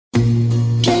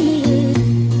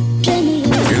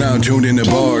tuned into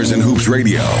Bars and Hoops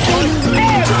Radio,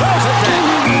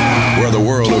 where the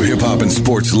world of hip-hop and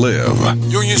sports live.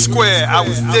 Union Square, I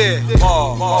was there.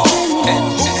 Bars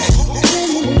and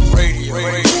Hoops Radio.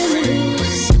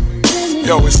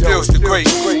 Yo, it's still the great.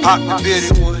 Pop the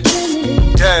bearded one.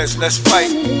 Daz, let's fight.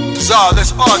 Czar,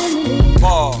 let's argue.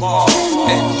 Bars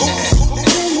and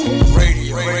Hoops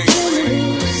Radio.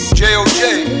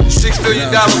 JOJ, $6 billion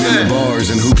man. Bars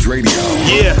and Hoops Radio.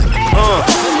 Yeah,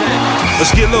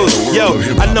 let's get loose. Yo,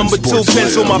 I number 2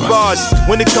 pencil my bars.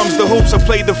 When it comes to hoops, I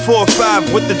play the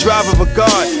 4-5 with the drive of a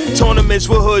guard. Tournaments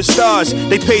with hood stars.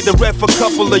 They paid the ref a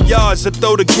couple of yards to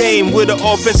throw the game with an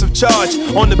offensive charge.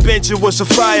 On the bench, it was a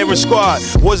firing squad.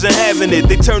 Wasn't having it.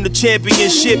 They turned the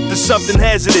championship to something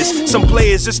hazardous. Some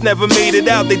players just never made it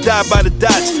out. They died by the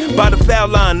dots, by the foul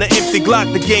line, the empty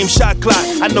Glock, the game shot clock.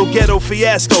 I know ghetto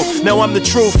fiasco. Now I'm the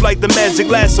truth like the magic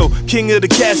lasso, king of the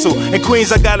castle. In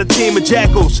Queens, I got a team of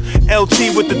jackals.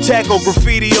 LT with the tackle,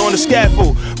 graffiti on the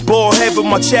scaffold. Ball head with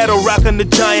my shadow, rocking the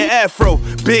giant afro.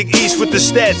 Big East with the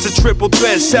stats, a triple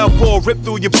threat. Southpaw rip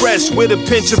through your breast with a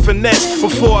pinch of finesse.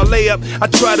 Before I lay up, I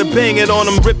try to bang it on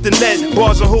them, rip the net.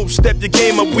 Bars and hoops, step your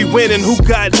game up, we winning. Who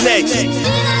got next?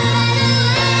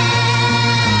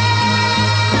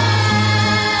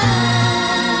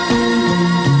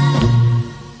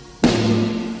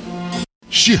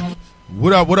 Shit.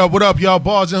 What up, y'all?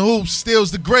 Bars and Hoops.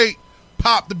 Stills the great.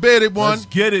 Pop the bearded one. Let's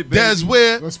get it, baby. Daz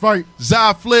Ware. Let's fight.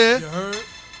 Zy Flair. You heard?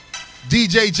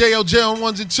 DJ JOJ on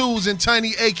 1s and 2s, and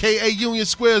Tiny, a.k.a. Union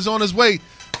Square's on his way.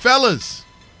 Fellas,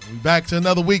 we back to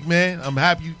another week, man. I'm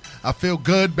happy. I feel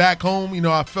good back home. You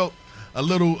know, I felt I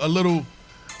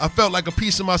felt like a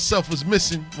piece of myself was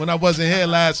missing when I wasn't here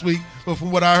last week. But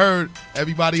from what I heard,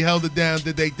 everybody held it down,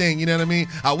 did they thing. You know what I mean?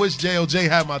 I wish JOJ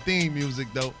had my theme music,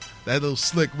 though. That little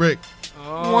Slick Rick.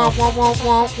 Now,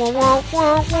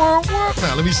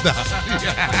 let me stop.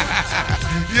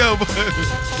 Yo, but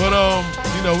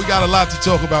you know, we got a lot to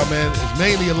talk about, man. It's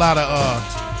mainly a lot of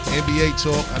NBA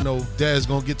talk. I know Dad's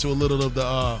gonna get to a little of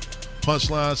the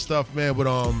punchline stuff, man. But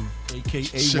AKA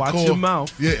Shakur, watch your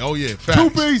mouth. Yeah, oh yeah, facts.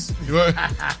 Two-piece.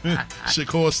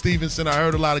 Shakur Stevenson, I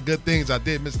heard a lot of good things. I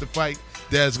did miss the fight.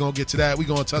 Dad's gonna get to that. We're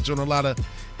gonna touch on a lot of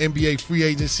NBA free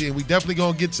agency, and we definitely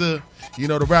gonna get to, you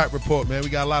know, the rap report, man. We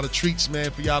got a lot of treats,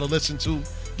 man, for y'all to listen to,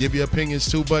 give your opinions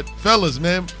to. But fellas,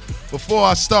 man, before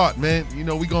I start, man, you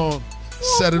know, we gonna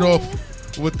set it off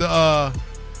with the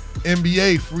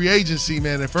NBA free agency,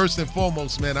 man. And first and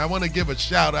foremost, man, I want to give a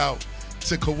shout out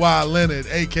to Kawhi Leonard,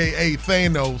 a.k.a.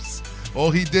 Thanos.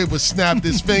 All he did was snap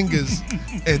his fingers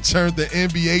and turned the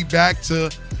NBA back to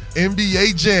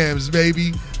NBA Jams,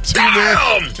 baby.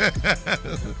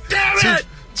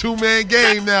 Two-man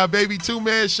game now, baby.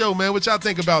 Two-man show, man. What y'all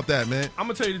think about that, man? I'm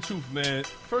going to tell you the truth, man.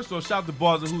 First of all, shout out to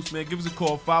Bars and Hoops, man. Give us a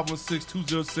call,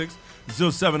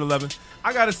 516-206-0711.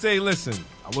 I got to say, listen,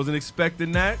 I wasn't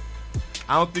expecting that.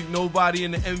 I don't think nobody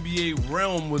in the NBA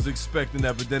realm was expecting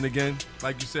that. But then again,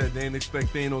 like you said, they didn't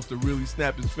expect Thanos to really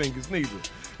snap his fingers neither.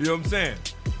 You know what I'm saying?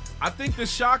 I think the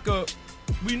shocker,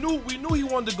 we knew he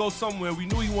wanted to go somewhere. We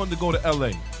knew he wanted to go to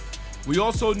L.A. We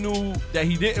also knew that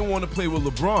he didn't want to play with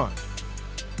LeBron.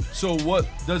 So what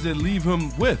does it leave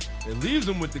him with? It leaves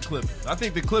him with the Clippers. I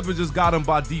think the Clippers just got him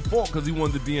by default because he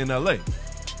wanted to be in L.A.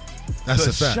 That's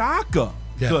a fact.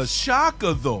 The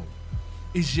shocker, though,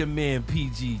 is your man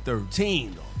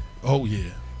PG-13, though. Oh,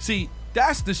 yeah. See,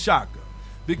 that's the shocker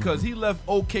because he left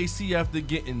OKC after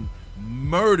getting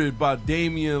murdered by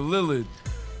Damian Lillard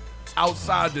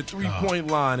outside the three-point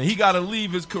line, and he got to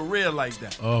leave his career like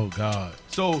that. Oh, God.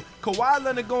 So Kawhi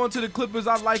Leonard going to the Clippers,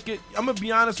 I like it. I'm going to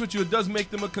be honest with you, it does make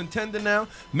them a contender now.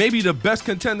 Maybe the best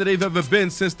contender they've ever been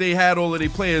since they had all of their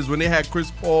players, when they had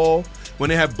Chris Paul, when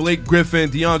they had Blake Griffin,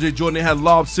 DeAndre Jordan, they had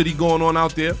Lob City going on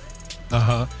out there.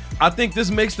 Uh-huh. I think this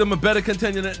makes them a better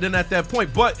contender than at that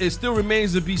point, but it still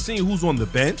remains to be seen who's on the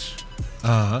bench.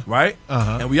 Uh-huh. Right?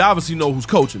 Uh-huh. And we obviously know who's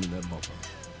coaching in that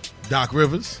motherfucker. Doc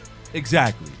Rivers.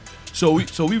 Exactly. So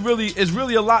we really, it's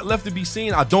really a lot left to be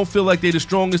seen. I don't feel like they're the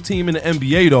strongest team in the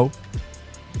NBA, though.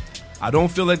 I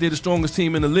don't feel like they're the strongest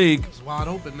team in the league. It's wide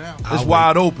open now. It's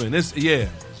wide open. It's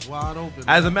wide open.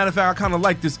 As a matter of fact, I kind of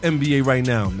like this NBA right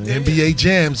now, man. NBA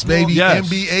Jams, baby. Yes.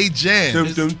 NBA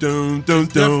Jams.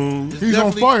 He's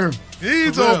on fire.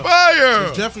 He's on fire.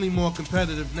 It's definitely more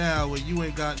competitive now, where you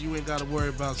ain't got to worry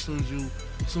about as soon as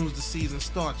the season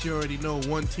starts. You already know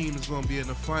one team is going to be in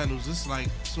the finals. It's like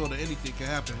sort of anything can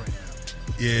happen right now.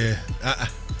 Yeah,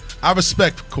 I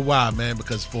respect Kawhi, man,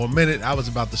 because for a minute I was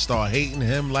about to start hating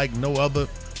him like no other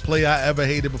player I ever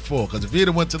hated before. Because if he'd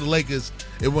have went to the Lakers,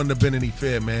 it wouldn't have been any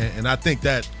fair, man. And I think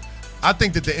that the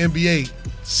NBA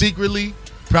secretly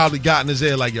probably got in his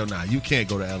ear like, yo, nah, you can't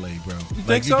go to L.A., bro.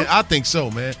 think so? I think so,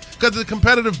 man. Because the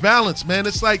competitive balance, man,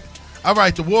 it's like, all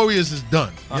right, the Warriors is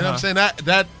done. You know what I'm saying?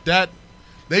 That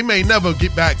they may never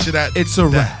get back to that. It's a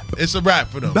wrap. It's a wrap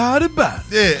for them. Bye.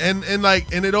 Yeah,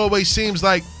 and it always seems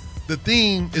like the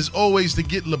theme is always to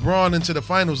get LeBron into the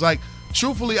finals. Like,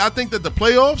 truthfully, I think that the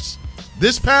playoffs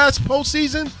this past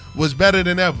postseason was better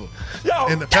than ever. Yo,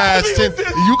 in the past 10,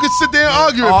 you could sit there and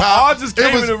argue it, pal. I just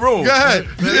came in the room. Go ahead.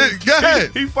 Go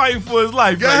ahead. He fighting for his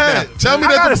life. Go right ahead. now. Tell me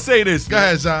I that. gotta say this. Go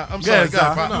ahead, Zah. I'm sorry. ahead,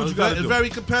 Zah. Pop. No, you gotta it's do? very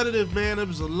competitive, man. There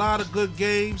was a lot of good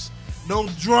games. No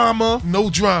drama. No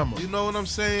drama. You know what I'm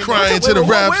saying? Crying Wait, to the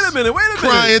wait, refs. wait a minute.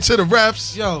 Crying to the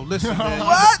refs. Yo, listen, man.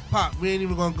 What? Pop, we ain't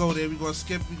even gonna go there. We're gonna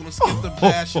skip the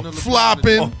bashing of the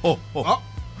Flopping. Oh. Oh,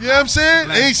 You know what I'm saying?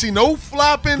 Glad- Ain't seen no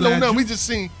flopping, no Glad nothing. you- We just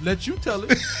seen. let you tell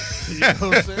it. You know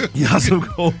what I'm saying? Y'all some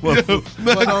cold motherfuckers.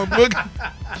 But,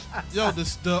 yo, the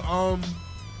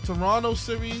Toronto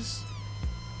series,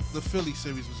 the Philly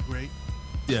series was great.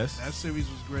 Yes. That series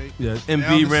was great. Yes. Down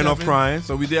Embiid to ran off 7. crying,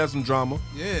 so we did have some drama.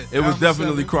 Yeah, It was down to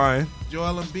definitely 7. crying.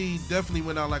 Joel Embiid definitely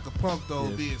went out like a punk, though,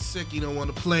 Yes. being sick. He don't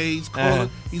want to play. Uh-huh.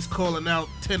 He's calling out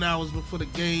 10 hours before the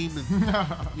game, and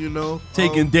you know,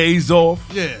 Taking days off.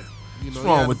 yeah. You know, What's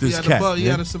wrong with this cat, He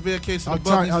man? had a severe case of I'll the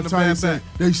tell buggies and the you, bad say,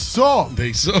 back. they soft.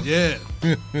 They so. Yeah,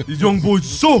 These young boys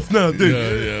soft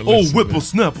nowadays. Yeah, Oh, listen,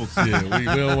 whippersnappers. Yeah, we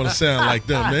don't want to sound like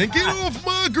them, man. Get off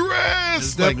my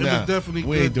grass. it Like, was nah, definitely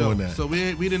we good, ain't doing though. that. So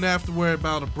we didn't have to worry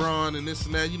about LeBron and this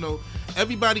and that. You know,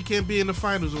 everybody can't be in the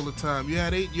finals all the time. You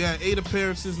had 8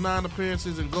 appearances, 9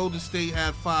 appearances, and Golden State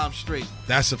had 5 straight.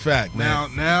 That's a fact,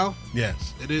 man. Now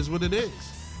Yes. it is what it is.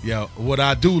 Yo, what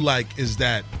I do like is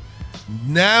that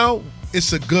now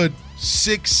it's a good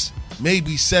 6,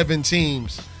 maybe 7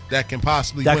 teams that can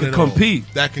possibly That win can it all.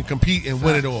 compete. That can compete and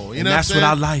win it all. You And know that's what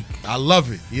I'm what I saying? like. I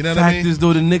love it. You know what I Fact mean? is,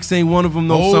 though, the Knicks ain't one of them,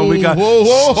 though, Whoa, son. We got.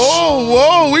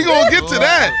 whoa. We gonna get to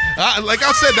that. Like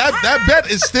I said, that bet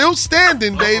is still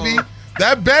standing, baby.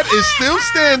 That bet is still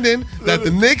standing that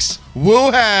the Knicks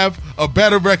will have a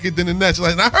better record than the Nets.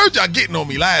 And I heard y'all getting on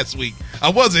me last week. I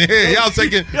wasn't here. Y'all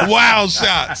taking wild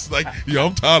shots. Like, yo,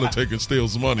 I'm tired of taking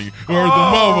Steele's money. Where's the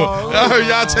mama? I heard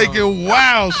y'all taking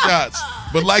wild shots.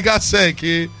 But like I said,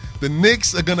 kid, the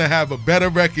Knicks are going to have a better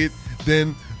record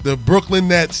than the Brooklyn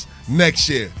Nets next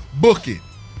year. Book it.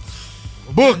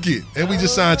 Book it. And we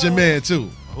just signed your man, too.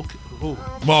 Okay. Oh,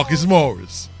 Marcus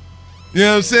Morris. You know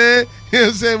what I'm saying? You know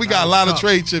what I'm saying? We got a lot of tough.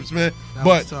 trade chips, man. That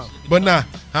was But tough. nah.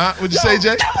 Huh? What'd you say,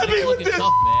 Jay? It's looking tough,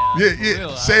 man. Yeah, For yeah.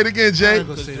 real. Say it again, Jay. gonna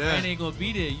Because say Durant that. ain't gonna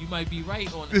be there. You might be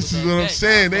right on This with is that what I'm bet.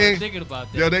 saying. I They was ain't, thinking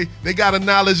about that. yo, they got to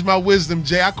acknowledge my wisdom,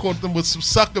 Jay. I caught them with some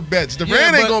sucker bets.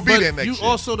 Durant ain't going to be there next you year.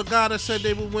 also the guy that said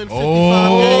they would win 55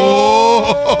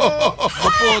 Oh, games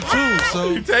before two. So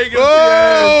You taking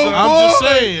oh, I'm just boy.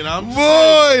 saying. I'm just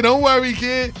saying. Boy, don't worry,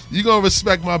 kid. You going to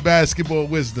respect my basketball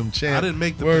wisdom, champ. I didn't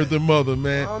make the Word bet. the mother, I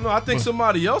man. don't know. I think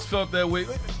somebody else felt that way.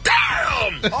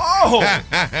 Damn! Oh!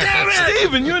 Damn it!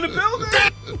 Steven, you in the building?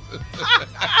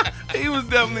 He was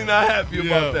definitely not happy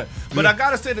about that. But I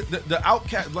gotta say that the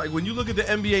outcast, like when you look at the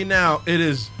NBA now, it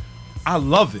is, I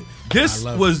love it. This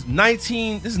I love was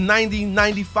 19, this is 90,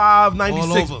 95,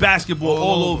 96 over. basketball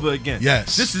all All over again.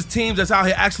 Yes. This is teams that's out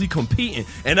here actually competing.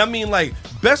 And I mean like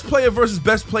best player versus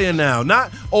best player now.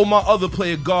 Not, oh, my other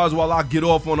player guards while I get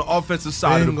off on the offensive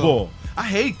side of the Bingo. ball. I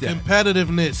hate that.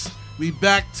 Competitiveness. We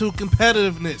back to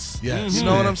competitiveness. Yes, You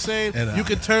know man. what I'm saying? And, you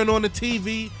can turn on the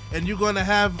TV and you're going to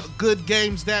have good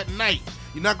games that night.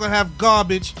 You're not going to have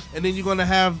garbage and then you're going to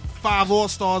have 5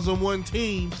 All-Stars on one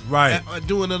team Right.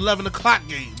 doing an 11 o'clock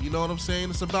game. You know what I'm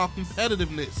saying? It's about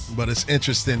competitiveness. But it's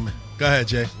interesting. Go ahead,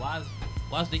 Jay.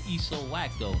 Why's the East so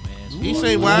whack though, man? He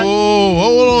say why? Whoa,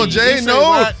 hold on, Jay. East No, ain't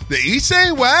whack. the East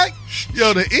ain't whack.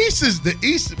 Yo, the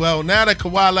East. Well, now that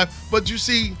Kawhi left, but you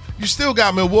see, you still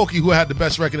got Milwaukee, who had the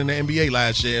best record in the NBA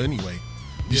last year. Anyway,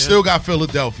 you still got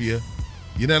Philadelphia.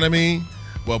 You know what I mean?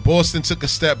 Well, Boston took a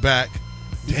step back.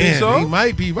 You think Damn, so? he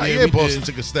might be right. Yeah, Yeah, we Boston did.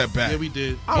 took a step back. Yeah, we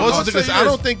did. Boston took a step. I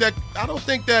this. don't think that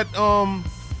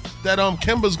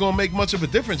Kemba's gonna make much of a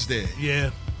difference there.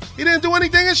 Yeah. He didn't do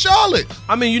anything in Charlotte.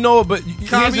 I mean, you know, but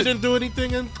Kyrie here's the- didn't do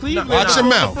anything in Cleveland. Watch your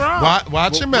mouth. Watch Well,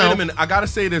 your wait a mouth. minute. I gotta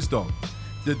say this though.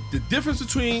 The difference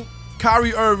between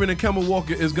Kyrie Irving and Kemba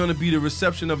Walker is gonna be the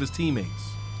reception of his teammates.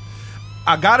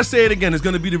 I gotta say it again. It's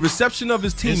gonna be the reception of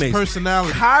his teammates.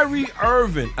 personality. Kyrie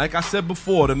Irving, like I said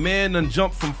before, the man done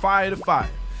jumped from fire to fire.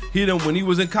 He done when he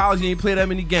was in college, he ain't played that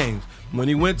many games. When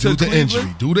he went to Do the Cleveland,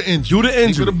 injury. Do the injury. Do the Keep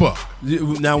injury. it a buck.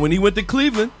 Now, when he went to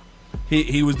Cleveland,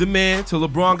 he was the man till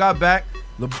LeBron got back.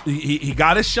 He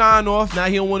got his shine off. Now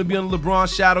he don't want to be under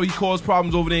LeBron's shadow. He caused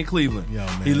problems over there in Cleveland. Yo,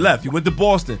 man. He left. He went to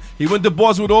Boston. He went to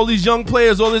Boston with all these young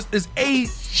players, all this A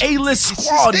A-list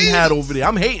squad he had over there.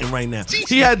 I'm hating right now.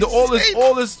 He had all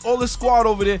this squad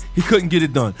over there. He couldn't get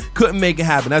it done. Couldn't make it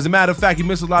happen. As a matter of fact, he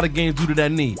missed a lot of games due to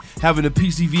that knee, having the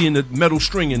PCV and the metal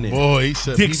string in there. Boy, he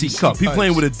said Dixie BBC cup. He pipes.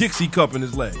 playing with a Dixie cup in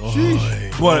his leg. Boy,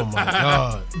 But, oh my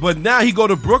God. but now he go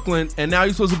to Brooklyn, and now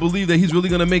he's supposed to believe that he's really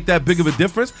going to make that big of a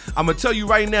difference. I'm going to tell you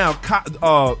right now,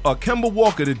 Kemba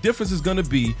Walker, the difference is going to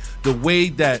be the way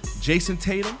that Jason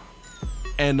Tatum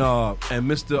and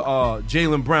Mr.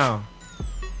 Jaylen Brown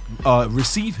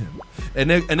receive him.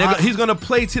 And he's going to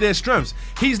play to their strengths.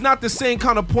 He's not the same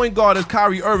kind of point guard as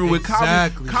Kyrie Irving.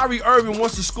 Exactly. With Kyrie Irving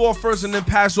wants to score first and then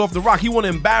pass off the rock. He want to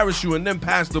embarrass you and then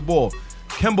pass the ball.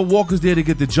 Kemba Walker's there to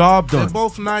get the job done. They're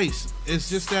both nice. It's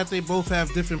just that they both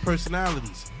have different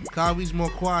personalities. Kyrie's more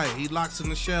quiet. He locks in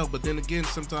the shell, but then again,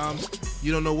 sometimes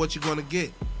you don't know what you're gonna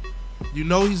get. You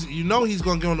know he's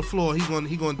gonna get on the floor. He's gonna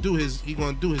do his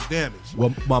damage.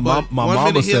 Well, my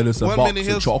mama said it's a box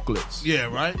of chocolates.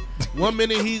 Yeah, right. 1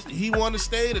 minute he want to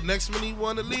stay, the next minute he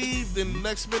want to leave, then the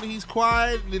next minute he's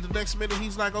quiet, and then the next minute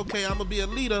he's like, okay, I'm gonna be a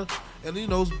leader, and you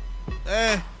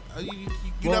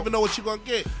never know what you're gonna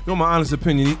get. You know, my honest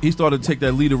opinion, he started to take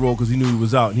that leader role because he knew he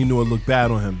was out, and he knew it looked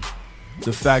bad on him.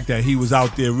 The fact that he was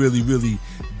out there really, really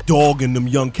dogging them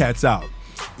young cats out.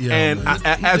 Yeah, and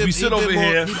as we sit over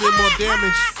here, he did more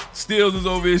damage. Steels is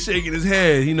over here shaking his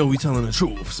head. He know we telling the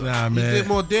truth. So. Nah, He man. did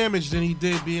more damage than he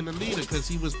did being a leader because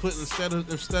he was putting instead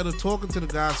of talking to the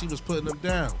guys, he was putting them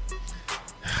down.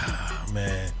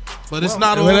 Man. But it's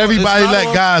not all. But everybody it's not let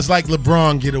all, guys like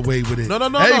LeBron get away with it. No.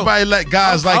 Everybody let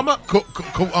guys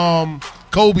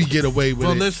Kobe get away with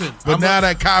Well, it. listen, but now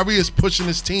that Kyrie is pushing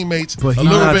his teammates a But he's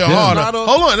little not bit them. harder. Not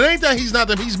Hold on, it ain't that he's not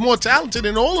them. He's more talented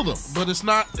than all of them. But it's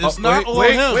not all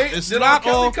him. It's not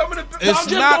all. It's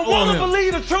not all him.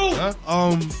 believe the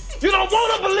truth. You don't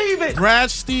want to believe it.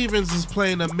 Brad Stevens is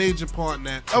playing a major part in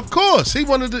that. Of course, he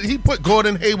put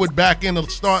Gordon Hayward back in the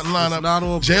starting lineup. not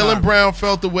all Jaylen Kyrie. Brown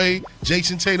felt away.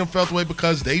 Jason Tatum felt away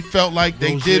because they felt like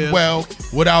they Rozier. did well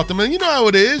without them. And you know how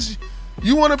it is.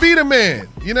 You want to be the man.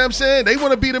 You know what I'm saying? They want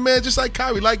to be the man just like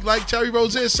Kyrie. Like Terry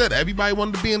Rozier said, everybody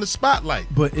wanted to be in the spotlight.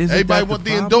 But isn't everybody that want the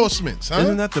problem? endorsements, huh?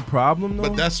 Isn't that the problem, though?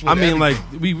 But that's I what mean, like,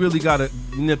 everything. we really got to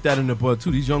nip that in the bud, too.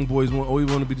 These young boys always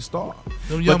want to be the star.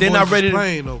 Them young But they're not boys ready is to.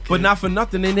 playing, though, But kid. not for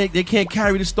nothing. They can't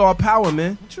carry the star power,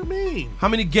 man. What you mean? How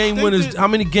many game They winners? did- How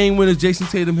many game winners Jason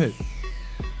Tatum hit?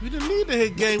 We didn't need to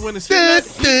hit game winners. Dun,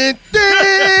 dun,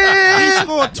 dun. He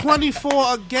scored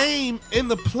 24 a game in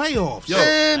the playoffs.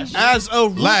 And As a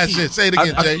rookie. last year, say it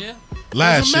again, Jay. Yeah.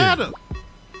 Last Doesn't year. matter.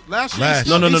 Last year, Last- he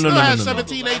still, No. he still had No.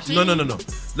 17, 18. No.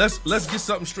 Let's get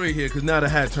something straight here, because now the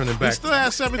hat turning He back. still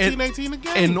had 17, And 18 a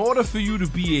game. In order for you to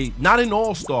be not an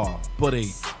all-star, but a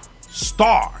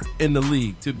star in the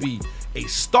league, to be a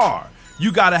star,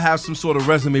 you got to have some sort of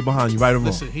resume behind you, right or wrong.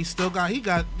 Listen, he's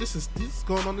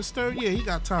going on his third year. He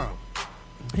got time.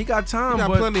 He got time, He got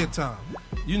but plenty of time.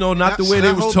 you know, not the That- way they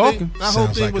that was whole talking. thing- That whole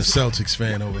Sounds thing like was a Celtics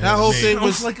fan over here. that whole Man. thing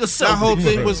was Sounds like a that whole Celtic.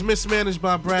 thing was mismanaged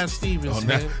by Brad Stevens. Oh,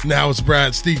 man. now it's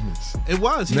Brad Stevens. It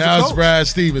was. He's Now a it's coach. Brad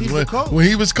Stevens. He's When, a coach. when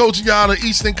he was coaching y'all the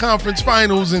Eastern Conference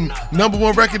Finals and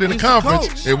 #1 record in the He's a conference,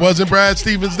 coach. it wasn't Brad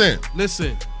Stevens then.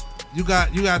 Listen, you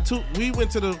got two. We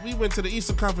went to the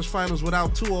Eastern Conference Finals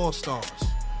without two All-Stars.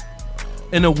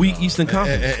 In a weak Eastern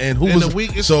Conference. And who In was the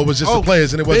week- so it was just the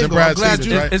players and it wasn't bingo, Brad I'm glad Stevens,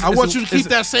 you- right? It's- I want a- you to keep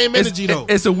that same energy, though.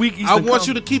 It's a weak Eastern I want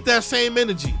you to Conference. keep that same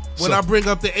energy when So- I bring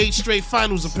up the 8 straight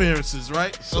Finals appearances,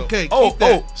 right? Okay, Oh, keep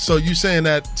that. So you saying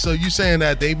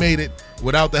that they made it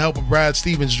without the help of Brad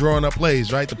Stevens drawing up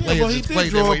plays, right? The Yeah, players well, he just did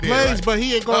played their draw way there, plays, right? but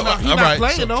he ain't going out. He's all not right,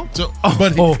 playing, though.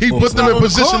 But he put He's them not in on the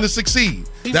position court. to succeed.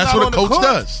 He's That's not what a on the coach court.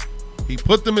 does. He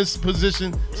put them in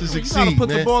position to You succeed, gotta put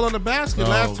man. the ball on the basket. Oh,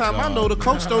 Last time I God, know, the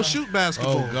coach don't shoot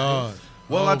basketball. Oh God.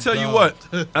 Well, Oh, I tell you God.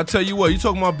 what. You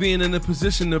talking about being in a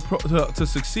position to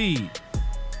succeed.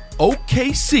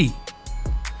 OKC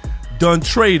done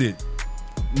traded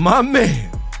my man.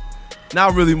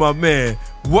 Not really my man.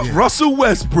 Russell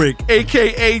Westbrook,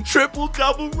 a.k.a.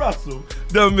 Triple-Double Russell,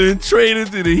 done been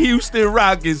traded to the Houston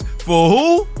Rockets for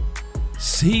who?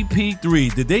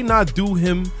 CP3. Did they not do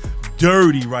him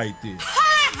dirty right there?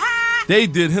 They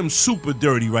did him super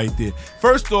dirty right there.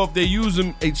 First off, they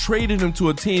traded him to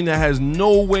a team that has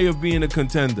no way of being a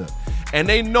contender. And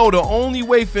they know the only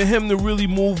way for him to really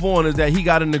move on is that he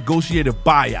got a negotiated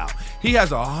buyout. He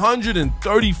has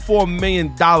 $134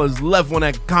 million left on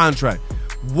that contract.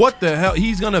 What the hell?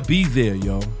 He's going to be there,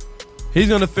 yo. He's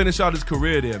going to finish out his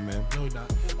career there, man. No, he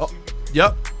not.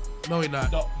 Yep. No, he not.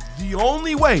 The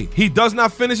only way he does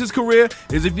not finish his career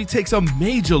is if he takes a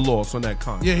major loss on that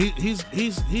contract. Yeah,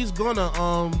 he's gonna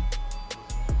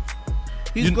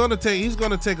He's gonna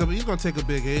take a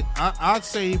big hit. I'd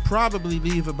say he probably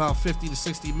leave about 50 to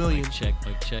 60 million. Check.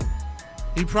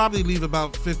 He probably leave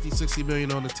about 50, 60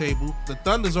 million on the table. The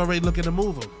Thunder's already looking to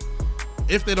move him.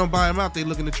 If they don't buy him out, they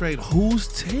looking to trade him. Who's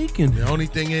taking The him? only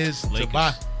thing is to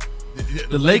buy.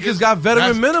 The Lakers got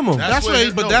veteran minimum. That's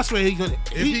where he gonna.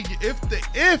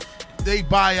 If they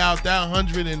buy out that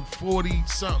 140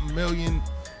 something million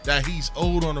that he's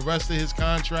owed on the rest of his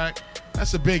contract,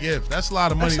 that's a big if. That's a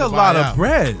lot of money. That's to a buy lot of out.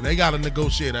 bread. And they got to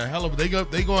negotiate a hell of. They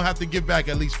gonna have to give back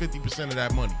at least 50% of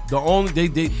that money. The only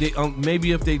they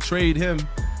maybe if they trade him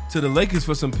to the Lakers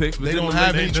for some picks, but They then don't the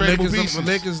have Lakers- any tradable pieces. The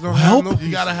Lakers don't Well, have no You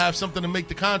pieces. got to have something to make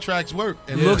the contracts work,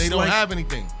 and Looks they don't like- have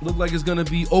anything. Look like it's gonna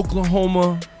be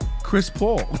Oklahoma, Chris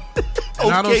Paul.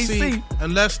 And I don't OKC. see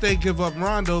unless they give up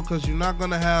Rondo, because you're not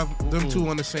gonna have them two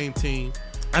on the same team.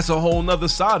 That's a whole nother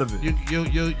side of it.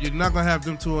 You're not gonna have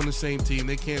them two on the same team.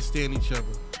 They can't stand each other.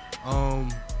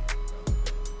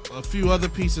 A few other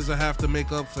pieces I have to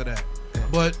make up for that.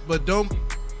 But don't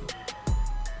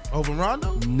over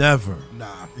Rondo. Never, Nah.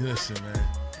 Listen,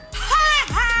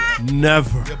 man,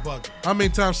 never. you're bugging. How many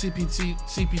times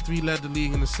CP3 led the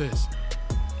league in assists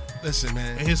Listen,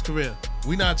 man, in his career?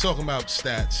 we're not talking about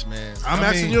stats, man. I'm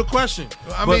asking you a question.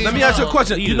 But let me ask you a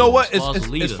question. leader. You know what? Paul's It's a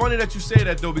leader. funny that you say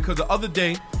that though, because the other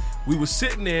day we were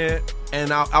sitting there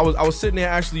and I was sitting there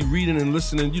actually reading and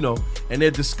listening, and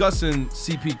they're discussing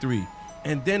CP3,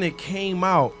 and then it came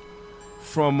out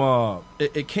from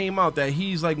it came out that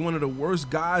he's like one of the worst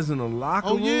guys in the locker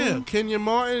Oh room. yeah, Kenyon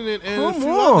Martin and a Come few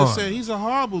on. others said he's a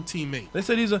horrible teammate. They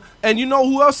said and you know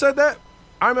who else said that?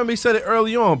 I remember he said it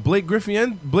early on. Blake Griffin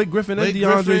and DeAndre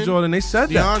Griffin, Jordan. They said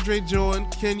that. DeAndre Jordan,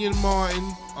 Kenyon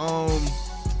Martin.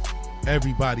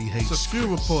 Everybody hates. It's a few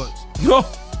Chris. reports.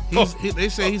 No. They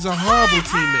say he's a horrible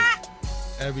teammate,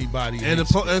 Everybody and,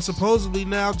 hates. and supposedly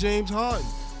now James Harden,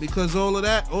 because all of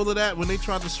that when they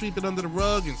tried to sweep it under the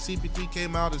rug and CP3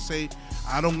 came out and say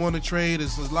I don't want to trade,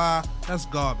 it's a lie. That's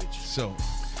garbage. So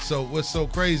what's so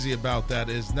crazy about that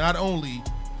is not only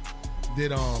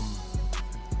did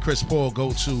Chris Paul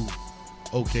go to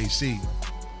OKC,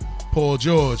 Paul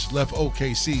George left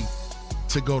OKC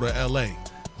to go to LA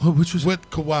Which was with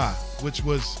Kawhi,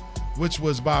 which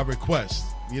was by request.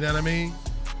 You know what I mean?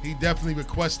 He definitely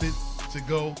requested to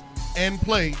go and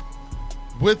play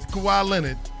with Kawhi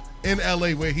Leonard in LA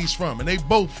where he's from, and they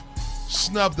both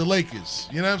snubbed the Lakers.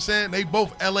 You know what I'm saying? They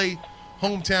both LA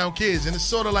hometown kids, and it's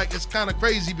sort of like, it's kind of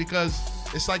crazy because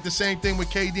it's like the same thing with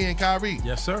KD and Kyrie.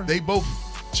 Yes, sir. They both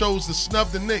chose to snub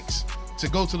the Knicks to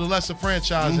go to the lesser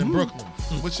franchise in Brooklyn.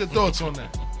 What's your thoughts on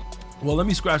that? Well, let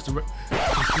me scratch the.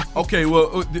 Okay,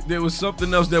 well, there was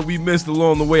something else that we missed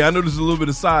along the way. I know this is a little bit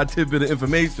of side tidbit of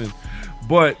information,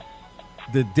 but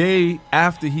the day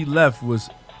after he left was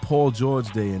Paul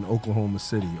George Day in Oklahoma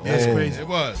City. That's crazy. It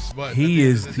was, but He at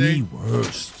is end of the day,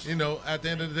 worst. at the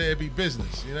end of the day, it'd be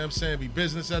business. You know what I'm saying? It'd be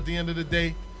business at the end of the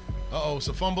day. It's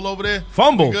a fumble over there.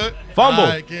 Fumble. We good? Fumble. All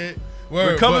right, kid.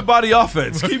 Word, Recovered by the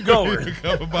offense. Keep going.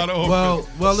 Recovered by the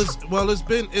offense.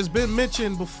 It's been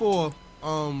mentioned before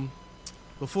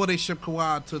before they shipped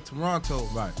Kawhi to Toronto,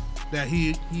 Right. that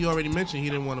he already mentioned he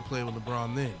didn't want to play with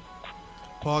LeBron then.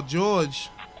 Paul George,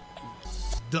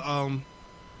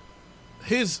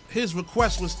 his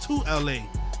request was to LA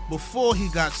before he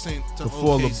got sent to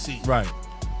OKC. Right.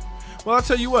 Well, I'll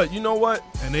tell you what. You know what?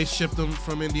 And they shipped him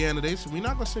from Indiana. They said, "We're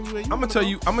not gonna send you where you I'm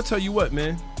gonna tell you what,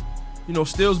 man.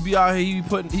 Stills be out here.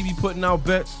 He be putting out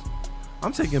bets.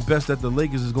 I'm taking bets that the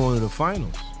Lakers is going to the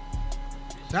finals.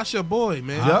 That's your boy,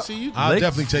 man. Yep. See you. I'll Lakers.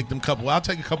 definitely take them couple. I'll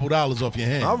take a couple dollars off your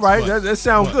hands. All right, but- that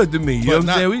sounds but- good to me. You know but what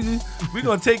I'm saying? We're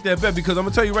going to take that bet because I'm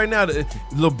going to tell you right now that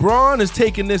LeBron is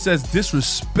taking this as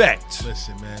disrespect.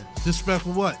 Listen, man. Disrespect for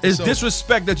what? It's So-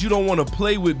 disrespect that you don't want to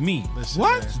play with me. Listen,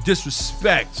 What? man. It's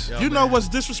disrespect. Yo, You know man. what's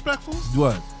disrespectful?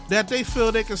 What? That they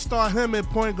feel they can start him at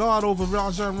point guard over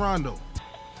Rajon Rondo.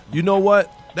 You know what?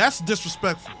 That's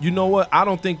disrespectful. You know what? I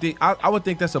don't think I would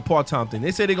think that's a part-time thing.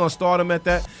 They say they're going to start him at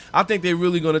that. I think they're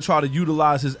really going to try to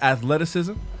utilize his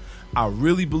athleticism. I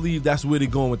really believe that's where they're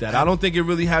going with that. I don't think it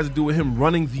really has to do with him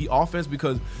running the offense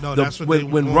because No, that's what they were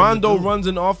when going to Rondo do. runs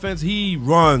an offense, he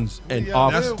runs an Yo,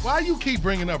 offense. man, why you keep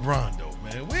bringing up Rondo,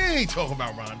 man? We ain't talking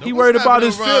about Rondo. He What's worried about happening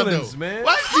his with Rondo? feelings, man.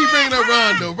 Why you keep bringing up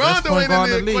Rondo? Best Rondo point ain't guard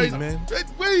in in the the league, equation. man.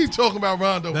 What are you talking about,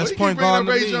 Rondo? Best Why you point keep bringing guard up in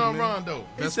the Ray league, John man. Rondo?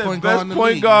 He Best said point guard best in the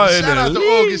point league. guard in Shout the out to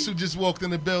league. August who just walked in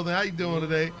the building. How you doing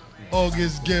today?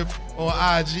 August Gift on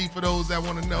IG for those that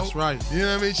want to know. That's right. You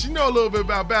know what I mean? She know a little bit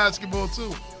about basketball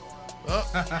too.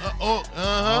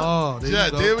 Oh, there you Yeah,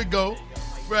 go. there we go.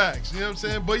 Facts. You know what I'm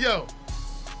saying? But yo,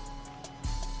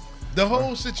 the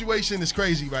whole situation is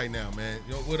crazy right now, man.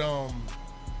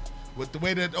 With the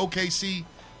way that OKC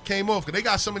came off because they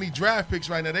got so many draft picks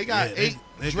right now. They got Yeah, eight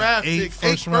got eight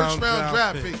first round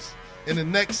draft picks. picks in the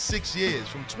next 6 years.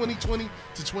 From 2020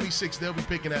 to 26, they'll be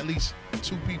picking at least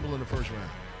 2 people in the first round.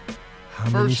 How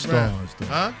many First round. stars, though?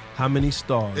 Huh? How many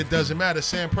stars? It doesn't matter.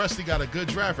 Sam Presti got a good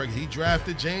draft record. He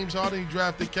drafted James Harden, he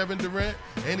drafted Kevin Durant,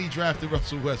 and he drafted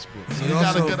Russell Westbrook. So he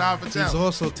got a good eye for He's talent.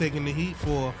 also taking the heat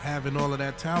for having all of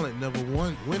that talent, never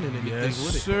winning anything Yes,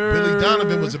 with it. sir. Billy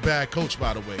Donovan was a bad coach,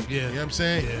 by the way. Yeah. You know what I'm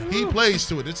saying? Yeah. He plays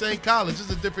to it. This ain't college.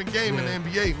 It's a different game in the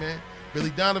NBA, man.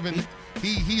 Billy Donovan,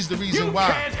 he's the reason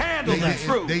why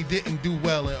they didn't do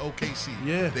well in OKC.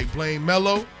 Yeah. They blamed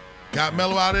Melo. Got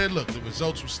Melo out of there. Look, the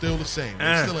results were still the same.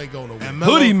 They still ain't going nowhere.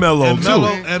 Hoodie Melo, too.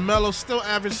 And Melo still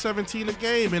averaged 17 a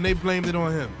game, and they blamed it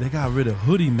on him. They got rid of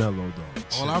Hoodie Melo,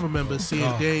 though. All I remember is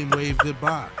seeing Dame wave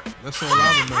goodbye. That's all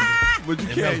I remember.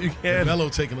 But you can't. Melo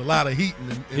taking a lot of heat in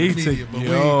the He media, take- but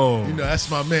yo. that's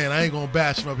my man. I ain't gonna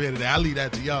bash him up here today. I leave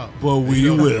that to y'all. But we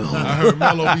will. I heard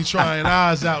Melo be trying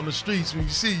eyes out in the streets when you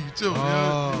see you too.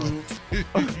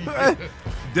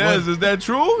 Dez, is that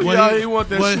true? What Y'all he- ain't want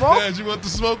that what- smoke? Dad, you want the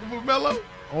smoke with Melo?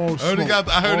 Oh, I heard he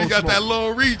got that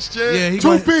long reach, Chad. Yeah, he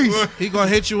Two gonna, piece. he gonna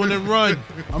hit you and then run.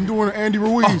 I'm doing Andy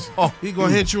Ruiz. He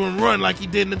gonna hit you and run like he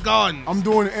did in the garden. I'm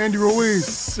doing Andy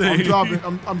Ruiz.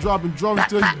 I'm dropping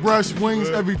drumsticks, breast, wings,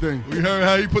 everything. We heard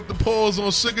how he put the paws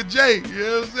on Sugar J. You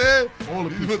know what I'm saying? All the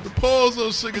He pieces. put the paws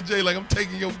on Sugar J like I'm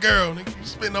taking your girl. Nigga, you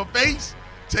spitting her face?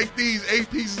 Take these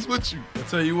 8 pieces with you. I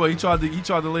tell you what, he tried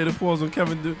to lay the paws on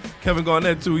Kevin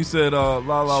Garnett too. He said Lala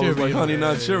was like Cheerio. Honey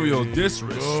Nut Cheerio.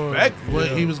 Disrespect. What,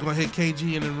 he was gonna hit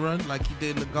KG and then run like he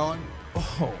did in the garden.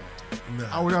 Oh,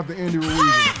 I would have to Andy Ruiz.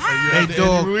 Hey the dog,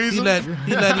 Andy Ruiz he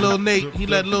him?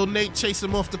 let Lil Nate chase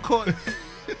him off the court.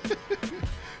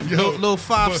 Yo, Little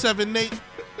 5'7" Nate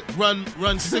run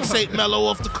 6'8" Melo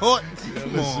off the court.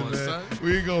 Come listen, on, man. son.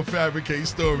 We ain't gonna fabricate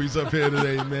stories up here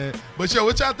today, man. But yo,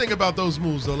 what y'all think about those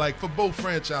moves though? Like for both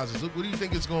franchises, what do you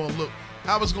think it's gonna look?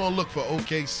 How it's gonna look for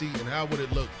OKC, and how would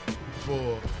it look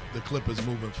for the Clippers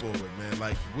moving forward, man?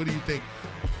 Like, what do you think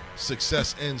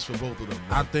success ends for both of them?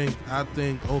 I Man?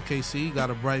 think OKC got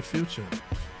a bright future.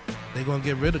 They're gonna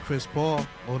get rid of Chris Paul,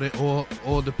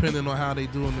 or depending on how they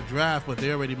do in the draft. But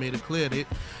they already made it clear.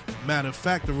 Matter of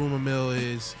fact, the rumor mill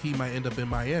is he might end up in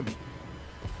Miami.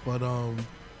 But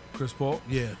Chris Paul.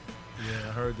 yeah, Yeah,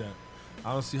 I heard that.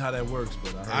 I don't see how that works,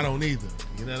 but I don't either.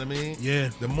 You know what I mean? yeah.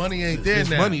 The money ain't there His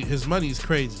now. his money is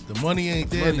crazy. The money ain't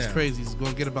there Money's now. crazy. He's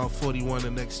gonna get about 41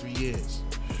 in the next 3 years.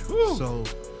 Whew. So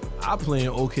I play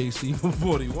in OKC for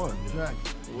 41.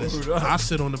 Word up. I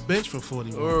sit on the bench for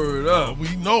 41. Word up.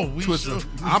 We know. We Twister. should.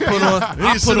 I put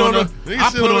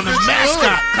on a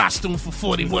mascot costume for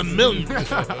 41 million.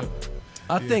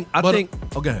 I think. Oh, go ahead.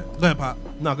 Go ahead, Pop.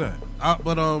 No, go ahead.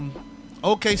 But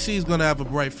OKC is gonna have a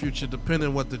bright future, depending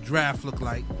on what the draft look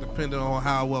like, depending on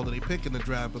how well they pick in the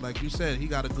draft. But like you said, he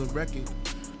got a good record.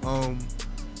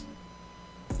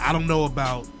 I don't know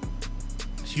about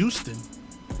Houston.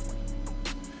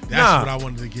 That's what I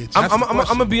wanted to get to. I'm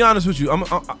gonna be honest with you. I'm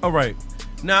all right.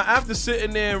 Now, after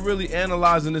sitting there and really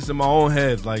analyzing this in my own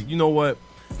head, like, you know what?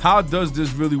 How does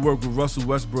this really work with Russell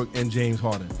Westbrook and James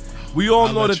Harden? We all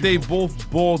know that they both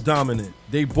ball dominant.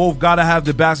 They both got to have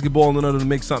the basketball in order to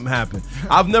make something happen.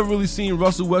 I've never really seen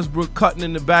Russell Westbrook cutting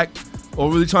in the back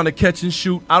or really trying to catch and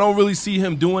shoot. I don't really see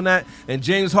him doing that. And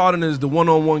James Harden is the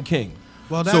one-on-one king.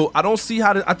 Well, So I don't see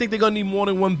how I think they're going to need more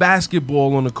than one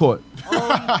basketball on the court.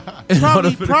 In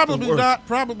order for this to work.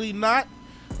 Probably not.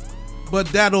 But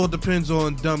that all depends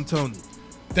on Dumb Tony.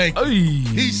 Thank you. Ay.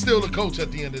 He's still the coach at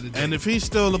the end of the day. And if he's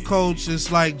still a coach,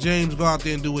 it's like James, go out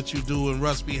there and do what you do, and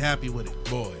Russ be happy with it.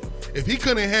 boy, if he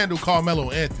couldn't handle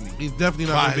Carmelo Anthony He's definitely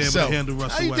not by going to be able himself, to handle Russell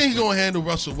how you Westbrook. think he's gonna handle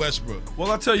Russell Westbrook?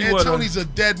 Well, I'll tell you what. Tony's a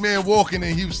dead man walking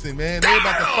in Houston, man. They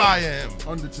about to fire him.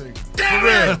 Undertaker.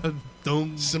 For real.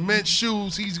 Don't- Cement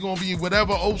shoes, he's gonna be in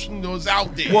whatever ocean was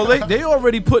out there. Well, they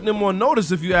already putting him on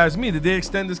notice, if you ask me. Did they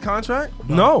extend his contract?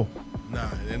 No. nah,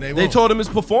 and they They won't. told him it's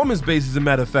performance-based, as a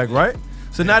matter of fact, right?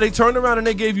 So now they turned around and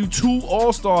they gave you 2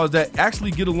 all-stars that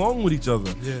actually get along with each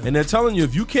other. Yeah. And they're telling you,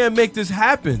 if you can't make this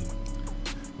happen,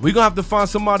 we're going to have to find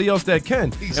somebody else that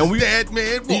can. He's and a dead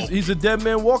man walking. He's a dead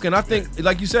man walking. I think,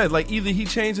 like you said, like either he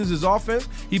changes his offense,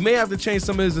 he may have to change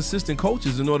some of his assistant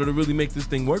coaches in order to really make this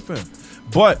thing work for him.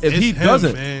 But if It's he him,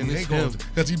 doesn't, man. He It's ain't going him.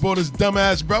 because he brought his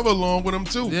dumbass brother along with him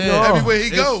too. Yeah. Everywhere he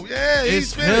It's- go, yeah, he's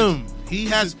It's finished. him. He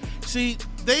has. See,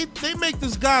 they make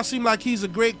this guy seem like he's a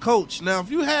great coach. Now, if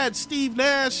you had Steve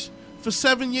Nash for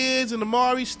 7 years and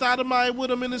Amari Stoudemire with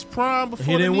him in his prime before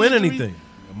he the didn't knee win injury, anything.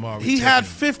 Amari He had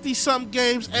taking 50-something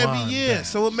games every Ron year, Bass.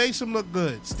 so it makes him look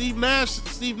good. Steve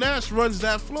Nash runs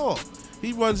that floor.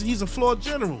 He's a floor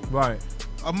general. Right.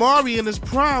 Amari in his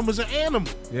prime was an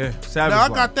animal. Yeah, savage. Now I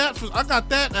got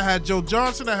that. I had Joe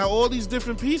Johnson. I had all these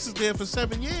different pieces there for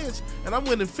 7 years, and I'm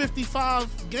winning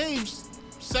 55 games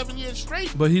 7 years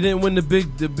straight. But he didn't win the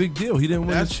big deal. He didn't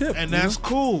win the chip, and that's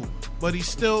cool. But he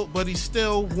still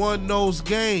won those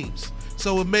games.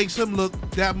 So it makes him look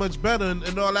that much better.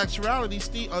 In all actuality,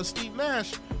 Steve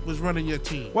Nash was running your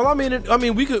team. Well, I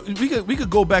mean, we could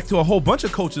go back to a whole bunch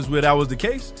of coaches where that was the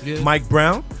case. Yeah. Mike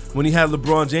Brown, when he had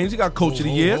LeBron James, he got Coach of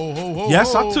the Year.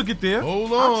 Yes, I took it there.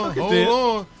 Hold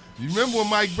on. You remember what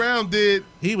Mike Brown did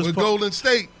with Golden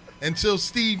State until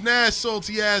Steve Nash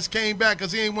salty ass came back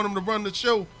because he ain't want him to run the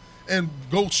show and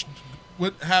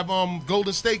have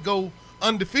Golden State go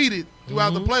undefeated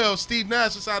throughout the playoffs.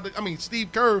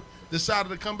 Steve Kerr decided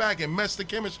to come back and mess the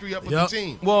chemistry up with the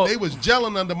team. Well, they was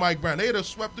gelling under Mike Brown. They'd have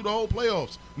swept through the whole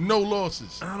playoffs. No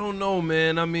losses. I don't know,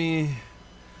 man. I mean,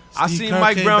 I seen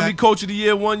Mike Brown be Coach of the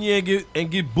Year 1 year and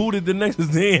get booted the next.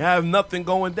 They ain't have nothing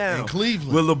going down. In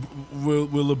Cleveland. Where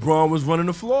LeBron was running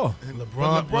the floor. And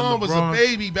LeBron was a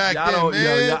baby back then,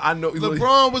 man. I know.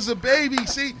 LeBron was a baby.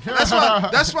 See,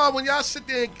 that's why when y'all sit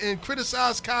there and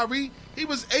criticize Kyrie, he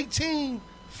was 18,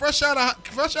 fresh out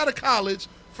of college,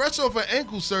 fresh off an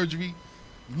ankle surgery.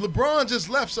 LeBron just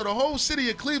left, so the whole city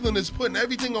of Cleveland is putting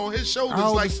everything on his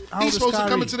shoulders. He's supposed to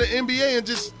come into the NBA and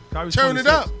just turn it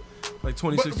up. Like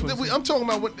 26, I'm talking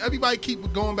about what everybody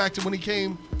keep going back to when he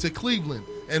came to Cleveland.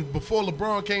 And before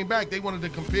LeBron came back, they wanted to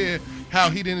compare how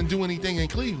he didn't do anything in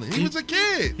Cleveland. He was a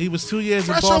kid. He was 2 years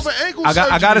in Boston. Fresh over ankle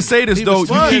surgery. I got to say this, though.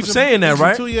 You keep saying that,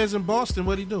 right? 2 years in Boston.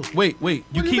 What'd he do? Wait. What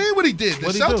do you mean what he did? The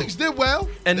Celtics did well.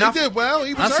 They did well.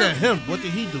 He was hurt. I said him. What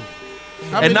did he do?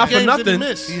 And not for nothing,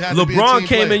 LeBron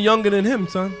came in younger than him,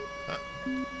 son.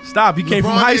 Stop. He came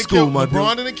from high school, my dude.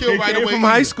 LeBron didn't kill right away. He came from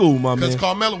high school, my man. Because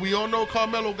Carmelo, we all know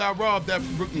Carmelo got robbed that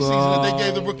rookie season that they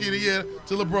gave the Rookie of the Year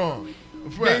to LeBron.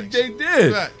 They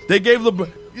did. Right. They gave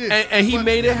LeBron. Yeah. And he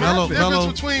made it happen. The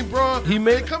difference between Braun. He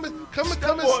made come and step up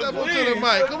to the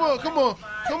mic.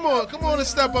 Come on and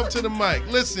step up to the mic.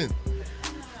 Listen.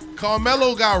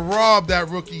 Carmelo got robbed that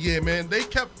rookie year, man. They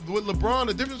kept with LeBron.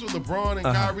 The difference with LeBron and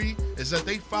Kyrie is that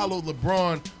they followed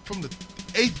LeBron from the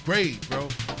 8th grade, bro.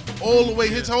 All the way.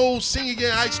 His whole senior year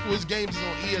in high school, his games is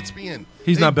on ESPN.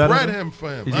 He's not better. Bred him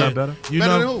for him. He's not better.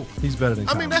 Better than who? He's better than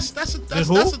Kyrie. I mean, that's a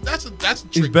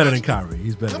trick. He's better than Kyrie.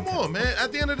 He's better. Come on, man.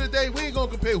 At the end of the day, we ain't gonna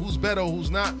compare who's better or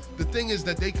who's not. The thing is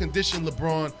that they conditioned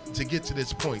LeBron to get to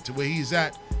this point, to where he's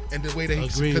at, and the way that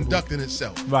he's conducting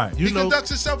himself. Right. He conducts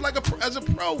himself like as a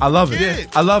pro. I love it. Yeah.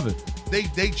 I love it.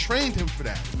 They trained him for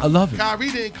that. I love it.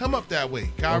 Kyrie didn't come up that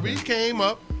way. Kyrie came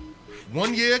up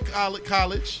 1 year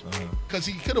college because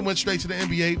he could have went straight to the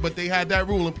NBA, but they had that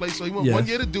rule in place. So he went 1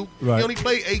 year to Duke. Right. He only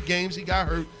played 8 games. He got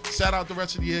hurt, sat out the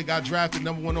rest of the year, got drafted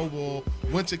 #1 overall,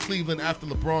 went to Cleveland after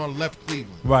LeBron left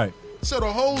Cleveland. Right. So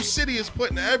the whole city is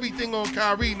putting everything on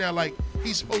Kyrie now like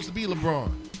he's supposed to be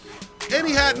LeBron. And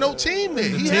he had no team there.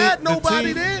 He had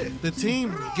nobody there. The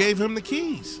team gave him the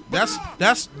keys.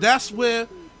 That's where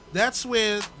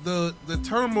the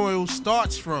turmoil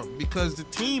starts from, because the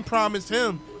team promised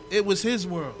him it was his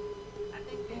world.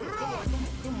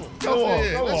 Come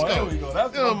on. Let's go. There we go.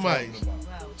 That's what I'm Mike.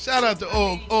 Shout out to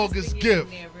August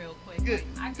Gift. Get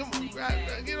on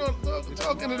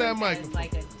talking to that mic. It's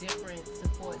like a different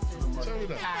support system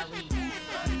than Kyrie. You know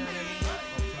what I mean?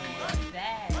 And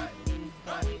that is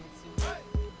going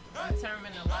to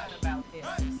determine a lot about their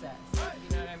success.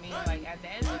 You know what I mean? Like at the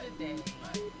end of the day.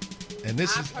 And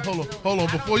this is hold on.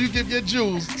 Before you give your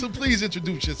jewels, so please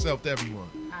introduce yourself to everyone.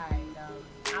 All right,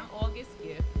 I'm August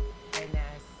Gift, and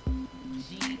that's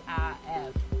GIF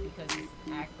because it's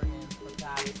an acronym for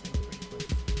Goddess and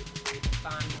Frequency.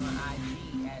 Find me on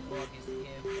IG at August Gift.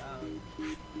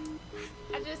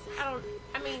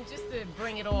 Just to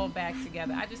bring it all back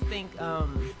together, I just think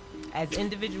as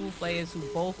individual players who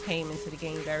both came into the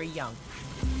game very young,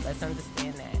 let's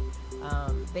understand that.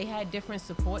 They had different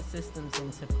support systems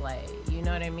into play. You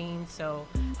know what I mean? So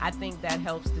I think that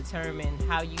helps determine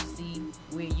how you see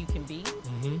where you can be,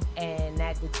 and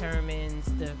that determines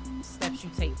the steps you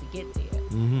take to get there.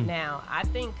 Now, I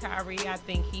think Kyrie,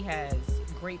 he has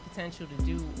great potential to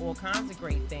do all kinds of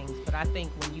great things, but I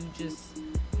think when you just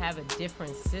have a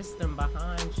different system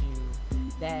behind you,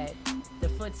 that the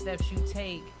footsteps you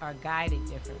take are guided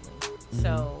differently.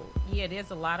 So, yeah, there's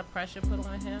a lot of pressure put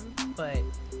on him, but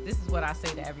this is what I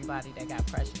say to everybody that got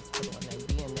pressures put on them,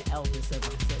 being the eldest of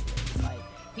my siblings. Like,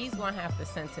 he's going to have to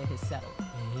center himself.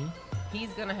 He's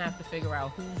going to have to figure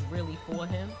out who's really for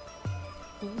him,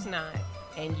 who's not,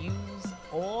 and use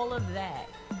all of that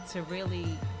to really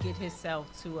get himself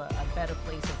to a better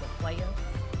place as a player.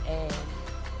 And,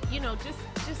 you know, just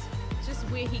just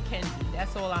where he can be.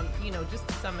 That's all I'm, just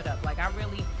to sum it up. Like I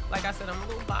said, I'm a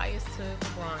little biased to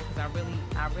LeBron because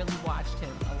I really watched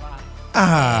him a lot.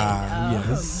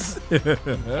 Yes.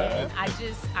 And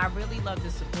I really love the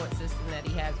support system that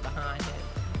he has behind him.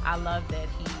 I love that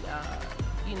he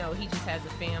just has a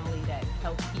family that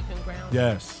helps keep him grounded.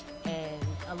 Yes. And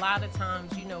a lot of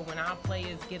times, when our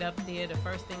players get up there, the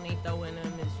first thing they throw in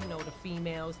them is, the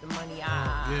females, the money,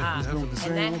 and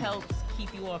that helps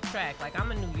keep you off track. Like,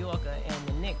 I'm a New Yorker, and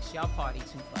the Knicks, y'all party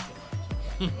too fucking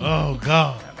much. Oh,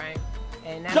 God. All right?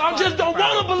 And that's Y'all just don't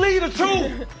want to believe the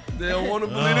truth. They don't want to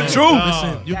believe the truth.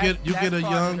 Listen, you That's get a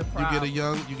part of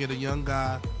the young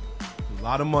guy, A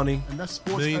lot of money. And that's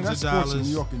sports. millions And that's of sports dollars,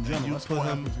 in New York in general. and you That's put what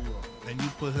him happens in New York. and you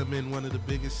put him in one of the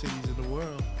biggest cities in the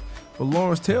world. But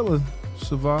Lawrence Taylor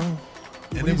survived.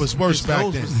 And it was worse His back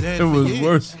nose then. was dead It for was years.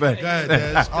 worse back Go ahead,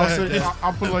 then. Daz. Go I'll ahead, say, Daz.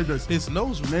 I'll put it like this. His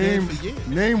nose was Name dead for years.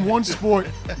 name one sport.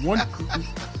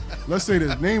 Let's say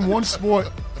this. Name one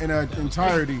sport in its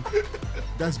entirety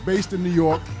that's based in New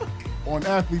York or an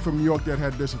athlete from New York that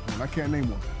had discipline. I can't name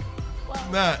one. Well,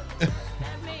 Nah. that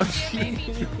may be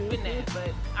true in that,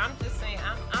 but I'm just saying,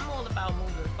 I'm all about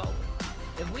moving forward.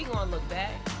 If we gonna look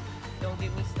back, don't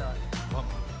get me started.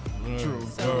 True.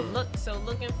 So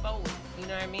looking forward, you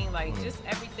know what I mean? Like just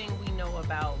everything we know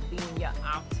about being your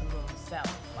optimum self,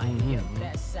 like your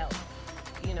best self.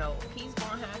 He's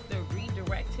gonna have to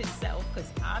redirect himself because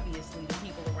obviously the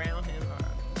people around him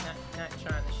are not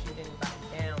trying to shoot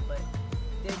anybody down, but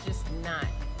they're just not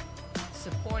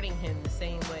supporting him the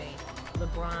same way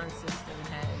LeBron's system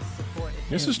has supported him.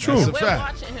 This is true. That's a We're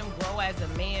fact. watching him grow as a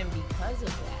man because of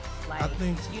that. Like, I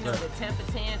think the temper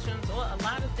tantrums, or a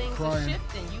lot of things Crying. are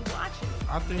shifting. You watching it.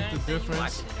 I think You know the what I'm saying? You difference-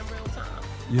 watching it in real time.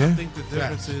 Yeah. I think the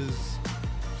difference is,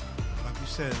 like you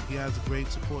said, he has a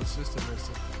great support system. And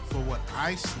so for what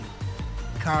I see,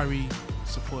 Kyrie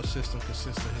support system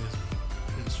consists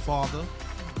of his father,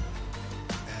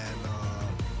 and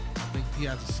I think he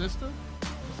has a sister,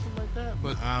 something like that.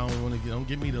 But I don't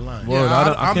give me the line. Word, yeah, I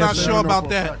I'm can't not say- sure I know about for a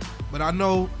that. fact. But I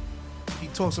know he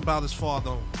talks about his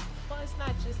father. Well, it's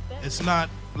not just that. It's not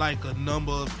like a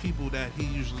number of people that he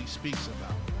usually speaks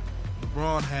about.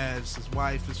 LeBron has his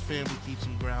wife, his family keeps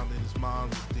him grounded, his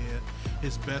mom's there,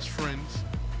 his best friends.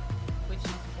 Which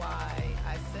is why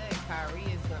I said Kyrie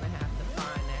is going to have to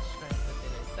find that strength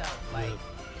within himself. Like,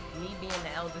 me being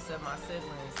the eldest of my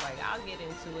siblings, like, I'll get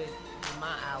into it when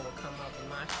my hour come up and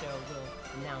my show will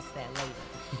announce that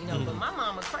later. But my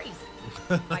mama crazy.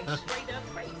 Like, straight up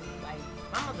crazy. Like,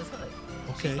 my mother's hood.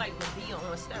 Okay. She's like Medea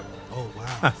on steroids. Oh,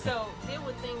 wow. So there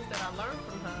were things that I learned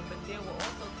from her, but there were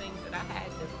also things that I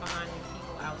had to find in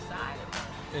people outside of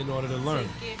her. In order to learn.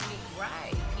 To give me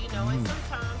right, and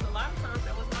sometimes, a lot of times,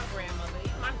 that was my grandmother.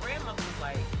 Even my grandmother was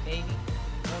like, "Baby,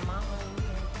 when mama,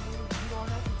 you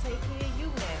gonna have to take care of you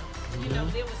now."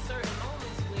 There were certain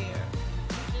moments where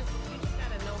you just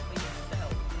gotta know for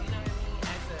yourself. You know what I mean?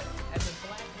 As a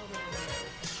black woman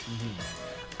in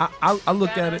America, I look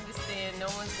you at gotta it. understand, no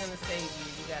one's gonna save you.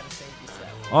 You gotta save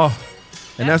yourself. Oh,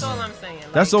 and That's that's all I'm saying.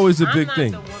 Like, that's always a big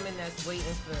thing. I'm not the woman that's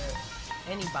waiting for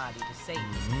anybody to save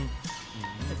me,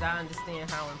 because I understand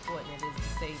how important it is to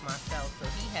save myself. So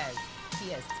he has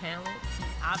talent. He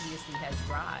obviously has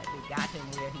drive. It got him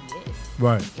where he is.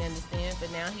 Right. You understand?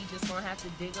 But now he's just gonna have to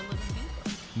dig a little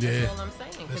deeper. Yeah. That's all I'm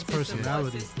saying. His 'cause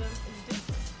personality. His support system is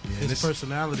different. Yeah, His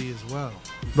personality as well.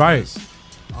 Right.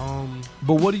 But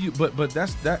But what do you? But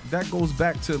that goes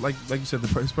back to like you said,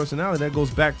 his personality. That goes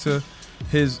back to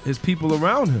his people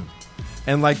around him,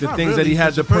 and like the Not things that really, he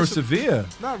had to 'cause the persevere.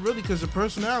 not really, because the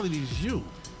personality is you.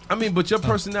 I mean, but your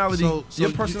personality, so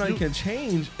your personality you- can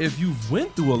change if you've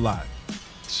went through a lot.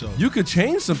 So You could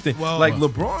change something. Well, like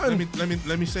LeBron.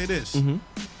 Let me say this. Mhm.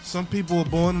 Some people are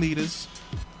born leaders.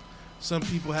 Some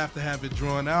people have to have it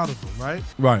drawn out of them, right?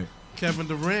 Right. Kevin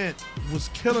Durant was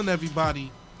killing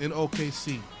everybody in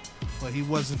OKC, but he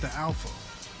wasn't the alpha.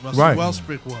 Russell Right.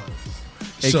 Westbrook was.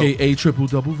 AKA triple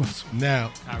double Russell.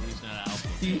 now, Kyrie's not an alpha.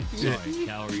 Sorry,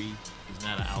 Kyrie is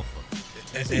not an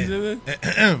alpha.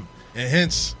 and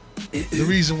hence the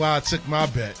reason why I took my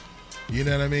bet. You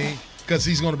know what I mean? Because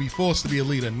he's going to be forced to be a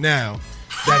leader now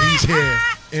that he's here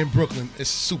in Brooklyn. It's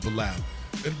super loud.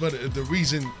 But the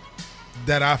reason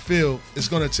that I feel it's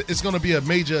going to be a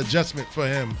major adjustment for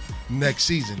him next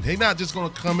season. They're not just going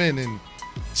to come in and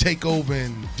take over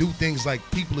and do things like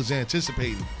people is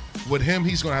anticipating. With him,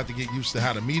 he's going to have to get used to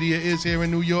how the media is here in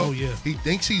New York. Oh, yeah. He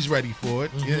thinks he's ready for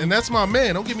it. And that's my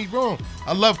man. Don't get me wrong.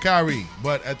 I love Kyrie.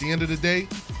 But at the end of the day,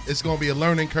 it's going to be a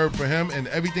learning curve for him. And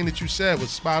everything that you said was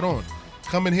spot on.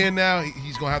 coming here now,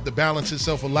 he's going to have to balance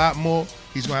himself a lot more.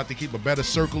 He's going to have to keep a better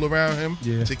circle around him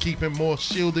to keep him more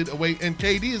shielded away. And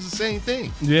KD is the same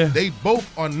thing. Yeah. They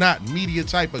both are not media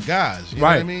type of guys. You know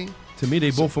what I mean? To me,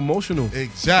 they both emotional.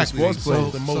 Exactly. Sports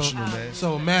players. Emotional, man.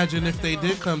 So imagine if they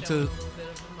did come to.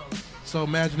 So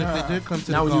imagine if they did come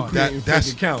to now the you Garden.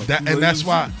 that's account.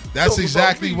 That's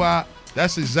exactly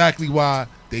why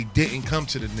they didn't come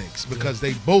to the Knicks, because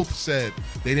they both said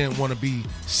they didn't want to be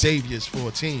saviors for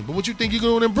a team. But what you think you're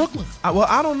doing in Brooklyn?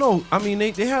 I don't know. I mean,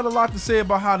 they had a lot to say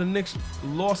about how the Knicks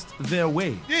lost their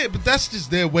way. Yeah, but that's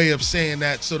just their way of saying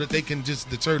that so that they can just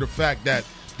deter the fact that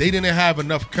they didn't have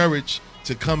enough courage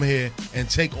to come here and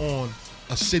take on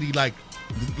a city like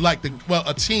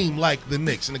a team like the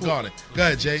Knicks in the Garden. Go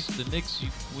ahead, Jay. The Knicks,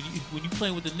 when you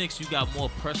playing with the Knicks, you got more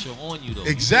pressure on you, though.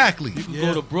 Exactly. You can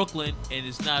go to Brooklyn, and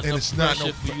it's not enough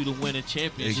pressure for you to win a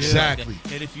championship. Exactly.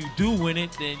 Like and if you do win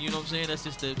it, then, you know what I'm saying, that's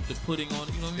just the putting on,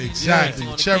 you know what I mean? Exactly.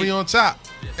 On Cherry cake. on top.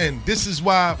 Yeah. And this is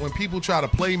why when people try to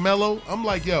play Melo, I'm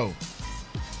like, yo,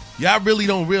 y'all really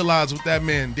don't realize what that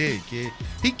man did, kid.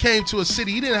 He came to a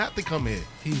city. He didn't have to come here.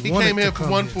 He came here for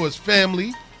one, for his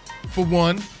family, for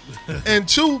one. And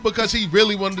two, because he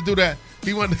really wanted to do that.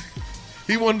 He wanted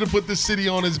to put the city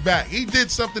on his back. He did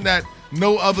something that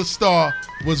no other star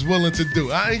was willing to do.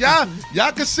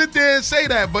 Y'all can sit there and say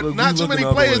that, but not too many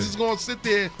players is going to sit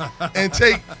there and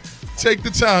take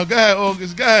the time. Go ahead,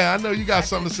 August. Go ahead. I know you got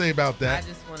something to say about that. I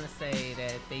just want to say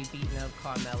that they beating up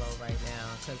Carmelo right now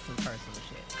because some personal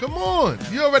shit. Come on.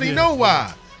 You already know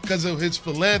why. Because of his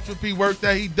philanthropy work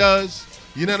that he does.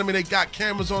 You know what I mean? They got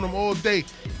cameras on him all day.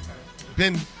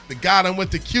 Been the guy that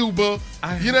went to Cuba.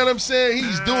 You know what I'm saying?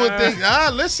 He's doing things.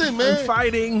 Listen, man. I'm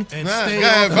fighting. And Go stay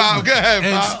ahead, off Pop. Go ahead,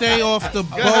 and Pop. stay off the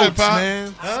boats, ahead, Pop.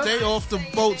 man. Stay off the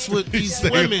boats with these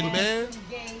women, man.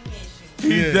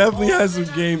 He definitely has some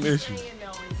game issues.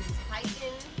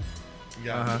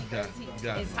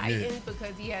 It's heightened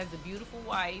because he has a beautiful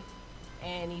wife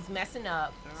and he's messing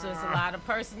up. So it's a lot of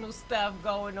personal stuff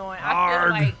going on. I feel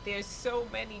like there's so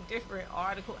many different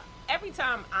articles. Every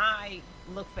time I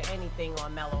look for anything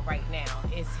on Melo right now,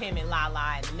 it's him and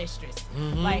Lala and the mistress.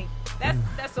 Like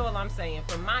that's all I'm saying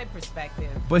from my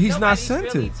perspective. But he's not Nobody's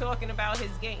centered. really talking about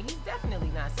his game. He's definitely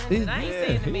not centered. I ain't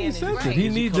saying the man is centered. right. He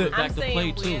needs to I'm back to saying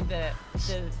play where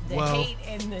too. the hate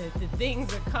and the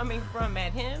things are coming from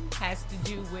at him has to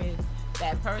do with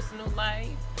that personal life.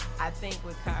 I think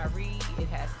with Kyrie, it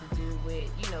has to do with,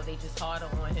 they just harder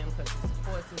on him because the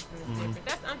support system is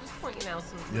different. I'm just pointing out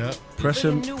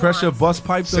some Pressure bust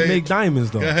pipes to make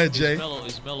diamonds, though. Go ahead, Jay.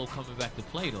 Is Melo coming back to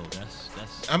play, though?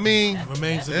 That's. I mean,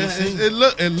 remains to be seen.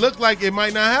 it looked like it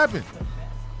might not happen.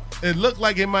 It looked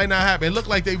like it might not happen. It looked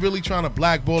like they really trying to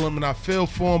blackball him, and I feel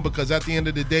for him because at the end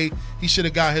of the day, he should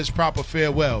have got his proper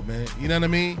farewell, man. You know what I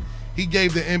mean? He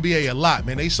gave the NBA a lot,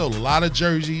 man. They sold a lot of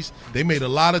jerseys. They made a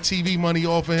lot of TV money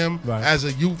off of him as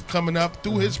a youth coming up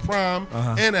through his prime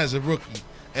and as a rookie.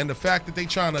 And the fact that they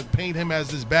trying to paint him as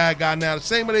this bad guy now, the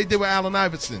same way they did with Allen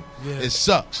Iverson, it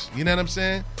sucks. You know what I'm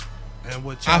saying? And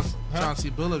what Chauncey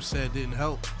Billups said didn't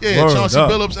help. Yeah, Chauncey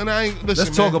Billups, and I ain't listen.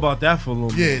 Let's talk about that for a little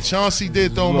bit. Yeah, Chauncey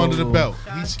did throw him under the belt.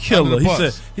 He's killer. under the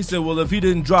bus. He said, well, if he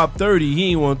didn't drop 30,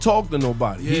 he ain't want to talk to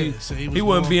nobody. Yeah, so he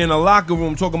wouldn't be in the locker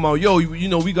room talking about, yo,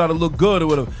 we got to look good or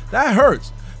whatever. That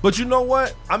hurts. But you know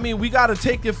what? I mean, we got to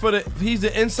take it for he's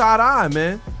the inside eye,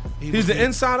 man. He's the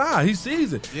inside eye. He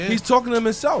sees it. Yeah. He's talking to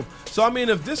himself. So, I mean,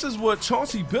 if this is what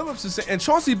Chauncey Billups is saying, and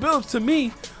Chauncey Billups, to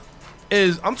me,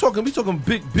 we talking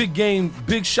big game,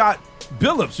 big shot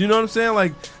Billups. You know what I'm saying?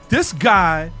 Like, this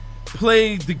guy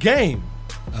played the game.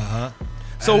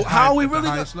 So how are we really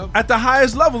at the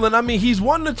highest level? And I mean, he's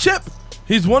won the chip.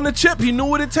 He knew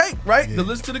what it take, right? To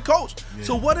listen to the coach. Yeah.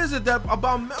 So what is it that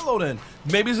about Melo then?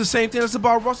 Maybe it's the same thing that's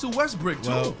about Russell Westbrook too.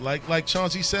 Well, like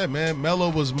Chauncey said, man, Melo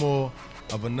was more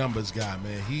of a numbers guy,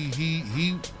 man.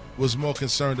 He was more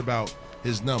concerned about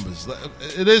his numbers.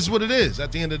 It is what it is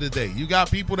at the end of the day. You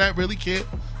got people that really care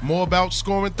more about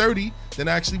scoring 30 than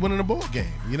actually winning a ball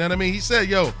game. You know what I mean? He said,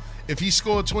 yo, if he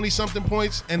scored 20-something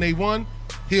points and they won,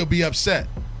 he'll be upset.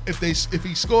 If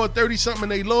he scored 30-something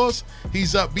and they lost,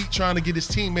 he's upbeat trying to get his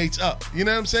teammates up. You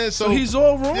know what I'm saying? So he's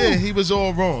all wrong. Yeah, he was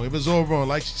all wrong. It was all wrong.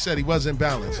 Like she said, he wasn't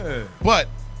balanced. Yeah. But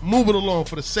moving along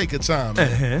for the sake of time,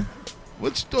 man.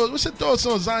 What's your thoughts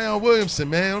on Zion Williamson,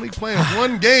 man? Only playing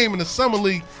one game in the Summer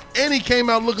League, and he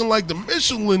came out looking like the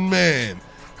Michelin Man.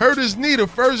 Hurt his knee the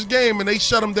first game, and they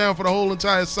shut him down for the whole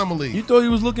entire Summer League. You thought he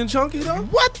was looking chunky, though?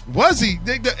 What? Was he?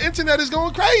 The internet is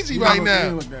going crazy right now. He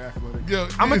looked athletic. Yo,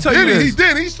 I'm gonna tell you this. He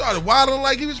did. He started wilding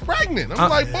like he was pregnant. I'm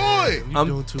like, boy, You're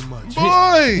doing too much.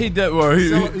 boy. He did. Well, He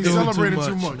doing celebrated too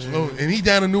too much, much. man. Oh, and he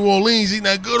down in New Orleans eating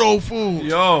that good old food.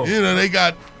 Yo. You know, they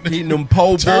got eating them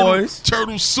po' boys,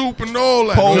 turtle soup and all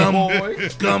that. po' man.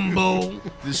 boys, Gumbo.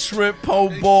 the shrimp po'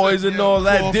 boys, and all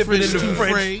that. Crawfish Dipping in the souffle.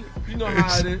 French. You know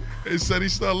how it is. They said he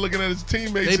started looking at his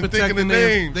teammates They and thinking protecting of their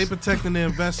names. they protecting their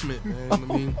investment, man. I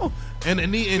mean, and the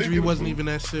knee injury wasn't even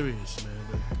that serious, man.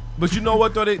 But you know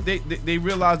what though? They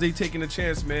realized they taking a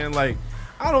chance, man. Like,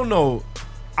 I don't know.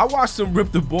 I watched them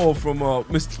rip the ball from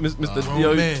Mr.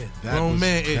 Grown man, that grown was-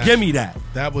 man. that- Give me that.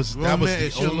 That was Grown man, the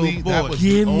it's your only little that boy. was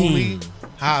Give the me. only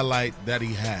highlight that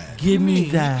he had. Give me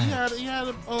He that. had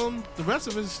the rest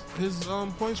of his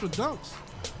points were dunks.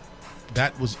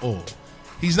 That was all.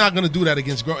 He's not going to do that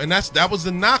against grown, and that was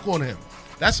the knock on him.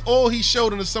 That's all he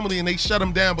showed in the summer league, and they shut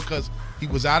him down because he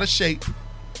was out of shape,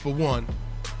 for one,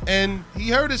 and he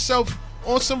hurt himself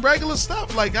on some regular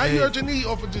stuff. Like how you hurt your knee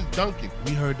off of just dunking.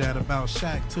 We heard that about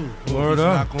Shaq too. Word He's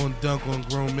up. not going to dunk on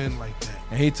grown men like that.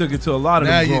 And he took it to a lot of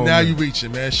them grown men. You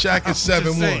reaching, man. Shaq is I'm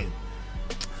just 7-1. saying.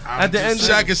 At the end,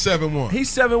 Shaq is 7-1. he's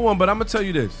 7-1. But I'm gonna tell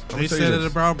you this. They said it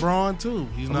about Braun too.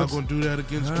 He's not going to do that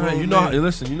against All grown right, men. you know,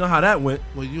 listen. You know how that went.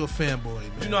 Well, you a fanboy, man.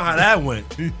 You know how that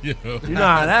went. You know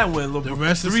how that went. Look, The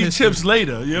rest is 3 history. chips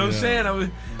later. You know what I'm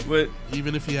saying? But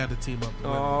Even if he had to team up. to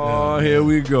win. oh, here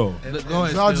we go. Go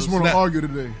ahead, I just Stills. want to Nah. argue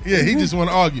today. Yeah, he just want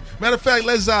to argue. Matter of fact,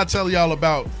 let Zah tell y'all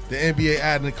about the NBA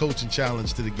adding a coaching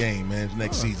challenge to the game, man,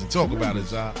 next season. Talk about it,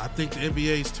 Zah. I think the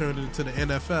NBA's turned it into the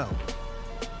NFL.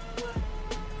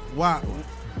 Why?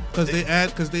 Because they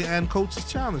add coaches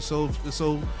challenge. So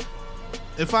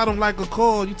if I don't like a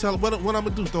call, you tell what I'm gonna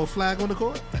do? Throw a flag on the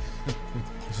court?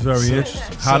 It's very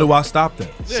interesting. How do I stop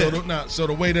that? So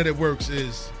the way that it works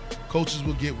is coaches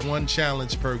will get one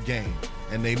challenge per game,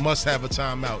 and they must have a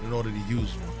timeout in order to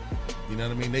use one. You know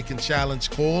what I mean? They can challenge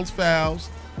called fouls,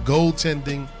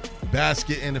 goaltending,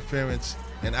 basket interference,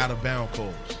 and out of bound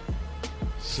calls.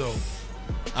 So,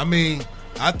 I mean,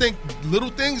 I think little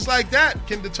things like that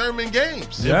can determine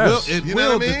games. Yes. It You know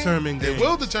will what I mean? determine games. It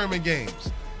will determine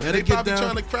games. Let And they it get probably down.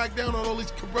 trying to crack down on all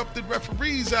these corrupted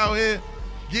referees out here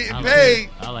getting I like paid. it.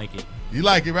 I like it. You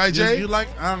like it, right, Jay? You like?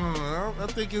 I don't know. I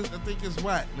think it's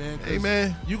whack, man. 'cause Hey,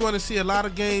 man. you're going to see a lot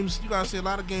of games. You got to see a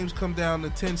lot of games come down to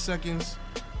 10 seconds,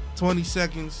 20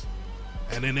 seconds,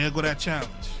 and then there go that challenge.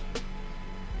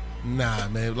 Nah,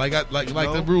 man. Like the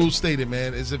know? rules stated,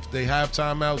 man, is if they have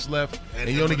timeouts left and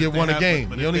you only but get if they one a have- game.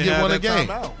 but You if only they get have one a that game.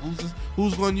 timeout,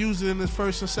 who's going to use it in the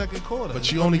first and second quarter? But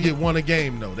It's you gonna only be- get one a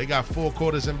game, though. They got 4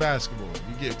 quarters in basketball.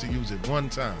 You get to use it one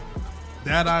time.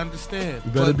 That I understand.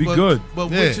 You better be good. But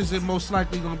Yeah. which is it most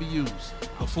likely going to be used?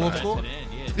 The fourth Right quarter? to the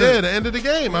end, Yeah, the end of the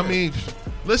game. I mean,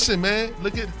 listen, man.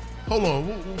 Look at. Hold on.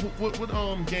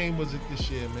 What game was it this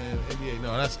year, man? NBA?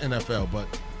 No, that's NFL. But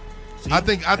I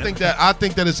think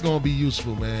that it's going to be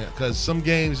useful, man. Because some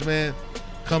games, man,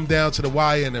 come down to the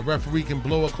wire and the referee can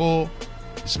blow a call.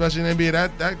 Especially in the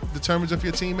NBA, that determines if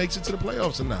your team makes it to the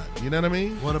playoffs or not. You know what I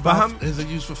mean? What about, is it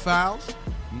used for fouls?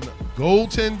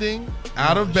 Goaltending,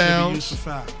 out No, of it should be bounds. used for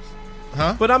fouls.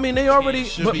 Huh? But I mean, they already.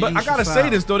 should But be I used gotta for say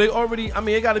foul. this though. They already. I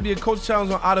mean, it got to be a coach challenge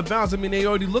on out of bounds. I mean, they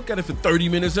already look at it for 30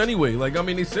 minutes anyway. Like, I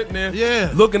mean, they sitting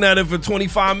there, looking at it for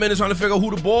 25 minutes trying to figure out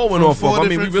who the ball went From off of. 4 I mean,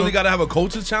 we different- really from- got to have a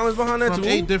coach's challenge behind that From too.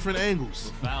 8 different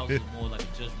angles. Fouls is more like a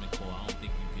judgment call. I don't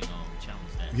think you can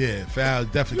challenge that. Yeah, foul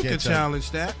definitely You can't can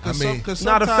challenge that. I mean, Because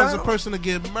Not a sometimes a foul. person will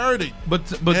get murdered. But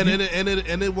and you-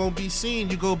 it won't be seen.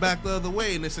 You go back the other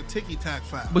way, and it's a ticky-tack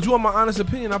foul. But you want my honest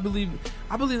opinion? I believe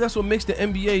that's what makes the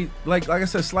NBA, like I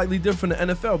said, slightly different than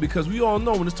the NFL, because we all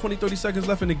know when there's 20, 30 seconds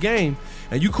left in the game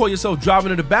and you call yourself driving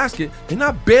to the basket, they're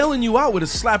not bailing you out with a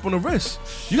slap on the wrist.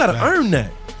 You got to Facts. earn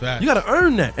that. Facts. You got to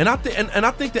earn that. And I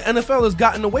think the NFL has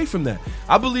gotten away from that.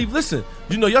 I believe, listen,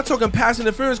 y'all talking pass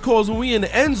interference calls when we in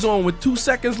the end zone with 2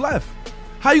 seconds left.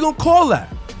 How you going to call that?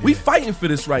 We fighting for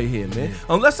this right here, man.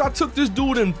 Unless I took this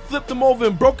dude and flipped him over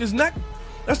and broke his neck,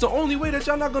 that's the only way that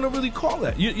y'all not gonna really call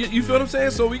that. You feel what I'm saying?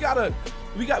 So we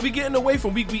getting away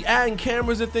from we adding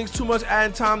cameras and things too much,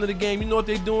 adding time to the game. You know what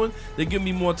they doing? They give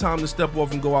me more time to step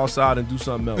off and go outside and do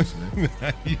something else, man.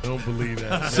 You don't believe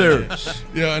that. Serious.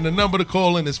 Yeah, and the number to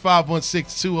call in is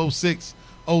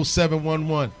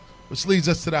 516-206-0711, which leads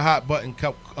us to the hot button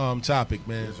topic,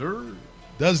 man. Yes, sir.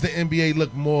 Does the NBA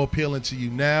look more appealing to you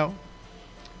now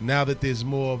that there's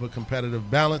more of a competitive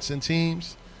balance in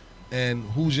teams? And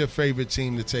who's your favorite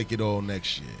team to take it all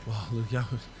next year? Wow, look, y'all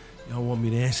want me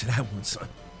to answer that one, son.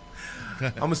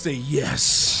 I'm gonna say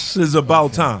yes. It's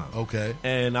about time. Okay.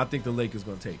 And I think the Lakers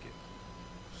gonna take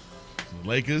it. The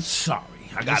Lakers? Sorry,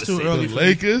 I gotta too say early the for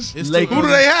Lakers? It's Lakers. too Who do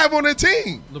early. they have on their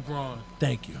team? LeBron.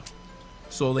 Thank you.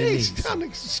 That's all they need.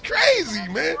 It's crazy,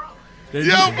 man. The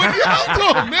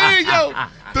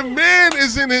man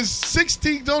is in his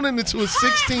 16th, going into his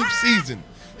 16th season.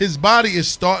 His body is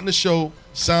starting to show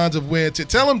signs of wear and tear.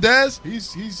 Tell him, Daz.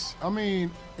 Is he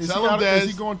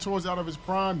going towards out of his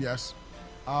prime? Yes.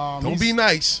 Don't be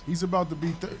nice. He's about to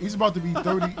be 30.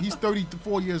 He's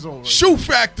 34 years old. Right Shoe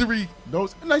factory. No,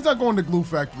 he's not going to glue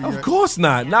factory yet. Of course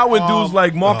not. Not with dudes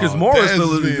like Marcus Morris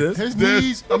still exist. His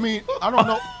knees. I mean, I don't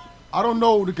know. I don't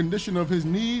know the condition of his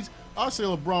knees. I'd say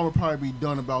LeBron would probably be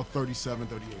done about 37,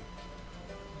 38.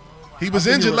 He was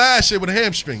injured last year with a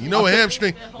hamstring. You know a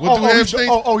hamstring.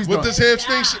 What does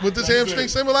hamstring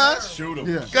symbolize? Shoot him.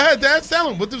 Yeah. Go ahead, Dad. Tell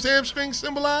him. What does hamstring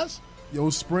symbolize? Your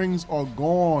springs are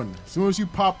gone. As soon as you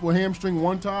pop a hamstring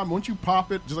one time, once you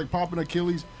pop it, just like popping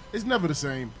Achilles, it's never the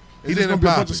same. It's didn't gonna be a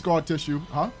pop bunch it. of scar tissue,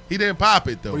 huh? He didn't pop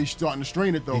it though. But he's starting to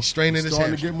strain it though. He's straining his starting to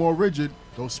hamstring. get more rigid.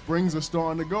 Those springs are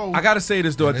starting to go. I gotta say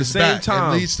this though. At the same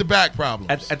time, it leads to back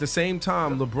problems. At the same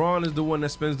time, LeBron is the one that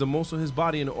spends the most of his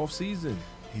body in the off season.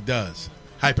 He does.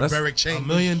 Hyperbaric change. $1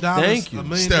 million. Thank you.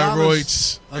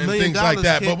 Steroids and things like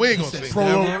that. But we ain't gonna say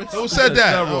that. Who said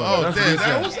that? Oh,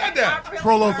 damn. Who said that?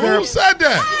 Prolotherapy. Who said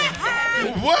that?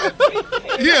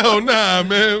 What? Yo, nah,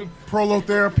 man.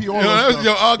 Prolotherapy. Yo,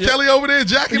 R. Kelly over there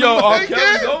jacking him. R.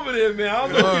 Kelly's over there, man. I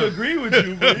don't know if he agree with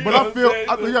you, but I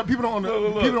feel people don't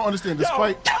understand.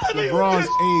 Despite LeBron's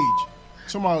age,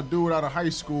 somebody do it out of high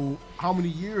school. How many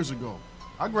years ago?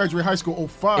 I graduated high school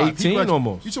 05. 18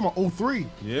 almost. You talking about 03?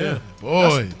 Yeah.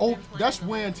 Boy. That's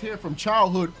wear and tear from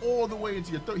childhood all the way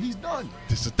into your 30s. He's done.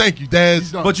 Thank you,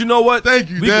 Daz. But you know what?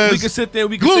 Thank you, Daz. We can sit there.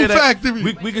 We can Glue say factory.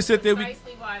 That. We can sit there.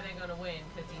 Precisely why they're going to win,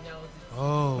 because he knows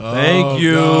it's Thank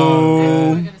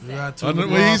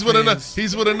you.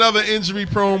 He's with another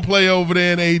injury-prone player over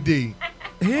there in AD.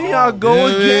 Here y'all go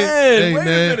again. Hey, wait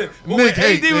man. a minute. Nick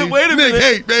hate, wait a minute. Nick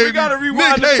hate, baby. We got to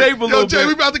rewind Nick the tape a little Yo, Jay, bit.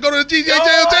 we about to go to the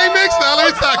GJJLJ mix now. Let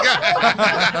me start.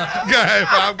 Go ahead,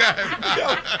 Bob. Go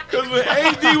ahead. Because when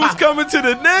AD was coming to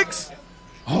the Knicks.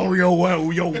 Oh, yo,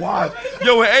 what?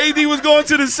 Yo, when AD was going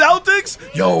to the Celtics.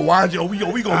 Yo, why? Yo, we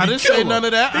gonna I be didn't say none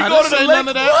of that. He go to the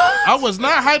Lakers. I was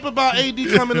not hype about AD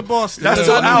coming to Boston. That's Because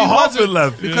till I knew Al he wasn't- Horford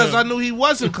left. Because I knew he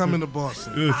wasn't coming to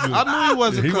Boston. I knew he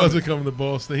wasn't He coming. wasn't coming to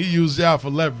Boston. He used y'all for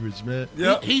leverage, man.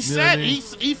 Yep. He said,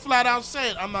 he flat out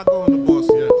said, I'm not going to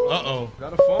Boston. Uh-oh.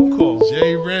 Got a phone call.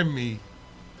 Jay Remy.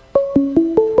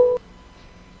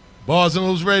 Bars and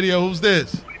Hoops Radio. Who's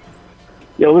this?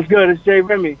 Yo, what's good? It's Jay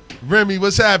Remy. Remy,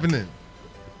 what's happening?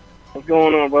 What's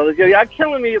going on, brother? Yo, y'all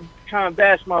killing me trying to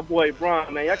bash my boy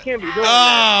Bron, man. Y'all can't be doing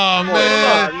that.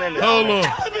 Oh, man. Hold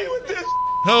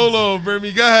Hold on,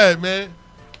 Remy. Go ahead, man.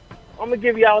 I'm going to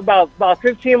give y'all about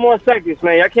 15 more seconds,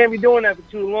 man. Y'all can't be doing that for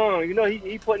too long. You know,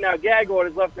 he putting out gag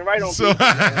orders left and right on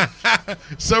people.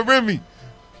 So, Remy,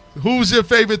 who's your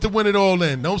favorite to win it all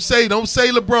then? Don't say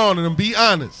LeBron and be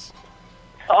honest.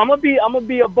 I'm gonna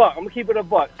be a buck. I'm gonna keep it a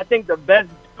buck. I think the best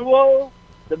duo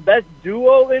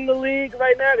in the league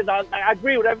right now, because I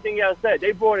agree with everything y'all said.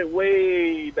 They brought it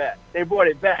way back. They brought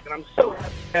it back, and I'm so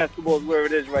happy basketball is where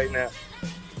it is right now.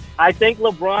 I think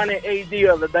LeBron and AD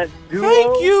are the best duo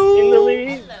in the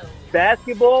league,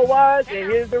 basketball-wise,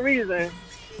 and here's the reason.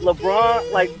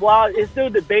 LeBron, while it's still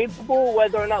debatable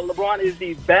whether or not LeBron is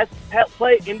the best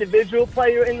individual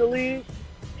player in the league,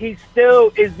 he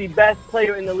still is the best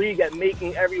player in the league at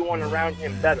making everyone around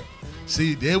him better.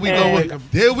 See, there we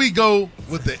go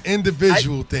with the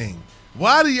individual thing.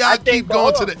 Why do y'all keep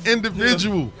going to the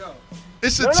individual?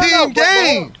 It's a team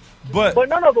game. But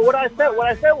what I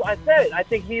said. I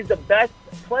think he's the best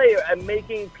player at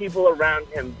making people around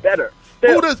him better.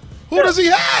 Who does he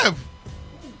have?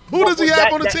 Who does he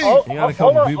have on the team?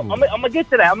 Hold on. I'm gonna get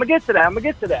to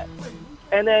that.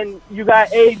 And then you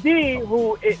got AD,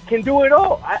 who can do it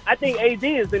all. I think AD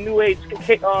is the new age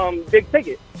big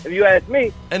ticket, if you ask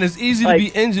me. And it's easy to be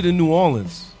injured in New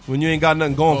Orleans when you ain't got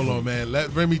nothing going for you. Hold on, man.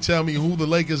 Let Remy tell me who the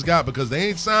Lakers got, because they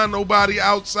ain't signed nobody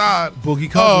outside Boogie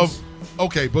Cousins.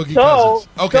 Boogie Cousins.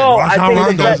 Okay, I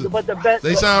think Rondo. the best.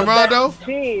 They signed Rondo?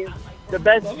 The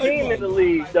best team in the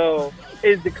league, though,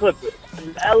 is the Clippers.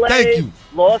 LA Thank you.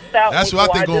 lost out. That's what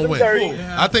I think going to win. Dirty.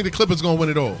 I think the Clippers going to win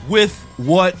it all. With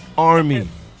what army?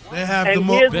 They have And the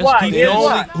most here's why. Here's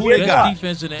why. Who they got?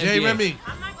 Defense in the Jay NBA. Remy.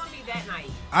 I'm not going to be that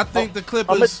naive. I think the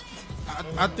Clippers.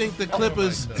 I think the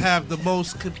Clippers have the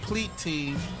most complete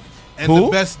team and Who?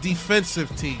 the best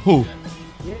defensive team. Who?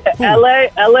 LA,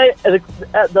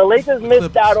 the Lakers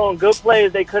missed out on good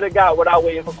players they could have got without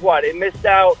waiting for Kawhi. They missed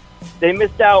out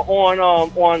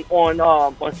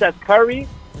on Seth Curry.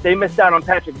 They missed out on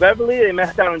Patrick Beverly. They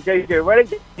missed out on JJ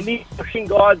Redick. They need shooting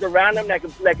guards around them that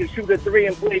can shoot a three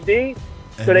and play D.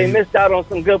 So they missed out on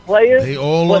some good players. They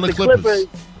all but on the Clippers.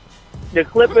 The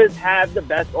Clippers have the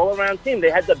best all-around team. They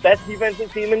had the best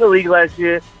defensive team in the league last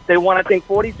year. They won, I think,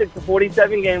 46 to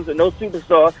 47 games with no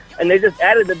superstar, and they just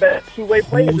added the best two-way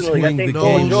players in the league. I think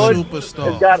Paul George has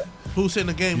got. Who's hitting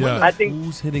the game winner? I think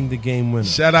who's hitting the game winner?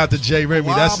 Shout out to Jay Remy.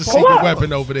 That's the secret Kawhi.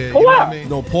 weapon over there. You know what I mean?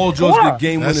 No, Paul George Kawhi. get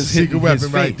game That's winners the secret hitting weapon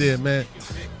his right face. there, man.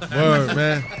 Word,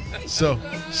 man.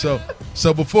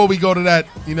 So before we go to that,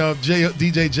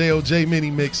 DJ JOJ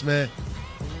mini mix, man.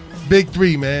 Big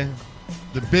three, man.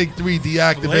 The big three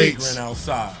deactivates Flagrant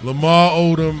outside. Lamar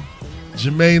Odom,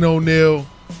 Jermaine O'Neal,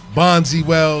 Bonzi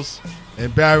Wells,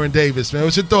 and Baron Davis, man.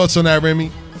 What's your thoughts on that, Remy?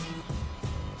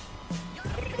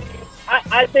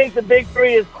 I think the big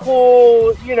three is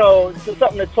cool, just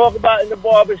something to talk about in the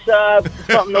barbershop,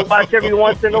 something to watch every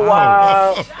once in a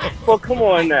while. But come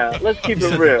on now, let's keep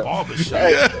it real.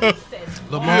 Hey,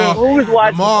 Lamar. who's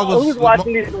watching? Lamar was- Who's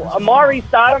watching these? Amari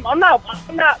Stoudemire.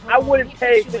 I'm not. I wouldn't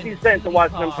pay 50 cents to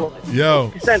watch them play. Yo.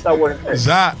 50 cents I wouldn't pay.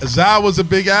 Zai was a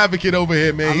big advocate over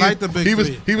here, man. I like the big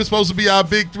three. He was supposed to be our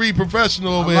big three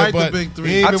professional over like here, the but big three.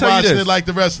 he ain't I'll been tell you watching this. it like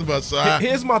the rest of us. So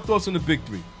Here's my thoughts on the big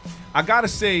three. I gotta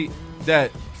say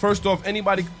that first off,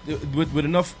 anybody with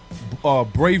enough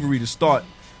bravery to start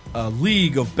a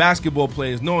league of basketball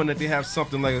players, knowing that they have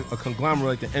something like a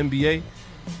conglomerate like the NBA,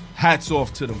 hats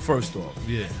off to them. First off,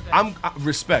 yeah,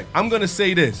 respect. I'm gonna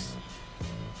say this: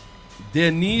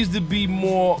 there needs to be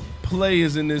more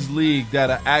players in this league that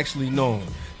are actually known.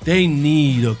 They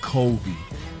need a Kobe.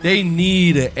 They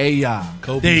need an AI.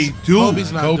 They do.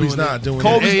 Kobe's not Kobe's doing not it. doing it.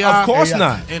 Kobe's, AI of course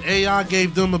not. And AI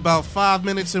gave them about 5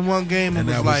 minutes in one game and,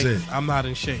 And was that was like, it. I'm not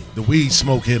in shape. the weed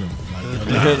smoke hit him. Like,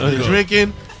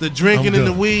 The drinking I'm and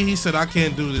the good. weed, he said, I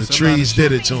can't do the this. trees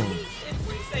did it to him. If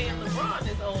we saying LeBron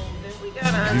is old, then we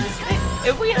gotta understand.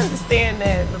 If we understand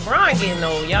that LeBron getting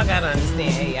old, y'all gotta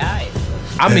understand AI.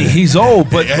 I mean, he's old,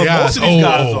 but Yeah, most of these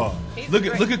guys old. are. He's Look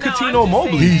great- at No, Coutinho I'm just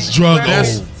Mobley. saying He's that drug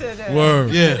reference old. to the-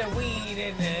 Word. to Yeah. the weed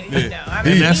and I He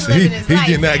mean, he's living his life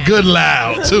getting that now. good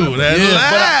loud too. That Yeah,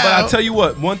 loud. but I tell you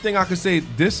what, one thing I can say,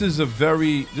 this is a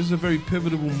very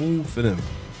pivotal move for them,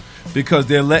 because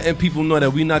they're letting people know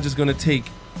that we're not just gonna take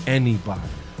anybody.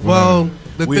 Well,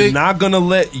 the We're thing, not gonna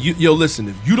let you. Yo, listen,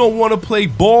 if you don't want to play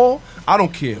ball, I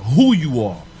don't care who you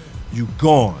are, you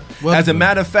gone. Well, As a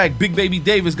matter of fact, Big Baby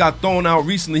Davis got thrown out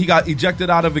recently. He got ejected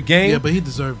out of a game, yeah, but he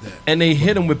deserved that. and they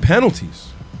hit him with penalties.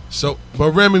 So,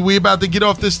 but Remy, we about to get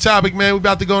off this topic, man. We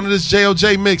about to go into this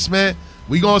JOJ mix, man.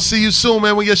 We gonna see you soon,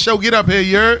 man. When your show get up here,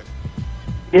 you heard?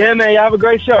 Yeah, man. Y'all have a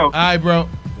great show. All right, bro.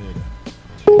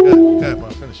 Go ahead, bro.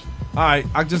 Finish. All right,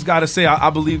 I just gotta say, I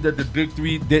believe that the big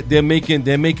three, they're making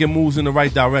moves in the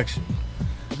right direction.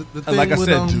 The thing Like I with,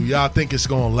 said, Do y'all think it's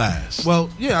gonna last? well,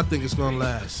 yeah, I think it's gonna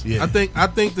last. Yeah. I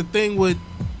think the thing with,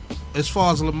 as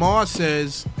far as Lamar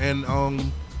says, and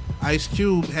Ice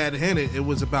Cube had hinted, it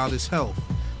was about his health.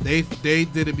 They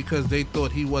did it because they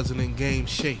thought he wasn't in game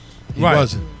shape. he right.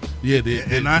 wasn't. Yeah,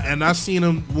 And I seen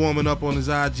him warming up on his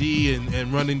IG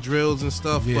and running drills and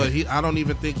stuff, Yeah. but I don't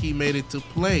even think he made it to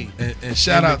play. and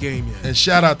shout in the out game yet. and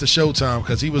shout out to Showtime,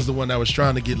 because he was the one that was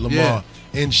trying to get Lamar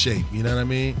in shape. You know what I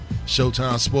mean?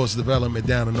 Showtime Sports Development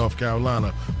down in North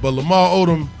Carolina. But Lamar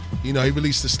Odom, he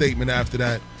released a statement after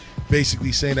that,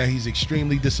 basically saying that he's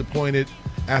extremely disappointed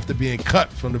after being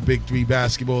cut from the Big Three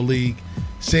Basketball League,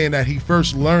 saying that he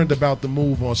first learned about the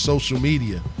move on social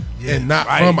media and not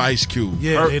right. from Ice Cube.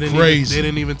 Yeah, they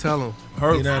didn't even tell him. You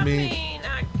know what I mean?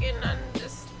 I can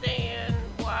understand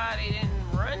why they didn't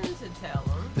run to tell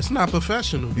him. It's not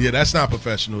professional. Yeah, that's not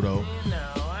professional though.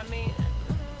 I mean,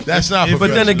 That's not But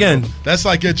professional. then again- that's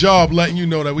like your job letting you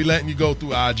know that we letting you go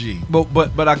through IG.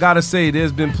 But I gotta say,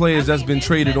 there's been players that's been there's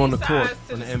traded many on the court sides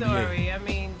to in the the NBA. story. I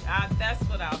mean, that's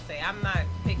what I'll say. I'm not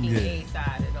picking Yeah. a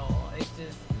side at all. It's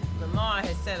just Lamar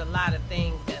has said a lot of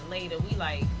things that later we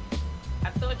like. I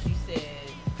thought you said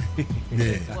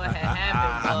Yeah. what had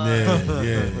happened was.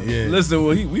 Yeah. Listen,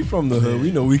 well, we from the hood. We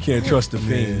know we can't trust the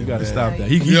fiend. You gotta stop that.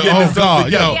 He Yo, getting oh himself God,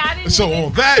 together. yo. Yeah, I didn't So even-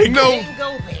 on that I note, didn't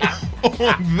go there.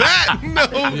 on that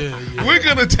note, we're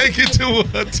gonna take it to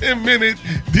a 10-minute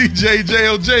DJ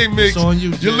JOJ mix. It's on you,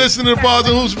 Jay. You're listening to Bars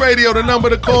and Hoops Radio. The number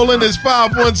to call in is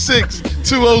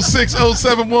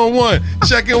 516-206-0711.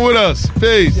 Check in with us.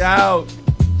 Peace. Out.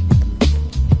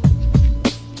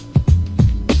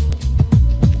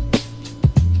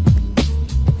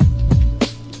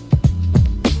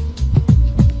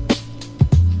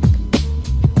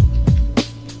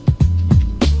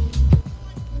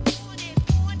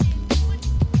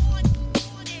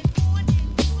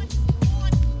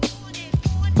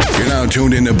 You're now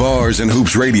tuned into Bars and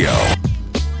Hoops Radio.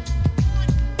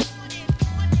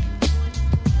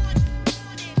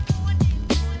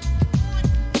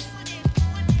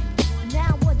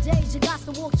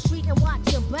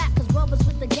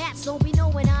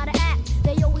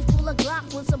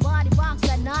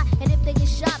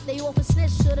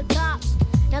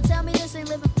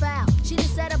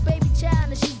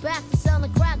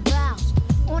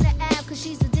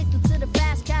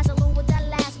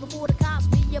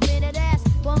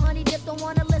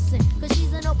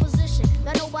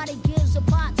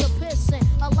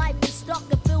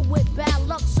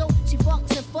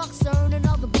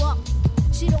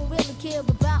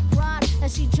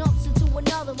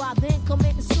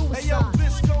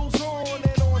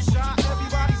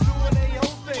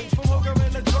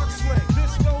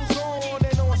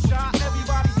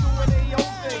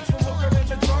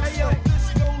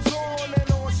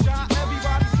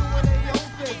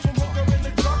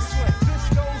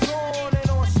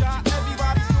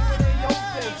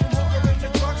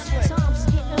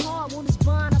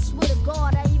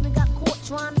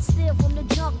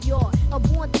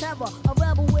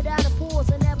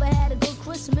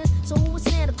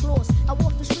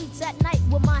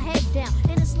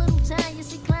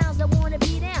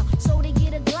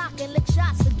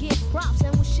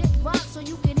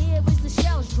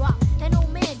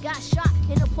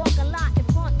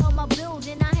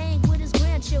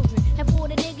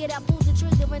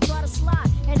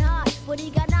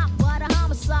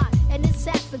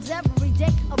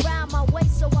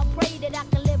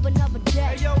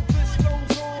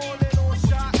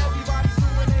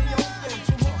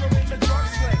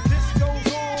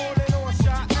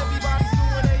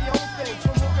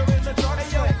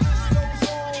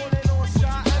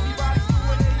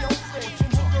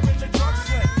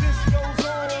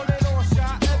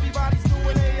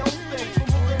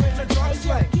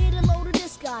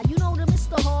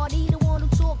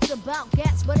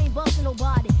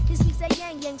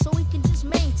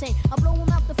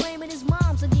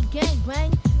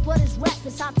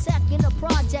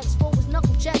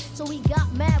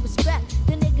 got mad respect.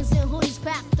 The niggas in hoodies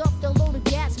packed up, the load of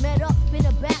gas met up in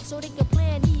the back so they could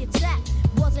plan the attack.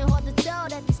 Wasn't hard to tell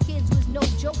that these kids was no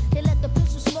joke. They let the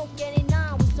pistol smoke and they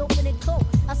 9 was open and coke.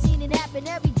 I seen it happen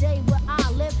every day where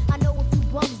I live. I know a few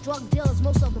bums, drug dealers,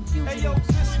 most of them fugitives. Hey yo,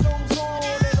 this goes on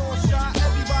and on shot.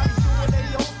 Everybody's doing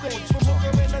their own thing. From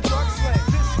hooker in the drug slang.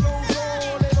 This goes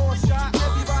on and on shot.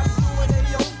 Everybody's doing their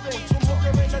own thing. From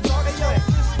hooker in the drug slang.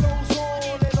 This goes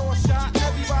on and on shot.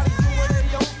 Everybody's doing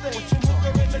their own thing. From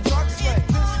hooker in the drug slang.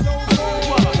 This goes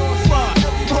on and on shot.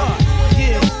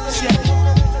 Yeah, shit.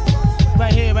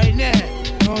 Right here, right now.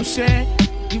 You know what I'm saying?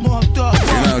 You marked up.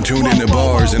 You're now tuned into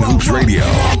Bars and Hoops Radio.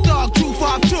 Dog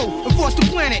 252, enforce the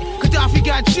planet. Gaddafi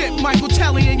got chipped, Michael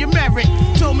Telly and your merit.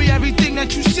 Told me everything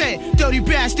that you said, dirty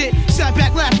bastard. Sat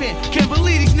back laughing, can't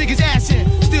believe these niggas assin'.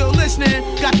 Still listening,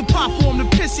 got the pop for him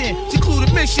to piss in.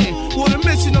 Secluded mission, with a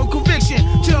mission, no conviction.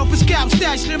 Jail for scalp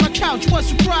stashed in my couch, what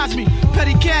surprised me?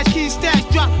 Petty cash, keys stashed,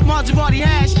 drop Maserati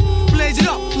hash. Blaze it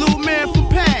up, little man from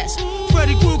past.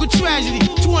 Freddy Krueger tragedy,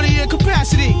 20-year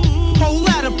capacity. Whole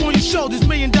ladder up on your shoulders, $1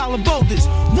 million boulders.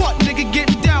 What nigga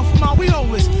getting down from how we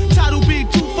homeless? Title B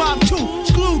 252,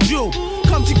 exclude you.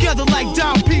 Come together like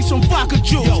Dom Peace on Vodka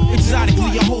Juice. Yo,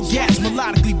 exotically, I hold gas,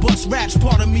 melodically bust raps.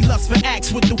 Part of me lust for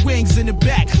acts with the wings in the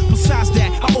back. Besides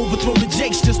that, I overthrow the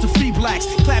Jakes just to free blacks.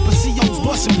 Clapping COs,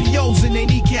 busting POs in their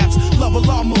kneecaps. Love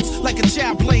almost like a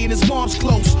child playing his mom's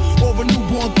close. Or a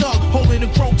newborn thug holding a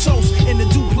crow toast in the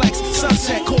duplex.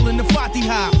 Sunset calling the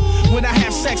Fatiha. When I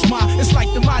have sex, it's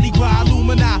like the Mardi Gras.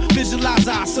 Illumina, visualize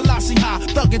I, Selassie high.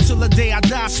 Thug until the day I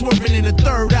die, swerving in the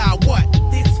third eye. What?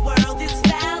 This world is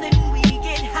foul and we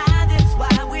get high. That's why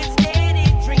we're steady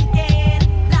drinking.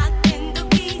 Locked in the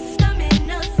beast, I'm in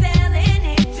a cell and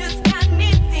it just got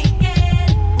me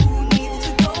thinking. Who needs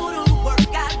to go to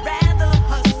work? I'd rather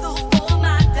hustle for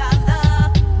my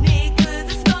dollar. Niggas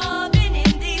are starving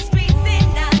in these streets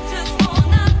and I just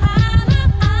wanna holler.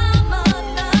 I'm a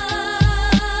thug.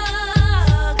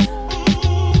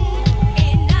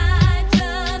 And I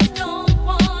just don't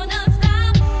wanna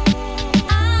stop.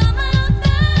 I'm a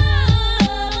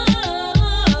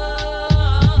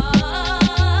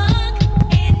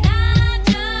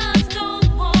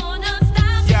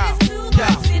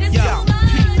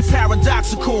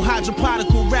paradoxical,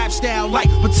 hydroponical rap style like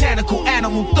botanical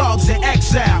animal thugs in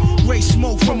exile. Gray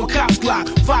smoke from a cop's Glock,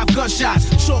 5 gunshots,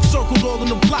 chalk circled all in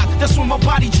the block. That's when my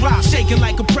body drops, shaking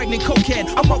like a pregnant cokehead.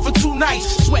 I'm up for 2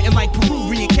 nights, sweating like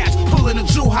Peruvian cats, pulling a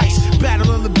Jew heist.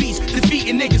 Battle of the beast,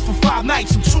 defeating niggas for 5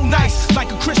 nights. I'm too nice,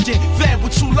 like a Christian, fed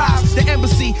with 2 lives. The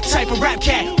embassy, type of rap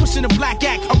cat, pushing a black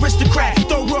act, aristocrat,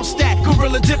 third world stat,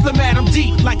 gorilla diplomat. I'm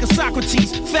deep like a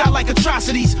Socrates, foul like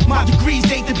atrocities. My degrees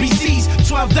date the BCs,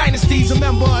 12 dynasties, a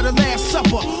member of the Last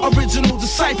Supper, original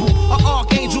disciple, an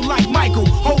archangel like Michael,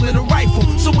 holding a rifle.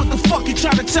 So what the fuck you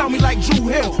trying to tell me like Drew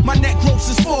Hill? My net gross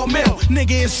is 4 mil,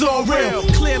 nigga, it's all real.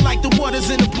 Clear like the waters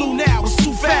in the blue now, it's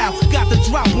too foul. Got the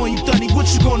drop on you, Dunny, what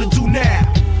you gonna do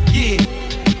now? Yeah,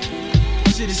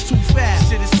 shit is too foul,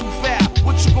 shit is too foul.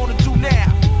 What you gonna do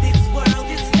now? This world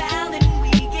is foul and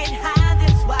we get high.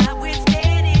 That's why we're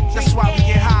steady drinking. That's why we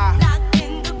get high. Locked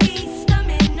in the beast, I'm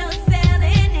in a cell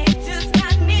and it just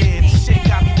got me Yeah, this shit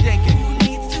got me thinking. Who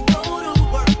needs to go to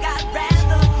work? I'd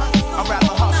rather hustle. I'd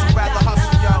rather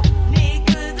hustle, yo.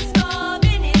 Niggas are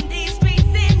starving in these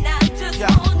streets and I just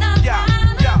wanna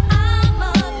holler. I'm a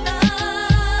thug.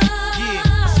 Yeah,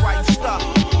 that's why you stuck.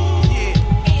 Yeah.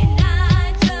 And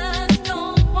I just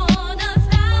don't wanna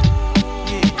stop.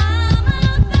 Yeah. I'm a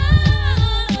thug.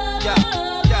 Yo,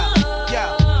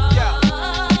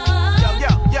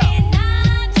 And I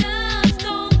just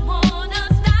don't wanna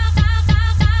stop.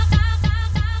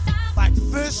 like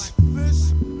fish.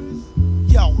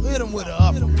 Yo, hit him with a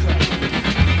uppercut.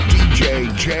 DJ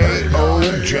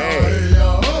J.O.J.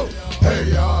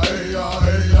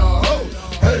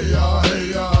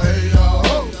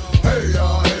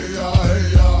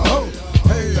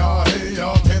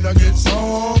 Can I get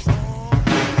some?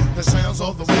 The sounds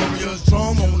of the warrior's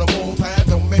drum on the warpath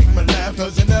don't make me laugh,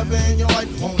 cause you never in your life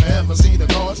won't ever see the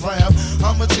gods rap.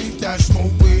 I'm a chief that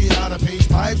smoke weed out of peace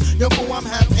pipes. Yo, boo, I'm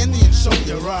half Indian, show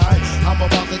you right. I'm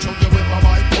about to choke you with my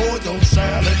mic, boy, don't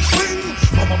silent swing.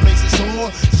 Mama blazing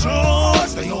sword,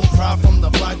 swords, they all cry from the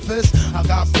black fist. I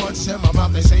got punch in my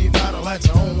mouth, they say battle at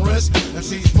your own risk.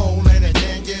 MC's falling and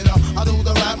can't get up. I do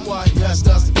the rap, why, yes,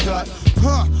 that's the cut.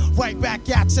 Right back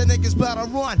at you, niggas better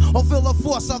run or feel the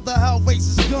force of the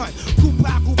Hellraiser's gun.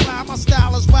 Kupa, my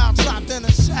style is wild, trapped in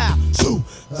a shout.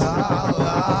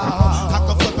 I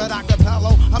can flip it a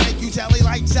cappella, I make you jelly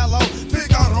like Jello.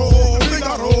 Figaro.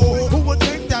 Who would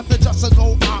think that the just a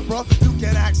go opera? You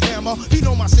can ask Hammer, you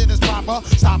know my shit is proper.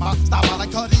 Stop her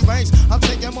like Cuddy Range. I'm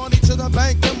taking money to the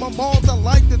I'm a monster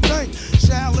like the thing.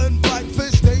 Shaolin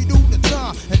Blackfish, they do the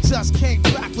time and just came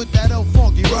back with that old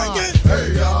funky rhyme.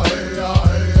 Hey ya, hey ya,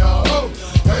 hey ya, ho.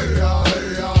 Hey ya,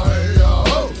 hey ya, hey ya,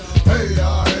 ho. Hey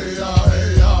ya, hey ya,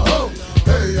 hey ya, ho.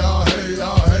 Hey ya, hey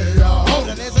ya, hey ya, ho.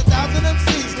 And there's 1,000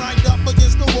 MCs lined up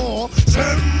against the wall.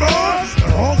 Simba,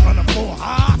 they're all on the floor.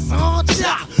 Ah, son,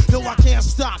 cha. No, I can't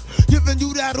stop giving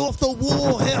you that off the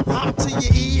wall hip hop to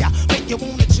your ear, make you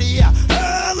wanna cheer.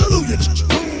 Hallelujah.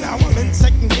 Now I'm in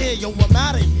second gear, yo, I'm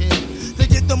out of here. To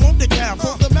get the monkey cow,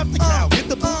 from the meth cow, get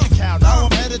the booty cow. Now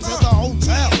I'm headed to the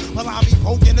hotel. Well, I'll be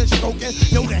poking and stroking.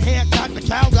 Yo, the haircut, the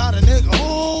cow got a nigga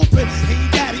open. Hey,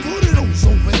 daddy, what are those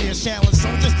over there, shallon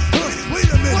soldiers? Wait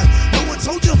a minute, no one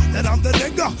told you that I'm the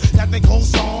nigga that they call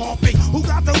zombie. Who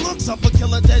got the looks of a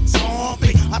killer dead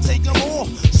zombie? I take them all,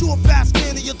 short, fast,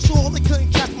 skinny, or tall. They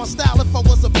couldn't catch my style if I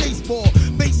was a baseball.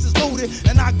 Base is loaded,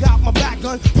 and I got my back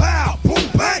gun. Pow, boom,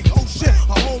 bang, oh shit,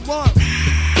 a home run.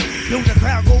 Yo, the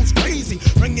crowd goes crazy.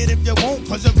 Bring it if you won't,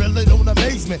 cause you really don't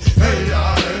amaze me. Hey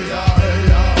ya, hey ya, hey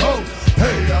ya, ho.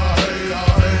 Hey ya, hey ya,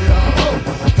 hey ya, ho.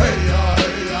 Hey ya,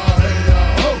 hey ya, hey ya,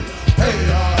 ho. Hey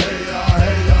ya, hey ya,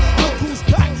 hey ya, ho. Look who's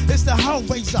back, it's the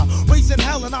Hellraiser. Raising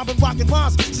hell and I've been rocking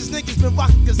rhymes since niggas been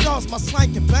rocking gazelles, my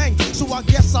slang can bang. So I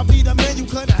guess I'll be the man you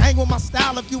couldn't hang with my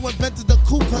style if you invented the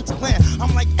Ku Klux Klan.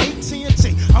 I'm like AT&T,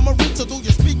 I'm a reacher through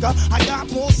your speaker. I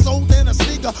got more soul than a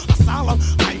sneaker. A solemn,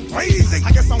 I'm crazy.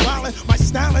 I guess I'm wildin', my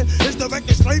styling is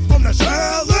directed straight from the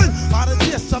shellin'. By the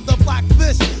gist of the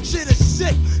Blackfish, shit is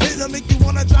sick. It'll make you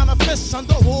wanna drown a fish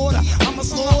underwater. I'm a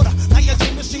slaughter, like a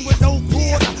J machine with no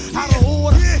quarter. Out of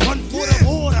order, run for the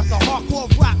border. The hardcore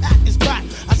rap act is back.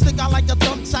 I stick out like a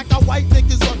thumbtack, I white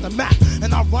niggas on the map.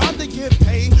 And I rhyme to get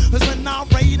paid, cause when I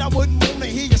raid, I wouldn't wanna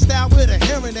hear your style with a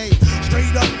hearing aid.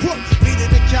 Straight up crook, meaning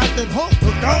the Captain Hook.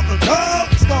 Look out,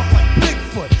 stomp like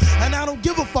Bigfoot. And I don't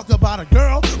give a fuck about a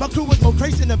girl. My crew is more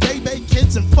crazy than baby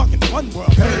kids in fucking Fun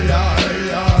World. Hey ya, hey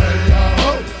ya, hey ya,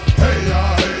 ho. Hey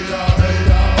ya, hey ya, hey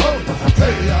ya, ho.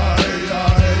 Hey ya, hey ya,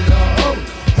 hey ya, ho.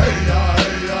 Hey ya,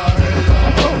 hey ya, hey ya,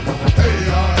 ho. Hey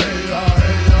ya, hey ya,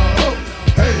 hey ya, ho.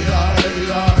 Hey ya, hey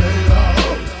ya, hey ya, ho.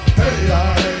 Hey ya,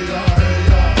 hey ya, hey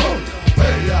ya, ho.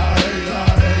 Hey ya, hey ya,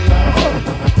 hey ya, ho.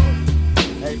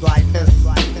 Hey, like this,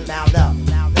 now up,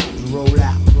 roll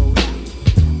out.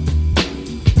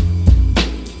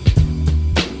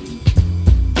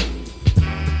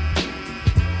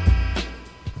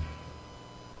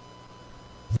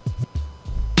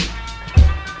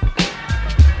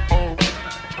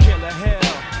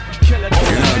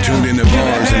 Tuned into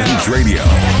Bars and Hoops Radio,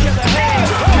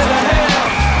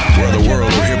 where the world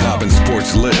of hip hop and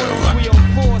sports live.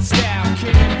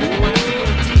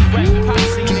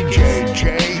 DJ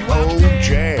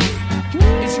J.O.J.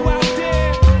 Is you out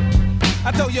there?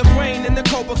 I throw your brain in the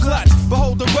Cobra clutch.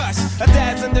 Behold the rush. A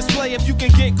dad's on display if you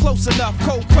can get close enough.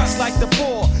 Cold crush like the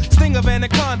four. Sting of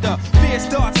anaconda. Fierce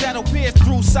darts that'll pierce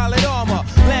through solid armor.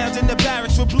 Lounge in the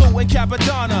barracks with Blue and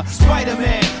Capadonna.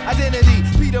 Spider-Man, identity,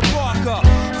 Peter Parker.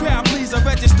 Crowd pleaser,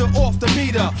 register off the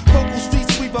meter. Vocal street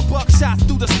sweeper, buckshots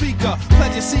through the speaker.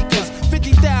 Pleasure seekers,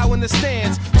 50,000 in the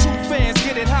stands. True fans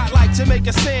get it hot like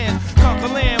Jamaica sand. Conquer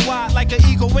land wide like an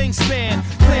eagle wingspan.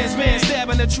 Clansman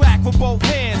stabbing the track with both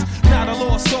hands. Not a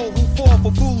lost soul who fall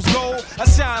for fool's gold. I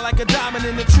shine like a diamond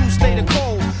in the true state of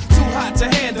cold. Too hot to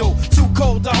handle, too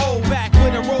cold to hold back.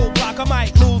 With a roadblock, I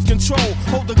might lose control.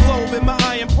 Hold the globe in my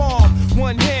iron palm.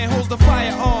 One hand holds the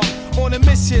firearm. On a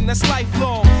mission that's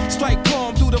lifelong. Strike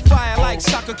calm through the fire like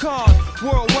Shaka Khan.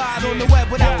 Worldwide on the web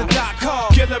without the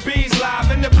 .com. Killer bees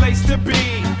live in the place to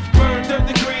be. Burn 3rd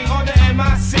degree on the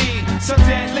MIC. So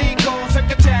deadly cause a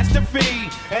catastrophe.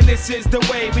 And this is the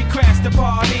way we crash the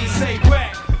party. Say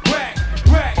whack, whack,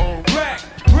 whack, whack,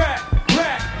 whack,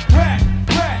 whack, whack,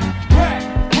 whack, whack,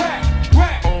 whack,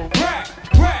 whack, whack,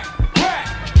 whack, whack,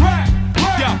 whack,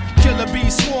 whack. Yo, killer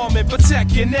bees swarming,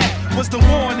 protect your neck was the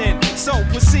warning. So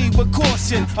proceed with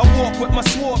caution. I walk with my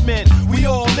swordmen. We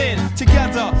all in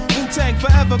together. Wu-Tang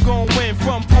forever gon' win.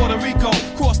 From Puerto Rico,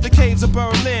 cross the caves of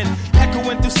Berlin.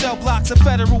 Echoing through cell blocks of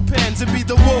federal pens. It be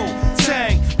the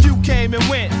Wu-Tang. Few came and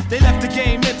went. They left the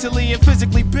game mentally and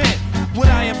physically bent. What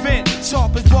I invent,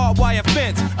 sharp as barbed wire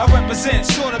fence. I represent,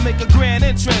 sure to make a grand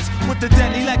entrance. With the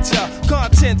deadly lecture,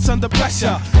 contents under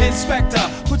pressure. Inspector,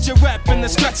 put your rep in the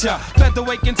stretcher.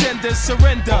 Featherweight contenders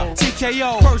surrender.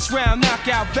 TKO, first round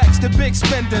knockout, vex the big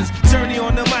spenders. Journey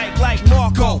on the mic like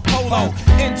Marco Polo.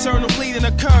 Internal bleeding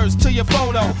occurs to your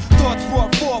photo. Thoughts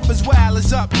brought forth as wild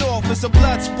as up north. It's a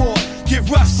blood sport. Get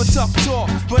rushed for tough talk,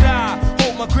 but I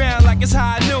hold my ground like it's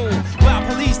high noon. While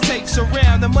police tape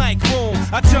surround the mic room,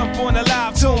 I jump on a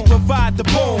live tune, provide the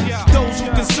boom. Those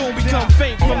who consume become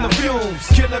faint from the fumes.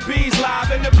 Killer bees live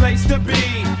in the place to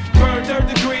be. Burn third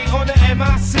degree on the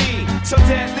MIC. So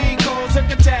deadly cause a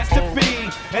catastrophe.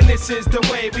 And this is the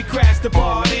way we crash the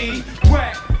party.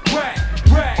 Whack, whack,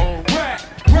 whack, whack,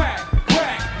 whack,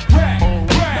 whack, whack,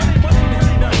 whack.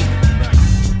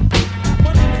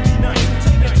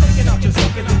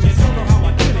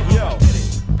 Yo,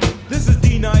 this is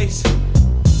D-Nice,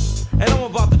 and I'm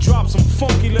about to drop some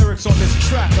funky lyrics on this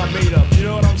track I made up. You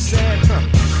know what I'm saying?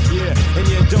 Yeah, and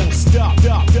you don't stop.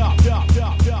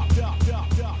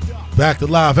 Back to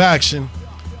live action.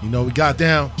 You know, we got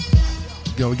down.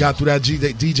 You know, we got through that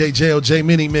DJ JLJ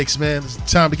mini mix, man.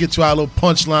 It's time to get to our little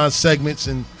punchline segments.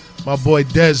 And my boy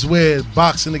Des Ware,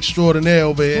 boxing extraordinaire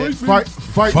over here. Fight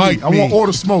me. I want all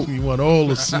the smoke. You want all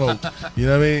the smoke. You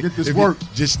know what I mean? Get this If work.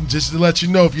 Just to let you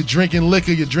know, if you're drinking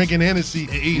liquor, you're drinking Hennessy,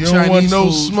 you don't Chinese want no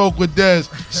food. smoke with Des,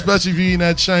 especially if you're eating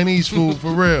that Chinese food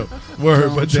for real.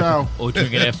 Word, but Chow. Or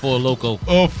drinking that Four Loko.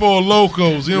 or Four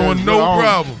Locos. You don't want no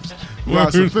problems. You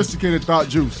got sophisticated thought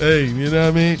juice. Hey, you know what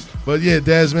I mean? But yeah,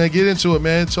 Daz, man, get into it,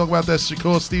 man. Talk about that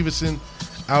Shakur Stevenson,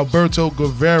 Alberto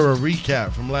Guevara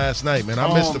recap from last night, man.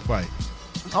 I missed the fight.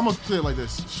 I'm gonna say it like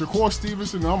this: Shakur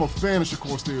Stevenson. I'm a fan of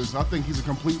Shakur Stevenson. I think he's a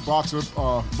complete boxer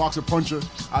puncher.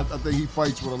 I think he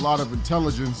fights with a lot of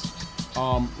intelligence,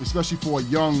 especially for a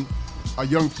young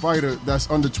fighter that's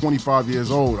under 25 years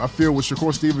old. I feel with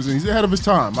Shakur Stevenson, he's ahead of his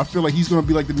time. I feel like he's gonna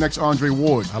be like the next Andre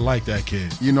Ward. I like that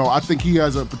kid. You know, I think he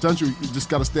has a potential. You just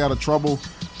got to stay out of trouble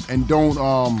and don't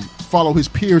follow his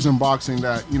peers in boxing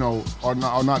that, you know, are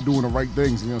not doing the right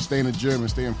things. You know, stay in the gym and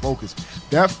staying focused.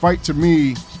 That fight to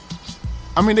me,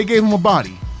 I mean, they gave him a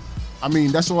body. I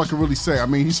mean, that's all I can really say. I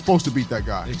mean, he's supposed to beat that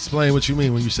guy. Explain what you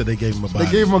mean when you said they gave him a body.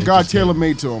 They gave him a guy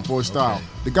tailor-made to him for his style.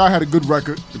 The guy had a good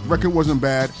record. The record wasn't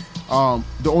bad. The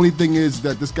only thing is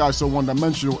that this guy's so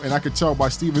one-dimensional, and I could tell by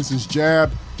Stevenson's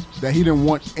jab that he didn't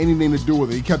want anything to do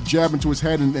with it. He kept jabbing to his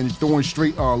head and throwing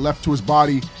straight left to his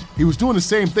body. He was doing the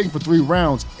same thing for 3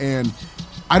 rounds, and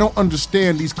I don't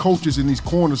understand these coaches in these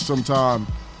corners sometimes.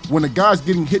 When a guy's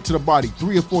getting hit to the body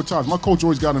 3 or 4 times, my coach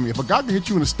always got on me. If a guy can hit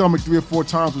you in the stomach 3 or 4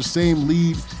 times with the same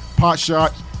lead, pot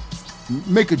shot,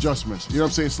 make adjustments. You know what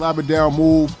I'm saying? Slap it down,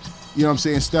 move. You know what I'm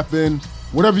saying? Step in.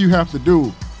 Whatever you have to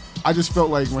do. I just felt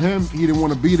like with him, he didn't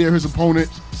want to be there, his opponent.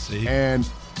 And,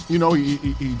 you know, he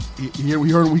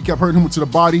heard him. He kept hurting him to the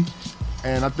body.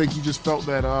 And I think he just felt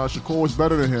that Shakur was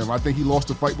better than him. I think he lost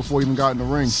the fight before he even got in the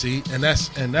ring. See, and that's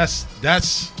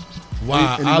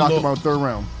why and he knocked him out 3rd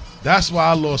round. That's why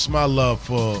I lost my love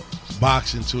for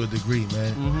boxing to a degree,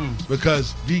 man.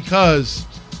 Because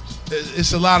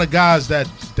it's a lot of guys that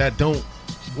don't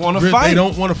want to fight. They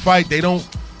don't want to fight. They don't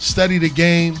study the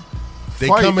game. They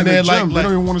Fight come in the there gym. like They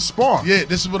don't even want to spar. Yeah,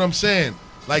 this is what I'm saying.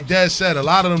 Like Dad said, a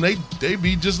lot of them they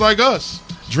be just like us.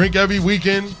 Drink every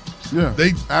weekend. Yeah,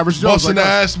 they average Joes busting like their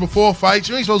us. ass before fights.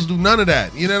 You ain't supposed to do none of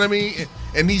that. You know what I mean?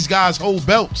 And these guys hold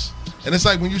belts. And it's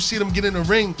like when you see them get in the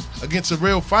ring against a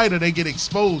real fighter, they get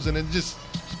exposed, and it just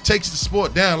takes the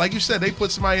sport down. Like you said, they put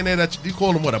somebody in there that you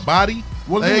call them what, a body?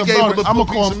 Well, Like, the they thing gave about him it, a I'm little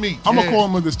gonna call piece him. of meat. I'm Yeah. gonna call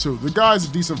him with this too. The guy's a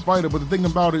decent fighter, but the thing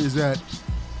about it is that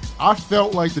I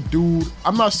felt like the dude.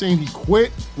 I'm not saying he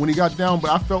quit when he got down,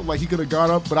 but I felt like he could have got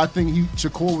up. But I think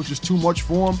Shakur was just too much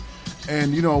for him,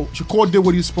 and you know, Shakur did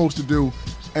what he was supposed to do.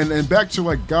 And back to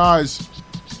like guys,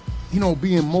 you know,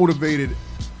 being motivated.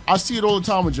 I see it all the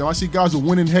time in gym. I see guys with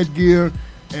winning headgear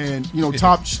and, you know,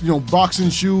 top, you know, boxing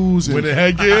shoes. And, Winning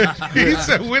headgear? He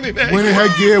said winning headgear. Winning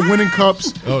headgear, winning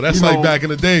cups. Oh, that's you like know. back in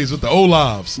the days with the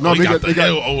Olavs. No, they got they the got-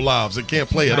 hell Olavs. They can't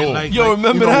play at all. Yo,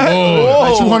 remember you know, that?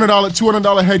 Like Whoa.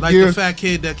 $200 headgear. Like the fat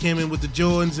kid that came in with the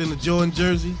Jordans and the Jordan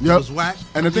jersey. Yep. Was whack.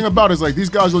 And the thing about it is, like, these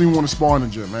guys don't even want to spar in the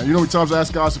gym, man. You know how many times I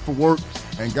ask guys for work,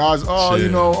 and guys, Shit. you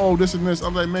know, this and this.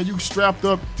 I'm like, man, you strapped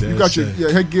up, you Dad got your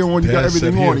said- headgear on, you got Dad said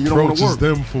everything he on, and you don't want to approaches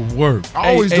work. them for work.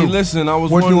 I always do. Listen, I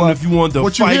was What do wondering I- if you wanted to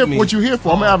What you fight here? me. What you here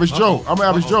for? I'm average Joe. I'm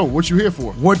average Joe. What you here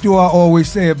for? What do I always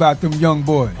say about them young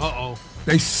boys?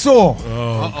 They soft.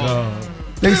 Oh, God.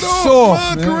 They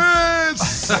soft, man.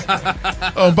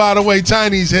 Oh, by the way,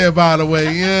 Tiny's here, by the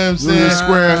way. You know what I'm saying? Union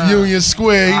Square. Union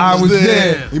Square. He I was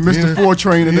there. He missed the 4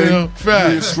 train today. Yeah, Union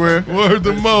facts. Square. Word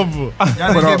the mother.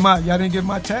 Y'all didn't get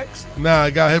my text? Nah,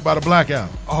 I got hit by the blackout.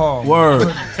 Oh, Word.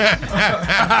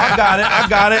 I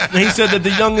got it. And he said that the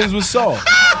youngins was soft.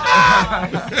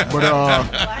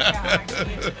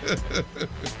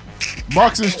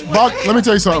 Boxing. Let me tell you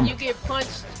When something. you get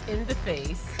punched in the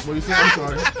face. What do you say? I'm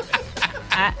sorry.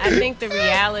 I think the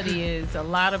reality is a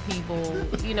lot of people,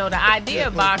 you know, the idea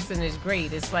of boxing is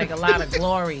great. It's like a lot of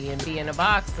glory in being a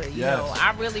boxer. You Yes. know,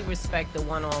 I really respect the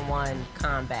one-on-one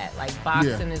combat. Like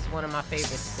boxing is one of my favorite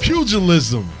sports.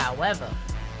 Pugilism. However,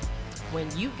 when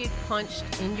you get punched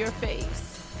in your face,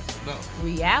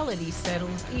 reality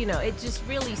settles, you know, it just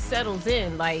really settles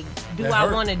in. Like, do That I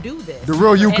hurt. want to do this? The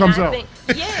real you And comes I out. think-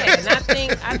 yeah, and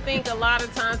I think a lot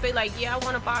of times they like, yeah, I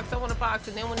want to box,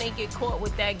 and then when they get caught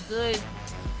with that good,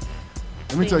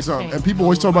 Let me tell you something. And people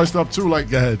always talk about stuff too. Like,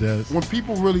 go ahead, Dad. When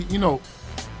people really, you know,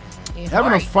 it's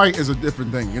having hard. a fight is a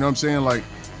different thing. You know what I'm saying? Like,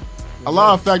 a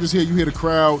lot of factors here. You hear the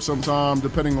crowd sometimes,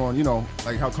 depending on, you know,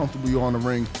 like how comfortable you are in the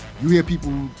ring. You hear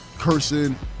people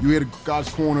cursing. You hear the guy's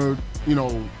corner, you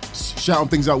know, shouting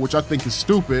things out, which I think is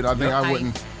stupid. I think I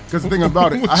wouldn't. Because the thing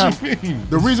about it, What I have you mean?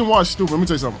 the reason why it's stupid. Let me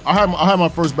tell you something. I had my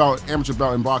first amateur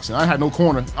bout in boxing. I had no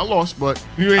corner. I lost, but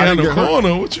You ain't I had didn't no get hurt.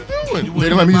 corner. What you doing? They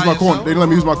didn't let me use my corner. They didn't let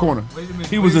me use my corner.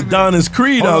 He was Adonis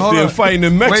Creed out there fighting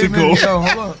in Wait a Mexico. minute, yo,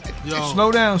 hold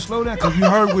on. Slow down, because you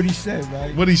heard what he said,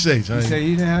 right? What'd he say, He Johnny? said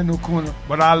he didn't have no corner,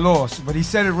 but I lost. But he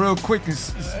said it real quick. And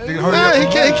Nah, he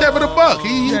kept it a buck.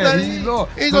 He lost. he ain't So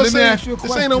gonna let me say ask you a this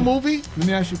question. ain't no movie. Let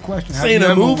me ask you a question. This Have ain't you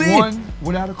a ever movie? won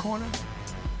without a corner?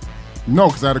 No,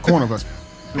 because I had a corner vest.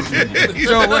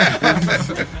 So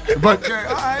what?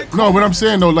 But no, what I'm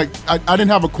saying though, like I didn't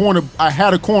have a corner. I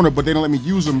had a corner, but they didn't let me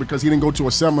use him because he didn't go to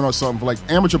a seminar or something. For like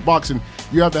amateur boxing,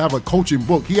 you have to have a coaching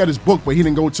book. He had his book, but he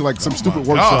didn't go to like some stupid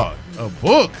workshop. God, a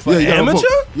book Yeah, you got a book. amateur?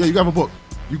 Yeah, you got a book.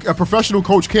 A professional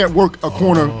coach can't work a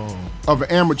corner of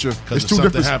an amateur. Because It's if two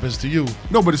something different. happens to you.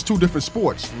 No, but it's two different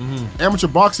sports. Amateur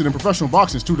boxing and professional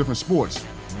boxing is two different sports.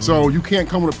 So you can't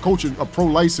come with a pro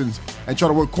license and try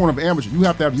to work corner of amateur. You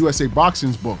have to have USA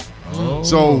Boxing's book. Oh.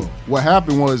 So what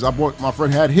happened was my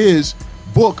friend had his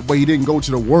book, but he didn't go to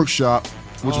the workshop,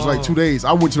 which was like 2 days.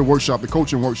 I went to the workshop, the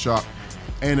coaching workshop.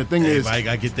 And the thing is, I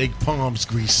gotta get their palms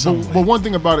greased but, somewhere. but one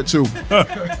thing about it too,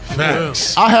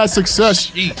 Facts. I had success.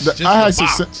 just I had the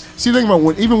success. box. See, the thing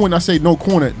about even when I say no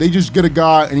corner, they just get a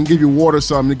guy and he give you water or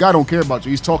something. The guy don't care about you.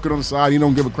 He's talking on the side. He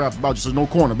don't give a crap about you. So no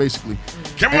corner, basically.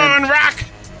 Come on, Rock.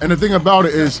 And the thing about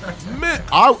it is,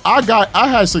 I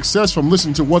had success from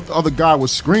listening to what the other guy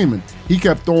was screaming. He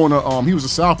kept throwing he was a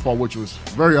southpaw, which was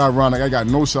very ironic. I got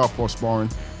no southpaw sparring,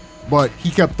 but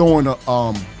he kept throwing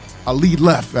a lead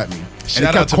left at me. And Shout he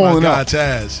out kept to my calling guy out.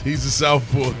 Taz. He's a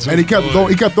southpaw too. And he kept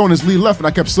boy. throwing his lead left, and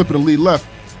I kept slipping the lead left,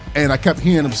 and I kept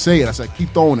hearing him say it. I said, "Keep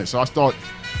throwing it." So I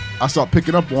start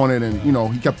picking up on it, and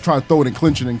he kept trying to throw it and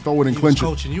clinching and throw it and He was clinching.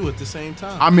 coaching you at the same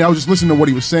time. I mean, I was just listening to what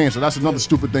he was saying. So that's another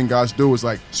stupid thing guys do is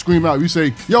like scream out. You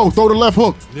say, "Yo, throw the left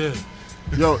hook." Yeah.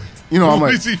 Yo, I'm What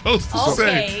like, is he supposed to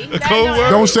Okay, say? A code word?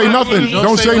 don't say nothing.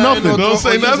 Don't say nothing. Don't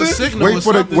say nothing.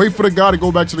 Wait for the guy to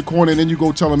go back to the corner, and then you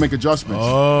go tell him make adjustments.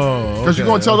 Oh, Because you're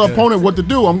gonna tell the opponent what to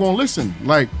do. I'm gonna listen.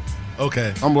 Like,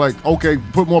 okay. I'm like, okay,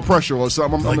 put more pressure or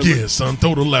something. I'm Like, yeah, son,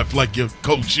 throw the left like your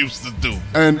coach used to do.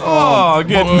 And get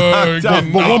knocked out.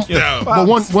 knocked out. but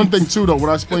one thing too though, when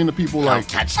I explain to people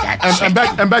like,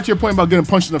 and back to your point about getting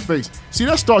punched in the face. See,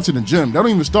 that starts in the gym. That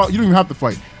don't even start. You don't even have to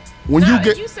fight. When No, you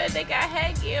get you said they got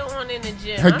headgear on in the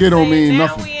gym. Headgear I'm don't saying mean now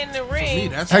nothing. we in the ring.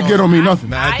 headgear don't mean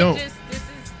nothing. Nah, I don't. This is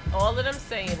all that I'm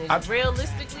saying is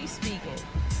realistically speaking,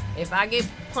 if I get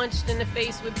punched in the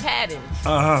face with padding,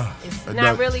 it's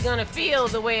not really gonna feel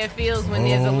the way it feels when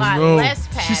there's a lot less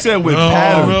padding. She said with No,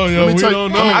 padding. no, yo, we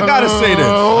don't know. I gotta say this.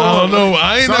 I don't know.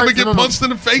 I ain't Sorry, never get no. punched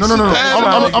in the face. No. with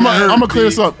padding. I'm gonna clear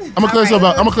this up. I'm gonna clear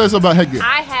this up about headgear.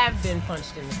 I have been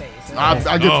punched in the face.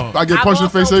 I get I've punched in the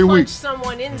face also every week. punched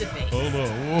someone in the face. Hold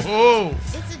on. Whoa.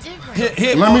 It's a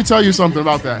difference. Let me tell you something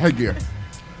about that headgear.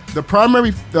 The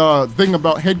primary thing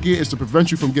about headgear is to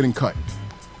prevent you from getting cut.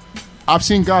 I've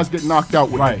seen guys get knocked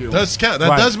out with headgear. Does count.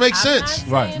 That does make sense.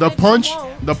 Right. The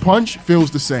punch feels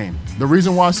the same. The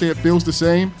reason why I say it feels the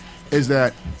same is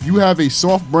that you have a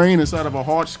soft brain inside of a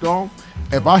hard skull.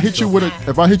 If I hit you with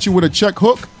a check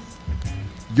hook,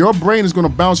 your brain is gonna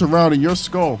bounce around in your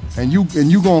skull, and you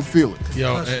gonna feel it.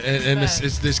 Yo, and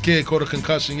it's this kid caught a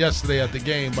concussion yesterday at the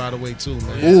game, by the way, too,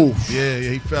 man. Oof. Yeah,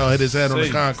 he fell, hit his head on the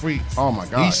concrete. Oh my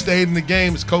God. He stayed in the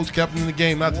game. His coach kept him in the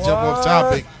game, not to jump off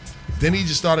topic. Then he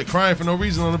just started crying for no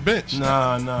reason on the bench.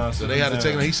 Nah. So they had to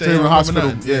take him. He said Stay he in the don't remember hospital.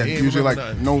 nothing. Yeah, he ain't usually like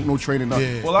remember nothing. no training,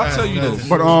 nothing. Yeah. Well, I'll tell you this.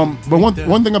 But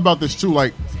one thing about this too,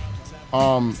 like,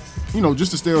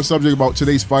 just to stay on subject about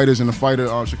today's fighters and the fighter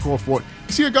Shakur fought.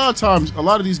 See, a lot of times, a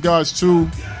lot of these guys too,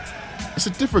 it's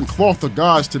a different cloth of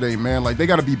guys today, man. Like they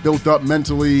got to be built up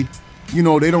mentally. They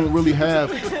don't really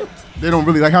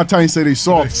like how Tiny say they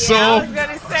soft. Soft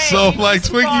like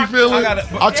Twinkie feeling.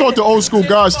 I talk to old school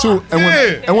guys too,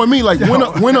 and when me like win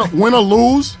or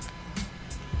lose,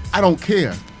 I don't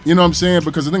care. You know what I'm saying?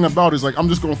 Because the thing about it is, like, I'm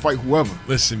just going to fight whoever.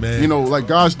 Listen, man. You know, like,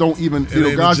 guys don't even, It you know,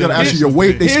 ain't guys got to legitimate. ask you your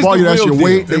weight. They Here's spar the you to ask real your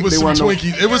weight. deal. It was some wanna know.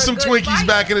 Twinkies. It was some Twinkies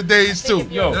back in the days, too.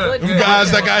 Yo, them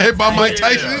guys that got hit by Mike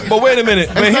Tyson. But wait a minute.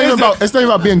 It's not, even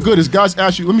about being good. It's guys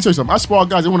ask you. Let me tell you something. I spar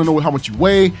guys. They want to know how much you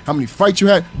weigh, how many fights you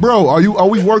had, bro. Are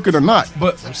we working or not?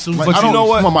 But Like, you know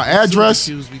what? You want my address?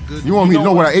 You want me to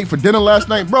know what I ate for dinner last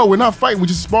night, bro? We're not fighting. We're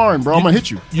just sparring, bro. I'm gonna hit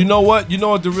you. You know what? You know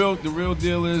what the real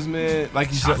deal is, man. Like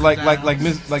you said,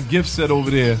 like Gift said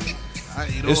over there.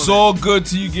 It's all good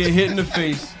till you get hit in the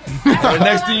face. And the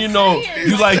next thing you know,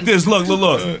 you like this.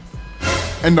 Look.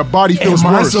 And the body feels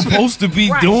Am worse. I supposed to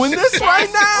be doing this right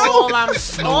now? All I'm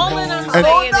saying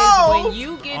is when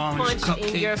you get punched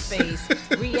in your face,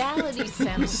 reality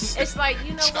sets. It's like,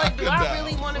 you know what? Do I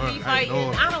really want to be fighting?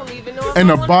 I don't even know if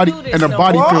And I the wanna body do this and the no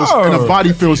body more. feels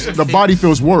and the body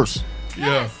feels worse.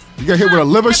 Yeah. You get hit with a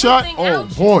liver shot. Oh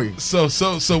boy. So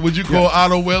would you call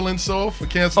Otto Whalen soft for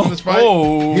canceling this fight?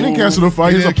 He didn't cancel the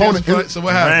fight. He His didn't cancel opponent. the fight? So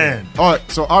what happened? All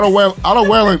right. So Otto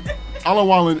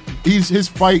Whalen, his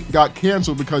fight got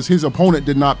canceled because his opponent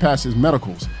did not pass his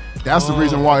medicals. That's the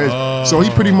reason why. So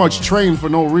he pretty much trained for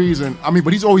no reason. I mean,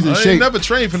 but he's always in He shape. never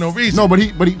trained for no reason. No, but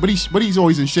he's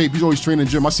always in shape. He's always training in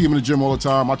the gym. I see him in the gym all the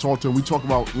time. I talk to him. We talk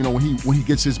about, you know, when he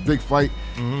gets his big fight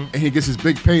and he gets his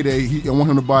big payday. I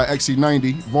want him to buy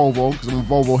XC90 Volvo because I'm a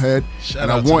Volvo head, Shout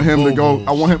and out I want to him the to go. Volvos.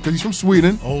 I want him because he's from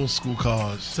Sweden. Old school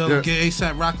cars. Tell him get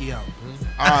ASAP Rocky out.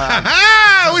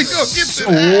 We gonna get to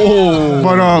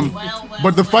that.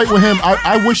 But the fight with him,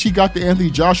 I wish he got the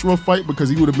Anthony Joshua fight because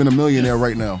he would have been a millionaire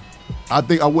right now. I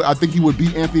think he would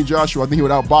beat Anthony Joshua. I think he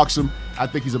would outbox him. I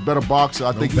think he's a better boxer.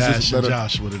 I think he's just bashing better.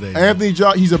 Joshua today.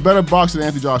 He's a better boxer than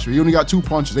Anthony Joshua. He only got 2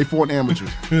 punches. They fought amateurs.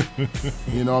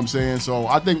 You know what I'm saying? So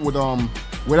I think with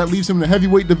where that leaves him in the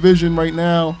heavyweight division right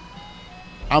now.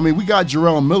 I mean, we got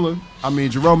Jarrell Miller.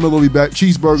 Jarrell Miller will be back.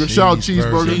 Cheeseburger. Shout out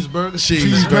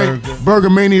Cheeseburger. Burger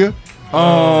Mania.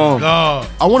 God.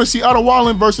 I want to see Otto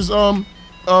Whalen versus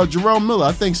Jarrell Miller.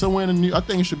 I think somewhere I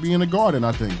think it should be in the Garden.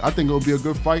 I think it'll be a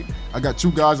good fight. I got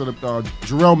two guys that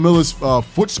Jarrell Miller's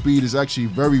foot speed is actually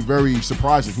very, very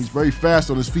surprising. He's very fast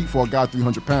on his feet for a guy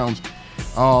 300 pounds.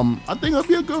 I think it'll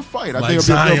be a good fight. I think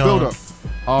it'll be a good build-up.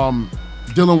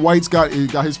 Dylan White's got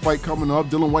his fight coming up.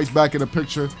 Dylan White's back in the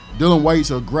picture. Dylan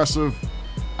White's aggressive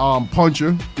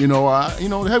puncher.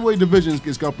 The heavyweight division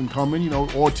is up and coming.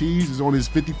 Ortiz is on his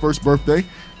 51st birthday.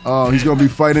 He's gonna be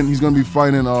fighting.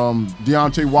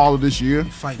 Deontay Wilder this year.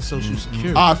 Fight Social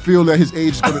Security. I feel that his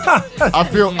age is gonna. I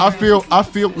feel.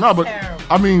 No, but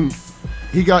I mean,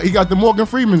 he got the Morgan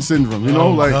Freeman syndrome.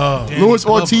 Luis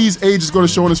Ortiz age is gonna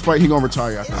show in this fight. He gonna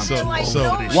retire. I think. So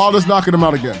Wilder's knocking him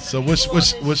out again. So what's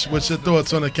your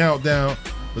thoughts on the countdown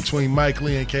between Mike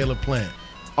Lee and Caleb Plant?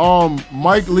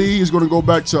 Mike Lee is gonna go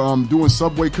back to doing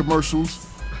Subway commercials.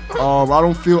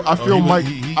 I feel Mike.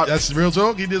 That's real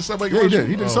talk. He did Subway Yeah, commercial.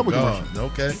 he did Subway commercial.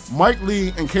 Okay. Mike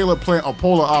Lee and Caleb Plant are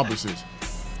polar opposites.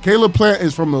 Caleb Plant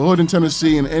is from the hood in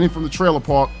Tennessee and from the trailer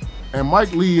park. And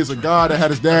Mike Lee is a guy that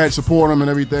had his dad support him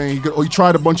and everything. He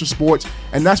tried a bunch of sports,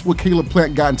 and that's what Caleb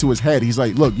Plant got into his head. He's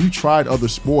like, look, you tried other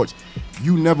sports.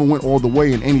 You never went all the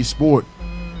way in any sport.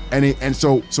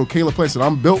 So Caleb Plant said,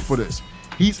 I'm built for this.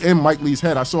 He's in Mike Lee's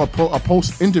head. I saw a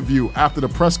post interview after the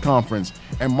press conference,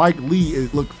 and Mike Lee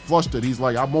looked flustered. He's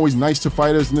like, I'm always nice to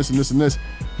fighters and this and this and this.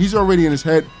 He's already in his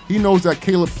head. He knows that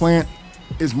Caleb Plant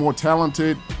is more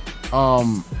talented.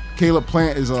 Caleb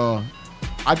Plant is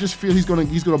I just feel he's gonna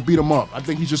beat him up. I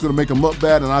think he's just gonna make him look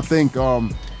bad, and I think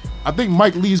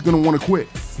Mike Lee's gonna want to quit.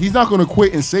 He's not gonna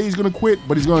quit and say he's gonna quit,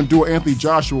 but he's gonna do an Anthony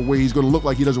Joshua where he's gonna look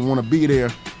like he doesn't want to be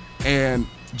there, and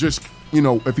just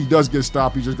if he does get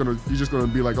stopped, he's just gonna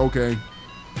be like, okay,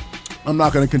 I'm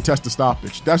not gonna contest the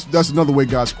stoppage. That's another way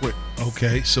guys quit.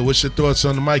 Okay, so what's your thoughts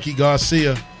on the Mikey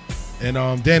Garcia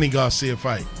and Danny Garcia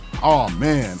fight? Oh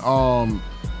man,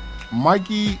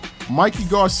 Mikey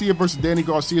Garcia versus Danny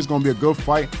Garcia is going to be a good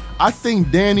fight. I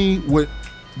think Danny with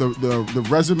the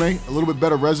resume, a little bit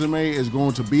better resume, is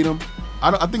going to beat him.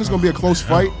 I think it's going to be a close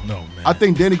fight. No, man. I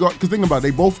think Danny Garcia, because think about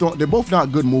it, they're both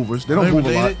not good movers. They don't move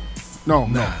a lot. No.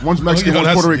 One's Mexican,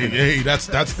 one's Puerto Rican. Hey, that's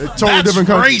totally different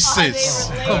country. racist.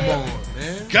 Come on,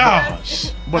 man.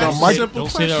 Gosh. But Mike, Don't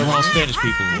say that around Spanish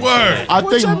people. Word. I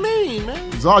What think you mean,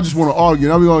 man? Zah just want to argue.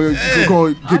 Now we're going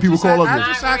to get people call up I here.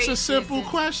 just asked a simple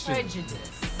question.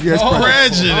 Yes,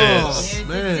 Prejudice. Oh,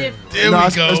 man. There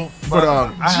we go. But I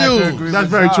have to agree that's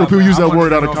with very Zah, true. People man. use I that wanted word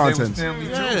to out of know if they was context. family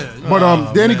too. Yeah.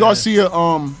 But Danny Garcia,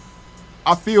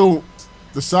 I feel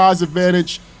the size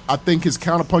advantage. I think his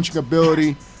counterpunching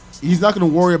ability. He's not going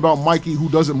to worry about Mikey, who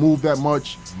doesn't move that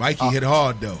much. Mikey hit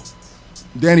hard though.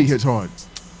 Danny hits hard.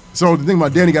 So the thing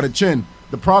about Danny got a chin.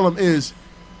 The problem is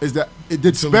is that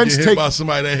did So Spence get hit take by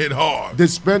somebody that hit hard. Did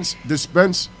Spence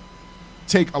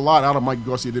take a lot out of Mikey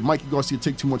Garcia? Did Mikey Garcia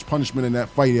take too much punishment in that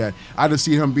fight? I didn't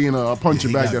see him being a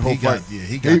punching bag that whole fight.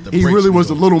 He really was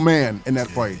a little man in that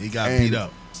fight. He got And beat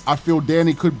up. I feel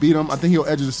Danny could beat him. I think he'll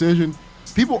edge a decision.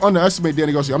 People underestimate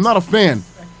Danny Garcia. I'm not a fan.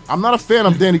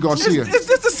 of Danny Garcia. Is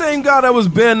this the same guy that was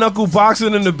bare knuckle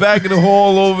boxing in the back of the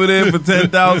hall over there for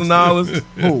 $10,000?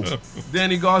 Who?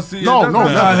 Danny Garcia. No, That's no,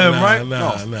 not him, nah,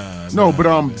 right? No,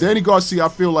 but Danny Garcia, I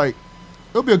feel like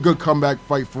it'll be a good comeback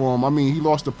fight for him. I mean, he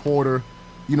lost to Porter.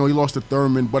 He lost to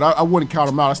Thurman, but I wouldn't count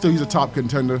him out. He's a top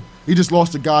contender. He just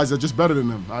lost to guys that are just better than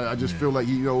him. I just feel like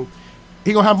he gonna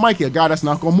have Mikey, a guy that's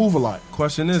not gonna move a lot.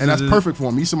 Question is, and that's perfect for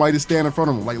him. He needs somebody to stand in front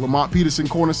of him, like Lamont Peterson,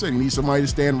 corner city. He needs somebody to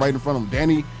stand right in front of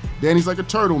him. Danny's like a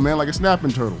turtle, man, like a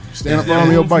snapping turtle. Stand in front of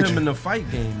him, he'll bite him you. in the fight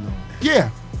game, though. Yeah,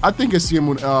 I think I see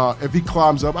him if he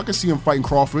climbs up. I can see him fighting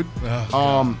Crawford.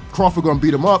 Crawford gonna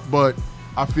beat him up, but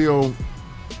I feel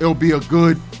it'll be a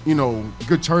good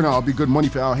turnout. It'll be good money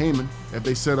for Al Heyman if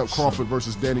they set up Crawford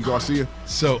versus Danny Garcia.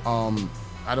 So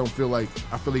I feel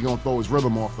he's gonna throw his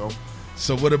rhythm off though.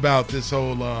 So what about this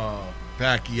whole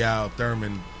Pacquiao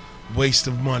Thurman waste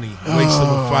of money, waste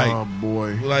of a fight? Oh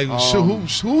boy! Like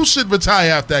who should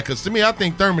retire after that? Because to me, I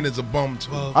think Thurman is a bum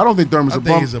too. I don't think Thurman's a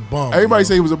bum. He's a bum. Everybody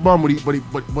say he was a bum, but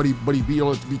he beat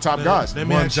all the top guys. let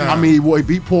me ask you- I mean, he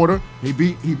beat Porter.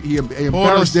 He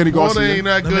embarrassed Danny Garcia. Porter ain't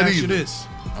that Let me good ask you either. this: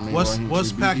 I mean, what's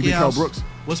he beat Kell Brooks.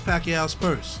 What's Pacquiao's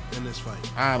purse in this fight?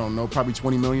 I don't know, probably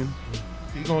 $20 million.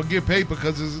 He gonna get paper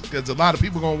because a lot of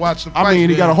people gonna watch the fight. I mean,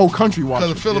 he got a whole country watching.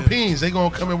 Because the Philippines, they gonna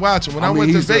come and watch him. When I I mean,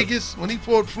 went to he's a- Vegas, when he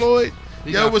fought Floyd,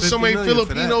 He there got was so 50 many million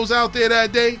for Filipinos out there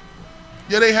that day.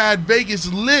 Yeah, they had Vegas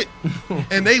lit,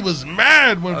 and they was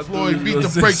mad when Floyd beat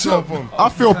the brakes off him. I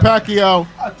feel Pacquiao.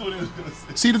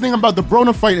 See, the thing about the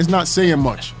Broner fight is not saying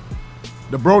much.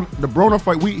 The Broner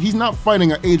fight, he's not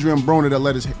fighting an Adrian Broner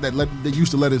that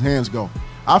used to let his hands go.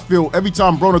 I feel every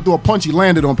time Broner threw a punch, he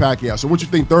landed on Pacquiao. So what you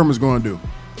think Thurman's going to do?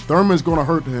 Thurman's going to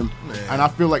hurt him, and I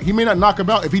feel like he may not knock him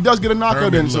out. If he does get a knockout,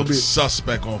 Thurman then so looked be it.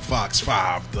 suspect on Fox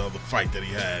 5, the other fight that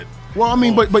he had. Well, I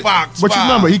mean, but Fox you 5.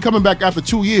 remember, he coming back after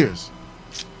 2 years.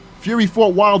 Fury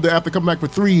fought Wilder after coming back for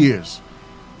 3 years.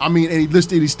 I mean, and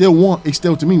he still won. He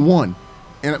still, to me, won.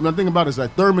 And the thing about it is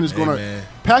that Thurman is going to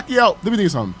Pacquiao. Let me tell you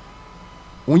something.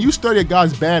 When you study a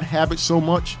guy's bad habits so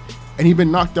much, and he's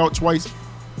been knocked out twice,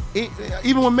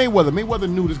 even with Mayweather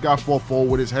knew this guy fall forward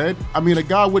with his head. I mean, a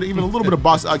guy with even a little bit of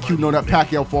box IQ know that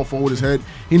Pacquiao fall forward with his head.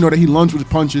 He know that he lunged with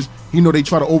his punches. He know they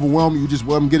try to overwhelm you. You just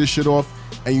let him get his shit off,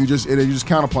 and you just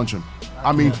counterpunch him.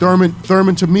 I mean,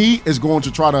 Thurman to me is going to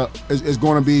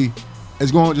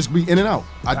just be in and out.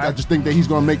 I just think that he's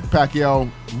going to make Pacquiao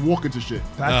walk into shit.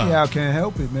 Pacquiao can't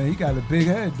help it, man. He got a big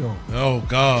head, though. Oh,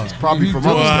 God. It's probably He from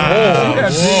does.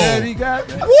 other See that big head he got?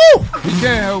 Woo! He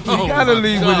can't help it. He got to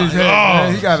lead with his head,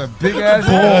 man. He got a big ass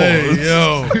head. Hey,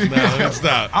 yo. Nah,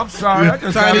 stop. I'm sorry. I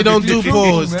just Tiny gotta don't get do you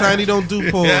pause. man. Tiny don't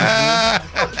do pause.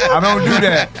 I don't do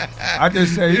that. I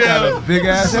just say he got a big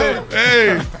ass head.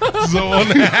 Hey, so on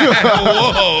that,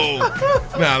 whoa.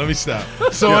 Nah, let me stop.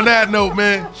 So on that note,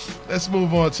 man, let's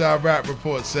move on to our rap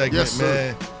report segment, Yes, sir.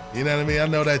 man. You know what I mean? I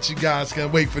know that you guys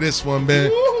can wait for this one, man.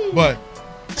 But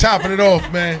topping it off,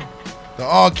 man, the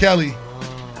R. Kelly.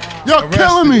 You're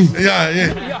killing me.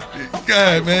 Yeah. Go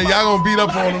ahead, man. Y'all gonna beat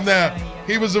up on him now.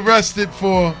 He was arrested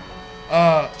for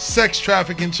sex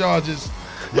trafficking charges,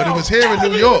 but it was here in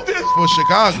New York for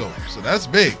Chicago. So that's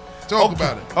big. Talk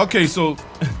about it. Okay, so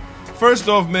first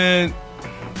off, man,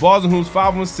 Bars and Hoops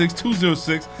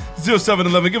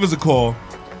 516-206-0711. Give us a call.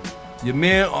 Your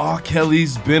man R.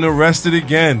 Kelly's been arrested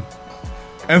again,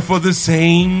 and for the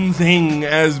same thing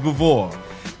as before.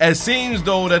 It seems,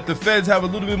 though, that the feds have a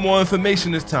little bit more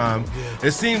information this time.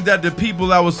 It seems that the people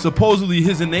that was supposedly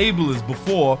his enablers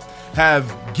before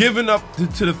have given up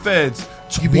to the feds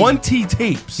 20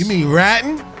 tapes. You mean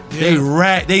ratting? They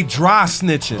dry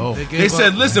snitching. Oh. They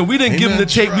said, listen, we didn't give them the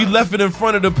tape. We left it in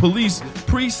front of the police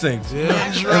precinct.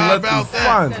 And let them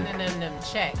find it. Sending them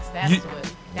checks. That's You-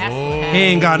 what. That's Oh. what He happened.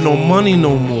 ain't got no money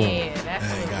no more. Yeah, that's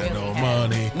what really No happened.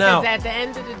 money. Now, Because at the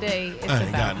end of the day, it's I ain't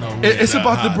about got no that. money. It's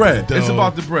about the bread. It's Dog.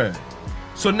 about the bread.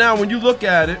 So now, when you look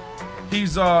at it, he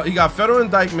got federal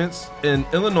indictments in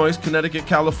Illinois, Connecticut,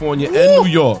 California, and New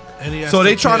York. And he has So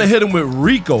they to trying to pay- hit him with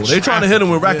RICO. They trying to hit him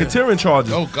with Yeah. racketeering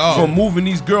charges Oh, God. for moving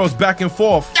these girls back and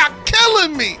forth. Y'all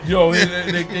killing me. Yo,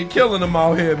 they killing them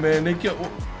out here, man. They kill.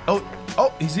 Oh,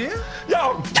 he's here.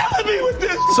 Yo, killing me with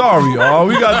this. Sorry, y'all.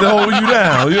 We got to hold you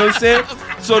down. You know what I'm saying?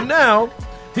 So now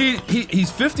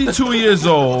he's 52 years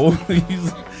old.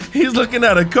 He's looking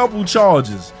at a couple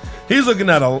charges. He's looking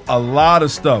at a lot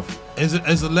of stuff.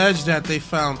 It's alleged that they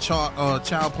found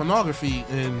child pornography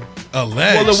in.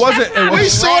 Alleged. Well, it wasn't. We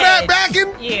saw that back in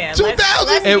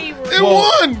 2000. It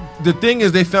won. The thing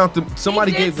is, they found them.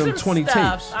 Somebody gave them 20 stuff.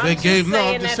 tapes. I'm They just gave no.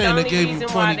 saying I'm just that saying the they gave only them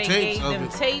reason why 20 they tapes gave of them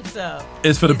it. tapes up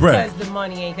It's for the bread. because the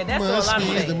money ain't. That's Must all I'm be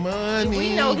saying. the money.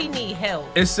 We know he need help.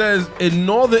 It says in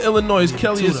Northern Illinois,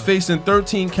 Kelly is Tudor. facing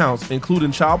 13 counts,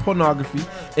 including child pornography,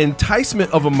 enticement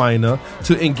of a minor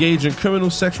to engage in criminal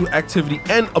sexual activity,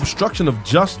 and obstruction of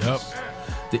justice.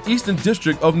 The Eastern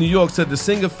District of New York said the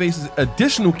singer faces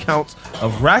additional counts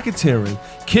of racketeering,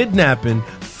 kidnapping,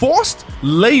 forced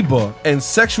labor, and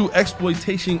sexual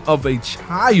exploitation of a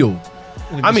child.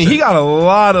 I mean, he got a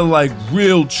lot of like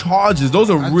real charges. Those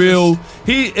are real.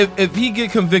 If he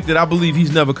get convicted, I believe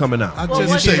he's never coming out. Well,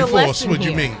 you say force, what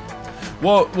you mean?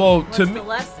 Well, What's to the me,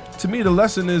 lesson? to me, the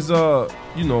lesson is,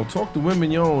 talk to women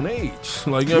your own age.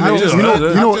 Like, you know, I what I just, mean?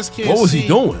 I just can't What was see, he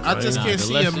doing? I just Like, can't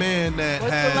see a man that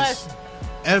What's the has lesson?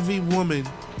 every woman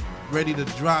ready to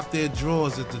drop their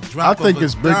drawers at the drop I think of a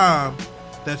it's big. dime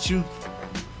that you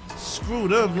screw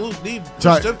them, leave,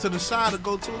 Ty- push them to the side to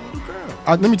go to a little girl.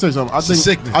 Let me tell you something. It's a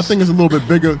sickness. I think it's a little bit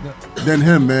bigger than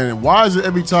him, man. Why is it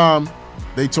every time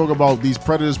they talk about these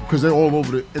predators, because they're all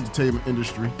over the entertainment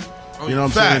industry? You know what I'm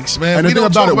Facts, saying? man. And We the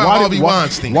thing don't talk about why Harvey did, why,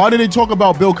 Weinstein. Why do they talk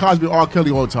about Bill Cosby, R.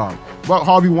 Kelly all the time? About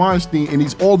Harvey Weinstein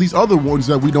and all these other ones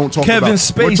that we don't talk Kevin about.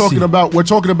 Spacey. We're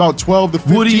talking about 12 to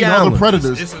 15 Woody other Allen.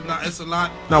 predators. It's a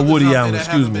lot. Not Woody others out Allen, there that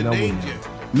excuse haven't me, been not named Woody. yet.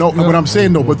 No, what I'm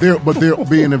saying though, but they're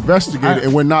being investigated,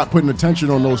 and we're not putting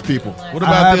attention on those people. What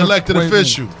about the elected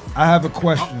official? I have a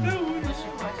question.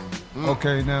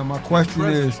 Okay, now my question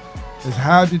is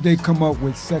how did they come up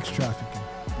with sex trafficking?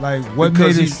 Like, what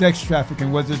Because made it he- sex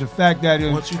trafficking? Was it the fact that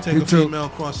Once you take he a took- female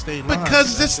across state lines,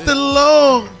 Because it's that's the it.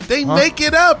 law. They Huh? make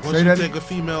it up. Once Say you that- take a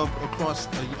female across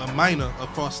a minor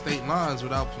across state lines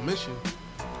without permission,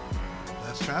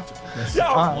 that's trafficking.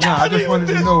 I just wanted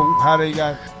to know how they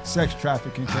got sex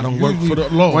trafficking. 'Cause I don't work usually for the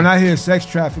law. When I hear sex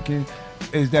trafficking,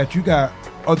 is that you got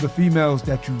other females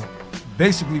that you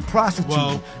basically prostitute.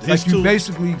 Well, like these you two-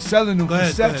 basically selling them Go for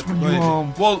ahead, sex go when ahead, you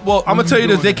go ahead. Well, I'm gonna tell you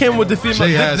this. They came with the female.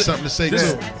 Jay has something to say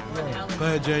this- too. Go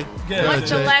ahead, Jay.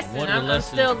 What's the lesson? One I'm of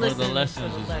still the listening.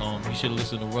 lessons to the is lesson. you should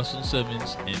listen to Russell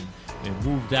Simmons and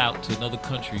moved out to another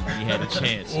country when he had a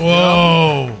chance. Whoa.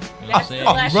 You know what I'm saying?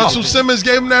 That's the Russell Simmons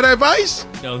gave him that advice?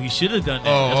 No, he should have done that.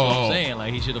 That's what I'm saying.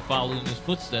 Like, he should have followed in his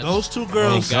footsteps. Those two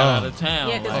girls- He got out of town.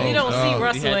 Yeah, because like, we don't God. see he had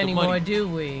Russell the anymore, money. do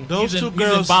we? Those He's two in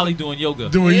girls Bali doing yoga.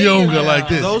 Doing Yeah. yoga like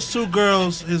this. Those two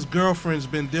girls, his girlfriend's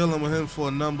been dealing with him for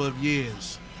a number of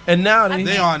years. And now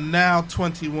They are now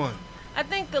 21. I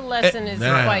think the lesson is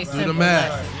Nah. quite Do the simple.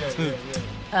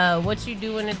 math. What you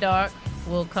do in the dark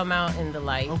will come out in the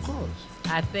light. Of course.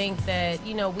 I think that,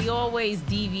 we always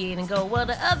deviate and go, well,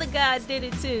 the other guy did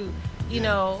it too.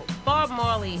 Bob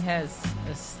Marley has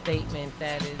a statement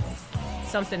that is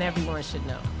something everyone should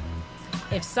know.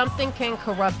 If something can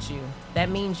corrupt you, that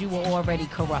means you were already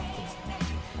corrupted.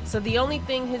 So the only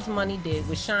thing his money did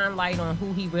was shine light on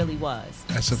who he really was.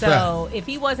 That's a So if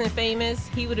he wasn't famous,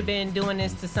 he would have been doing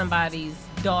this to somebody's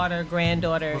daughter,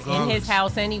 granddaughter in his Regardless.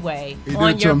 house anyway, He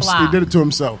on did, your he block. did it to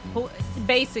himself.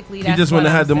 Basically, he that's just what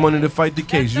wouldn't have I'm had the money saying. to fight the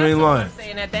case. You That's ain't what lying. I'm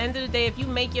saying. At the end of the day, if you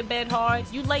make your bed hard,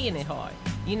 you laying it hard.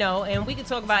 And we can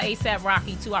talk about A$AP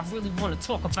Rocky too. I really want to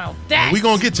talk about that. We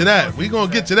gonna get to that. We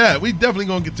definitely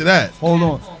gonna get to that. Hold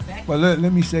on. But let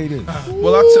me say this.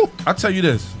 Well, I'll tell you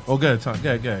this. Oh, go ahead, Tom.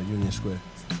 Go ahead, Union Square.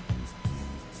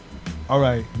 All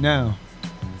right, now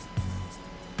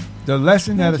the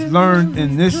lesson that is learned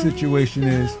in this situation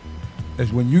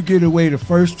is when you get away the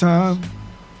first time,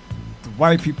 the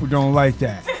white people don't like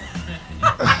that.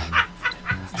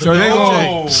 So they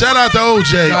go. Shout out to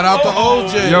OJ. Shout out to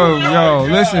OJ. Yo,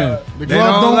 listen. They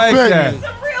glove don't don't like fit.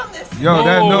 that.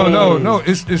 Yo, no.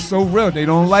 It's so real. They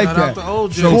don't like Shout that. out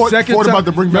to OJ. So Ford- second Ford time, about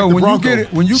to bring back the when Bronco.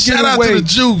 you Shout get out away, to the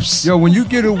juice. yo, when you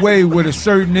get away with a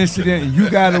certain incident and you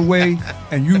got away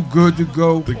and you good to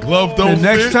go, The glove the don't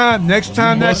next fit. time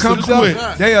that must comes have quit.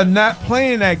 up, they are not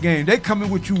playing that game. They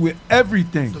coming with you with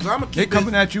everything. 'Cause I'ma They keep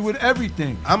coming at you with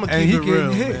everything. I'm and going he to keep it getting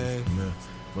real, hit. man.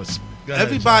 Go ahead,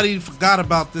 Everybody forgot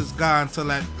about this guy until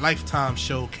that Lifetime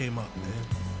show came up, man.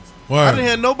 Word. I didn't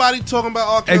hear nobody talking about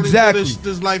R. Kelly Exactly. until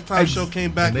this Lifetime show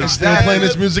came back. And they Now, still playing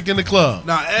this music in the club.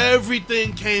 Now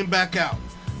everything came back out.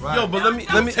 Yo, but let me.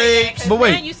 Tapes. But Now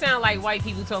wait. you sound like white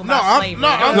people talking No, about I'm- slavery. no,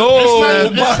 I'm- No,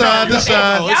 This side, this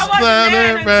side. Y'all wasn't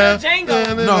there until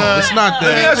Django. No, it's not that.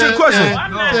 Let me ask you a question.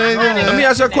 I'm not running. Let me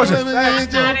ask you a question.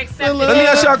 That's not acceptable. Let me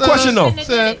ask you a question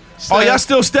though. Are y'all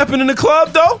still stepping in the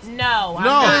club though? No, I'm No.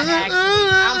 not actually.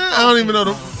 I don't even know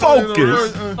the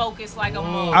Focus. I'm focused like a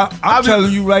mole. I'm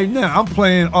telling you right now, I'm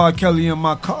playing R. Kelly in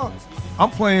my car. I'm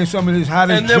playing some of this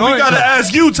hottest And then we joints. gotta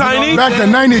ask you, Tiny. Back to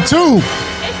 92.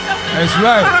 That's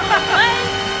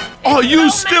right. Oh, you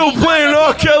still playing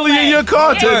R. Kelly in your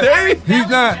car today? He's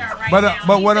not.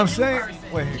 But what I'm saying.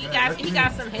 Wait, He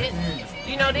got some hits.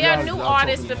 You know, there are new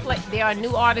artists to play. There are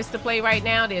new artists to play right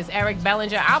now. There's Eric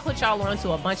Bellinger. I'll put y'all on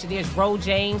to a bunch of. There's Ro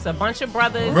James, a bunch of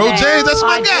brothers. Ro James, that's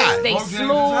my are guy. just- They Ro James is smooth.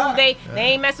 hot. They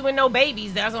ain't messing with no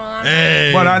babies. That's all I'm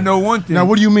Hey. But I know one thing. Now,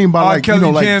 what do you mean by R. like, Kelly you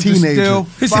know, like jams is teenager? still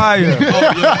fire. DJ.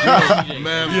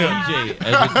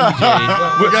 As a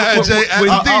DJ. Go ahead, Jay. As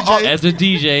a DJ. As a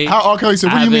DJ. How R. Kelly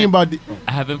said, what do you mean by...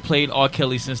 I haven't played R.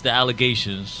 Kelly since the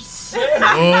allegations.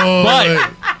 Oh,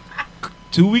 But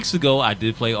 2 weeks ago, I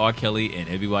did play R. Kelly, and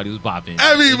everybody was bopping.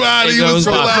 everybody was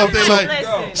so out there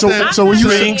like. So when you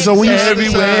say so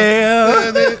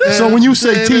when you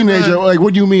say teenager, like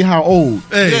what do you mean? How old?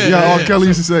 Yeah, R. Kelly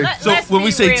used to say. So when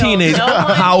we say teenage,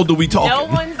 how old are we talking? No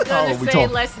one's How gonna old we say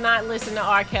talking? let's not listen to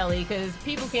R. Kelly because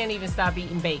people can't even stop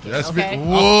eating bacon. That's okay?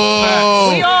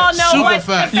 whoa. We all know Super what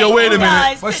fat. the Yo, wait a bacon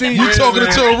minute. does But to see, the You talking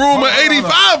to a room of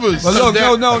 85ers. But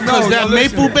look, no. Because that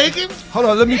listen. maple bacon? Hold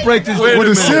on, let me break this. Wait a With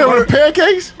the minute. cereal and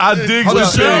pancakes? I dig Hold what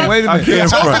on, you're saying. wait a I minute. can't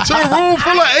Talking front. to a room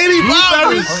full of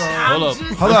 85ers. Hold up.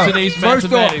 Hold on. Today's First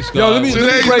off, mathematics, yo, let me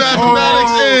Today's break.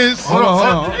 mathematics is. Hold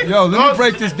on. Yo, let me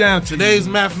break this down to Today's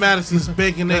mathematics is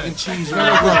bacon, egg, and cheese. Yo,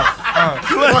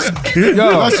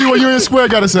 Let's see what Union Square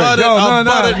got to say. Butter- yo, a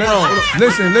no. buttered roll.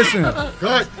 Listen.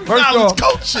 First off,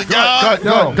 Coaching, y'all.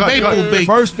 yo, Maple bacon.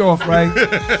 first off, right?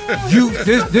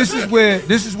 This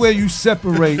is where you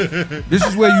separate. This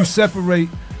is where you separate.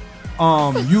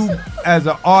 You as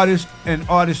an artist and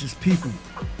artists as people.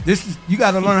 You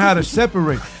got to learn how to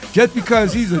separate. Just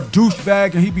because he's a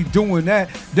douchebag and he be doing that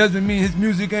doesn't mean his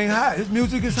music ain't hot. His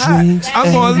music is hot.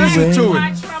 I'm going to listen to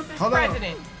why it. Trump is Hold on.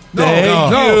 president. No,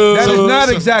 you. that is not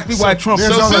So- exactly why Trump is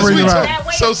so So Something since, we really talk-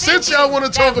 right. so since y'all want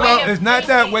to talk about, It's not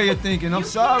that way of thinking. I'm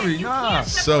sorry. Nah.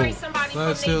 so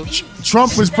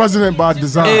Trump was president by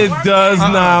design. It does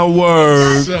not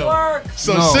work.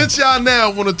 so No. since y'all now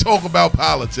want to talk about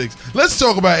politics, let's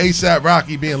talk about ASAP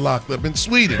Rocky being locked up in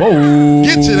Sweden.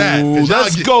 Get to that. 'cause y'all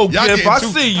Let's go, y'all Giff. getting I too-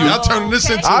 see you. Y'all turning this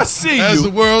into I see as you. the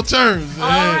world turns. All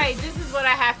right, this is what I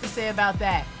have to say about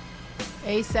that.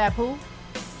 ASAP who?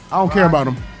 I don't care about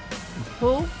him.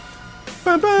 Who?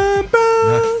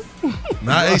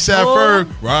 Not ASAP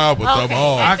Ferg. Rob with them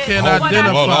all. I can't What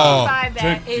identify. I mean by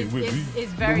that is The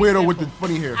very weirdo simple. with the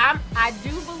funny hair. I do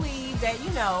believe that,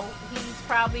 he's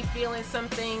probably feeling some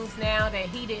things now that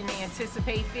he didn't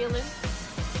anticipate feeling.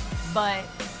 But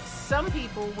some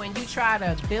people, when you try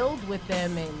to build with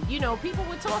them and, people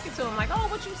were talking to him like, oh,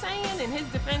 what you saying? And his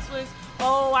defense was,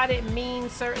 oh, I didn't mean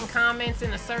certain comments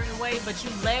in a certain way, but you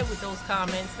led with those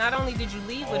comments. Not only did you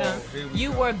lead with them,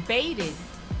 you were baited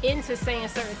into saying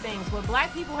certain things. What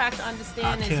black people have to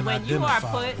understand is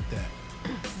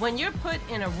when you're put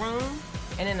in a room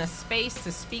and in a space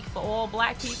to speak for all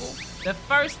black people, the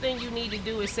first thing you need to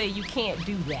do is say you can't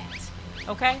do that.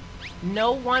 Okay?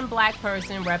 No one black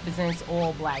person represents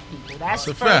all black people. That's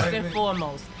a first fact. and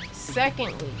foremost.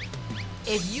 Secondly,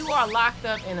 if you are locked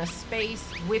up in a space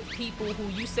with people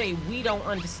who you say we don't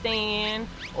understand,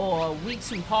 or we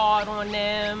too hard on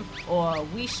them, or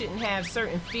we shouldn't have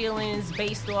certain feelings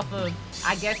based off of,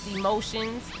 I guess,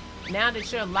 emotions, now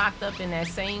that you're locked up in that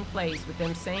same place with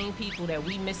them same people that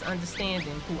we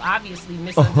misunderstanding, who obviously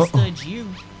misunderstood you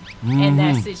in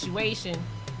that situation,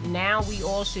 now we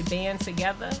all should band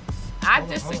together. I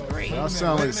disagree. That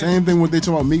sound like the same thing when they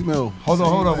talk about Meek Mill. Hold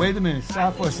on. Wait a minute.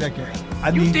 Stop for a second. I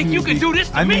need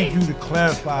you to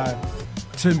clarify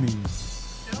to me,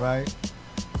 right?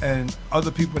 And other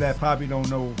people that probably don't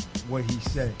know what he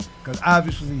said. Because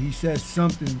obviously he said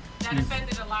something. That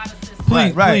offended a lot of sisters.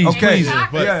 Right. Okay.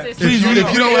 But Please,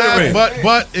 if you don't have,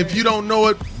 but if you don't know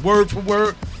it word for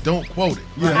word, don't quote it.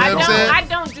 You know what I'm saying? I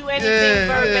don't do anything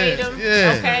verbatim.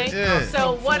 yeah, Okay. yeah.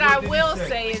 So what I will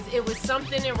say is it was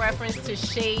something in reference to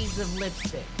shades of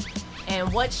lipstick.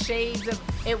 And what shades of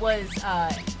it was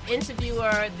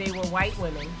interviewer, they were white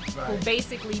women who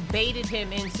basically baited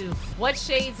him into what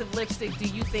shades of lipstick do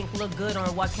you think look good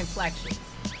on what complexions?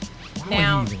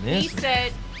 Now he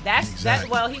said that's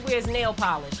well, he wears nail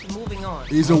polish. Moving on.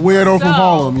 He's a weirdo from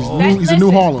Harlem. He's a new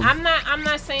listen, Harlem. I'm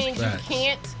not saying you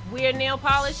can't wear nail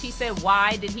polish. He said,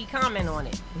 why did he comment on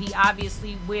it? He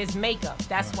obviously wears makeup.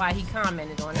 That's why he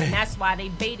commented on it. And that's why they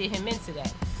baited him into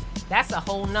that. That's a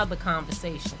whole nother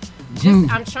conversation.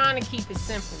 I'm trying to keep it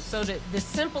simple. So the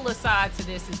simpler side to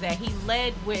this is that he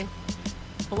led with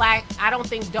black. I don't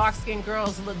think dark-skinned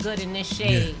girls look good in this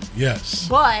shade. Yes.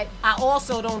 But I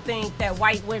also don't think that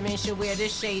white women should wear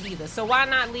this shade either. So why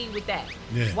not lead with that?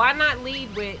 Yeah. Why not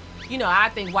lead with I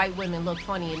think white women look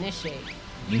funny in this shape.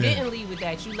 You Yeah. didn't lead with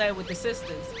that. You led with the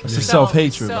sisters. It's a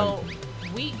self-hatred, So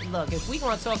we look, if we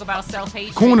gonna talk about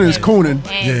self-hatred, Cooning is cooning.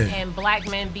 and black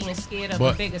men being scared of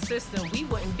But- a bigger system, we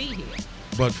wouldn't be here.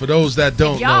 But for those that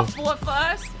don't If y'all know, fought for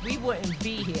us, we wouldn't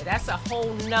be here. That's a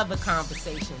whole nother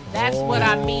conversation. That's what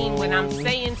I mean when I'm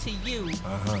saying to you,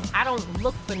 I don't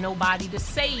look for nobody to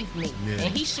save me. Yeah.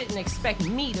 And he shouldn't expect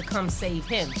me to come save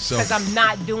him. So- Because I'm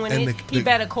not doing and it. the- He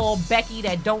better call Becky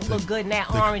that don't look good in that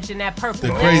orange and that purple.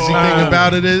 the crazy thing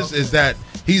about it is that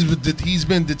he's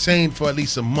been detained for at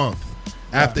least a month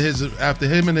after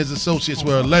him and his associates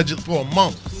were alleged for a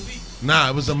month. Nah,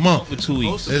 it was a month. For 2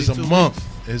 weeks. It's a month.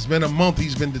 It's been a month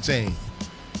he's been detained.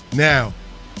 Now,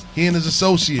 he and his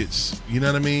associates, you know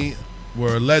what I mean,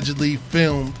 were allegedly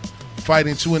filmed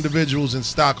fighting two individuals in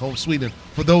Stockholm, Sweden.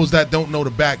 For those that don't know the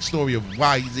backstory of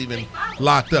why he's even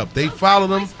locked up, they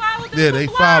followed him. Yeah, they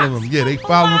followed him. Yeah, they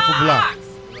followed him for blocks.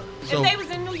 If they was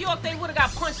in New York, they would have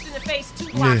got punched in the face 2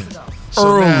 blocks ago.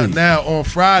 So now on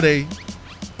Friday,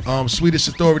 Swedish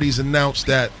authorities announced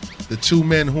that the two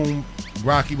men whom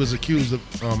Rocky was accused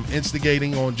of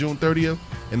instigating on June 30th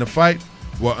in the fight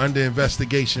were under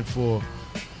investigation for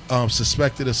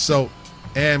suspected assault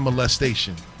and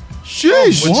molestation.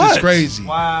 Sheesh, which what? is crazy.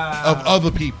 Wow. Of other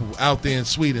people out there in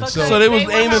Sweden. So they was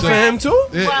aiming for him too?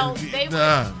 Well, They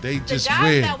the just guys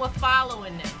weird. that were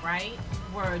following them, right,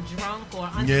 were drunk or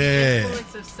under Yeah. the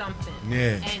influence of something. Yeah.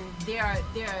 And there are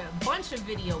a bunch of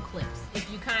video clips. If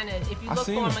you I look for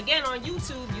seen them them. again on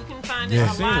YouTube, you can find Yeah. a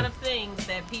I seen lot them. of things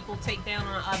that people take down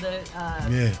on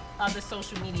other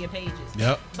social media pages.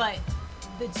 Yep. But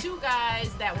the two guys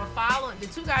that were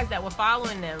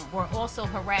following them were also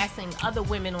harassing other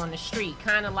women on the street,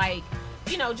 kind of like,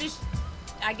 just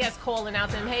I guess calling out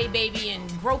to them, "Hey, baby,"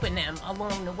 and groping them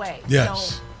along the way.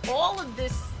 Yes. So all of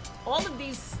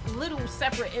these little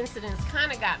separate incidents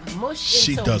kind of got mushed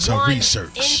She into does her one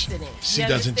research. incident. She You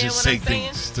doesn't understand just what say I'm saying?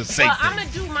 things to say well, things. I'm gonna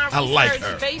do my I like research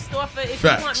her. based off of if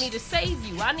Facts. you want me to save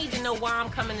you. I need to know why I'm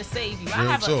coming to save you. Real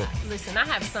I talk.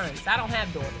 have sons. I don't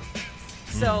have daughters.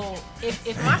 So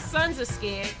if my sons are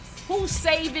scared, who's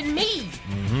saving me?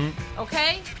 Mm-hmm.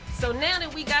 Okay? So now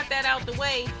that we got that out the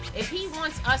way, if he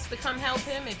wants us to come help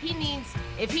him, if he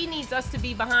needs us to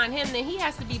be behind him, then he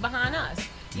has to be behind us.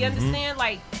 You Mm-hmm. understand?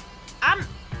 Like,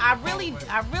 I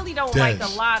really don't like a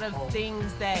lot of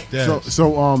things that.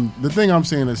 So the thing I'm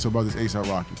saying is about this A$AP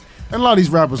Rocky, and a lot of these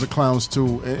rappers are clowns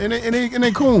too, and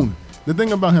they coon. The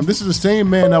thing about him, this is the same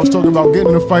man that was talking about getting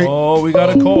in a fight. Oh, we got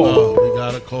a call. Oh, we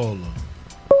got a caller.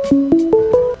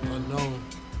 Unknown.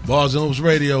 Bars and Hoops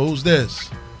Radio. Who's this?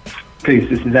 Peace,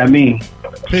 this is Amin.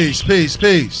 Peace, peace,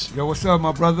 peace. Yo, what's up,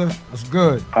 my brother? What's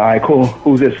good? All right, cool.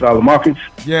 Who's this? Marcus?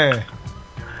 Yeah.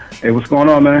 Hey, what's going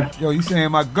on, man? Yo, you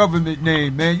saying my government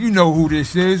name, man. You know who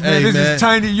this is, man. Hey, This man. is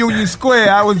Tiny Union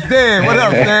Square. I was there. What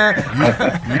up, man?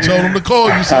 You told him to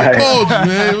call you. So he called you,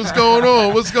 man. What's going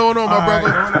on? What's going on, my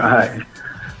brother?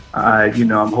 All right,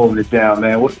 I'm holding it down,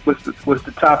 man. What's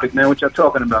the topic, man? What y'all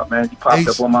talking about, man? You popped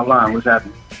up on my line. What's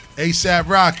happening? A$AP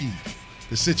Rocky,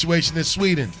 the situation in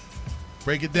Sweden.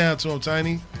 Break it down to him,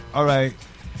 Tiny. All right.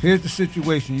 Here's the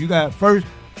situation. You got first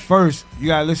you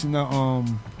gotta listen to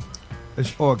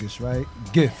it's August, right?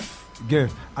 Gift.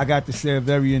 I got to say a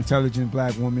very intelligent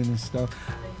black woman and stuff.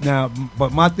 Now,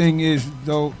 but my thing is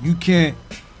though, you can't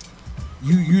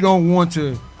you don't want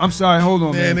to. I'm sorry, hold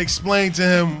on, man. Explain to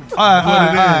him all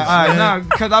right, man. nah,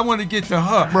 because I want to get to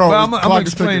her. Bro, but I'm the gonna clock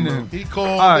is explain to ticking, him. bro. He called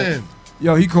All right. in.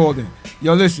 Yo, he called in.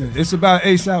 Yo, listen, it's about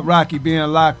A$AP Rocky being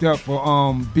locked up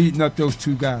for beating up those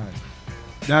two guys.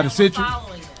 Now the situation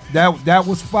that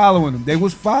was following him. They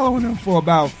was following him for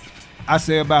about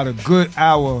a good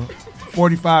hour,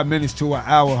 45 minutes to an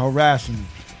hour harassing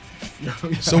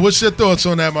him. So what's your thoughts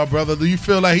on that, my brother? Do you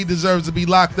feel like he deserves to be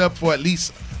locked up for at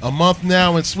least a month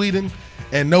now in Sweden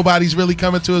and nobody's really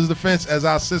coming to his defense, as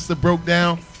our sister broke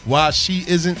down why she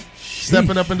isn't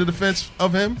stepping up in the defense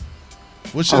of him?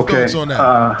 What's your thoughts on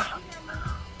that?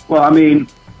 Well, I mean,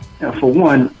 for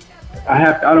one,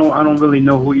 I don't really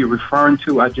know who you're referring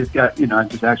to. I just got, I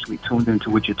just actually tuned into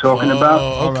what you're talking about.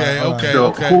 Okay.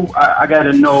 So who, I got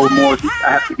to know more.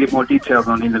 I have to get more details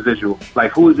on the individual.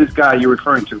 Like, who is this guy you're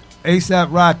referring to? A$AP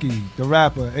Rocky, the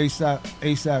rapper,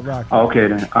 A$AP Rocky. Okay,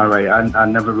 then. All right. I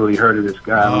never really heard of this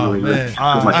guy. I don't really listen to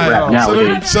too much rap So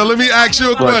nowadays. so let me ask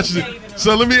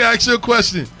you a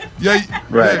question. Yeah,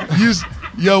 right.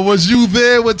 Was you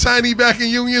there with Tiny back in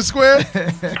Union Square?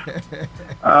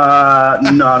 No,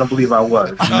 I don't believe I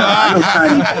was. I know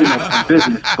Tiny's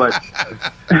business, but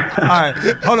All right,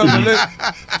 hold on.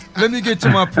 Let me get to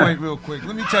my point real quick.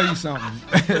 Let me tell you something.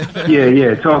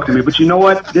 yeah, talk to me. But you know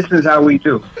what? This is how we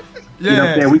do. You know what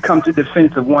I'm saying? We come to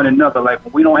defense of one another. Like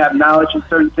when we don't have knowledge in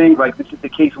certain things, like this is the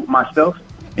case with myself.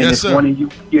 And Yes, if sir. one of you,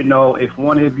 if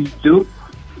one of you do,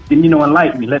 then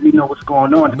enlighten me. Let me know what's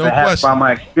going on. No Perhaps question. by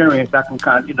my experience, I can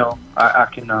I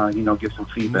can give some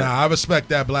feedback. Nah, I respect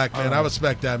that, black man. I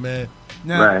respect that, man.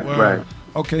 Now, Right.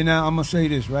 Okay, now I'm gonna say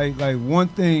this, right? Like one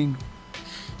thing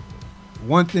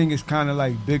is kind of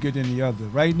like bigger than the other.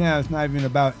 Right now, it's not even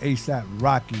about ASAP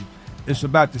Rocky. It's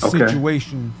about the Okay.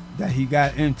 situation that he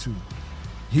got into.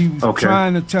 He was Okay.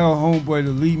 trying to tell homeboy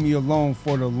to leave me alone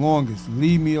for the longest.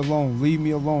 Leave me alone. Leave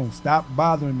me alone. Stop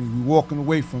bothering me. We walking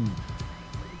away from you.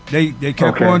 They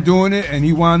kept Okay. on doing it, and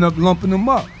he wound up lumping them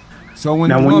up. So when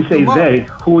Now, he when you lumped say them up, they,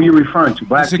 who are you referring to?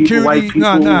 Black people, white people,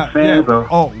 fans? yeah. Or?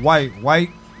 Oh, white.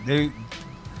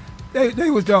 They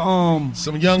was the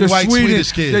some young the white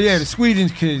Swedish kids. The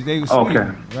Swedish kids. They was Okay.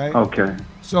 Sweden, right? Okay.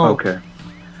 So Okay.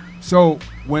 So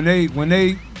when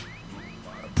they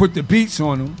put the beats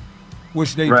on them,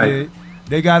 which they Right. did,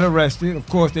 they got arrested. Of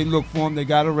course, they looked for him. They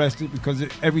got arrested because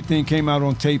everything came out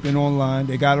on tape and online.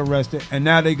 They got arrested, and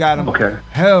now they got him Okay.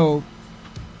 held,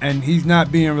 and he's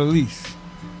not being released.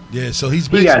 Yeah, so he's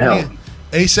He got basically held.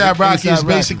 ASAP Rocky A$AP is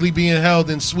Rocky. basically being held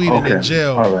in Sweden Okay. in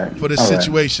jail All right. for this All right.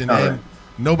 situation, All and right.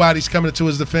 nobody's coming to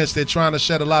his defense. They're trying to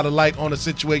shed a lot of light on the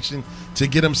situation to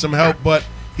get him some help, but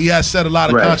he has said a lot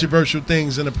of Right. controversial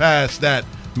things in the past that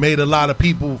made a lot of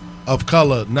people of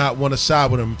color not want to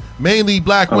side with him, mainly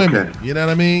black women. You know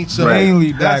what I mean? So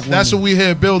Mainly black that's what women. we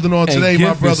here building on And today, Giff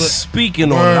my is brother.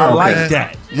 speaking on it. I like man.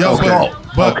 that. Yo, Let's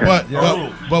go.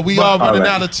 but we are running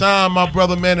out of time, my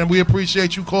brother, man, and we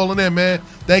appreciate you calling in, man.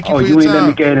 Thank you Oh, for you your ain't let me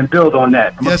time. get in and build on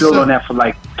that. I'm Yes, gonna build sir. on that for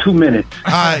like 2 minutes.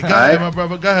 All right, go ahead, my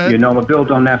brother. Go ahead. I'm gonna build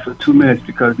on that for 2 minutes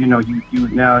because you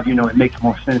now it makes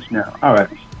more sense now. All right.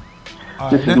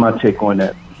 This is my take on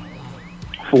that.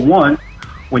 For one,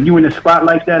 when you in a spot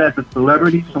like that as a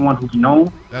celebrity, someone who's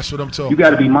known, That's what I'm talking. you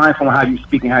got to be mindful of how you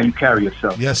speak and how you carry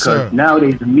yourself. Yes, because sir.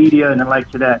 nowadays the media and the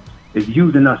likes of that is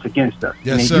using us against us.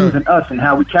 Yes, and sir. they're using us and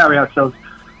how we carry ourselves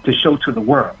to show to the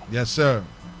world. Yes, sir.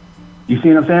 You see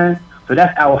what I'm saying? So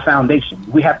that's our foundation.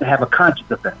 We have to have a conscience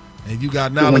of that. And you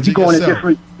got So when knowledge you of go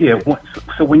into yourself.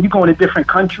 so when you go into different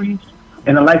countries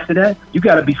and the likes of that, you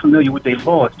got to be familiar with their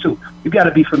laws too. You got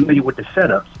to be familiar with the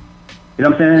setups. You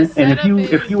know what I'm saying? And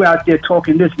if you out there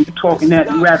talking this and you talking that,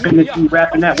 you rapping this, you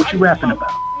rapping that, what you rapping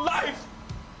about?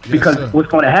 Because sir. what's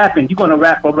going to happen? You're going to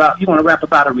rap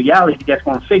about a reality that's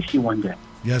going to face you one day.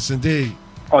 Yes, indeed.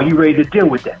 Are you ready to deal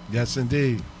with that? Yes,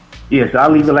 indeed. Yeah, so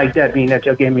I'll leave it like that, being that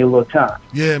y'all gave me a little time.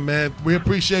 Yeah, man. We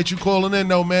appreciate you calling in,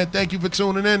 though, man. Thank you for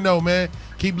tuning in, though, man.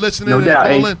 Keep listening No and doubt.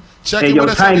 calling. Check in yo,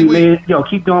 with us Tiny, every week. man. Yo,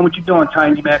 keep doing what you're doing,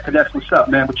 Tiny, man, because that's what's up,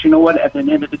 man. But you know what? At the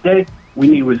end of the day, we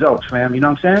need results, fam. You know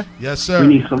what I'm saying? Yes, sir. We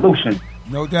need solutions.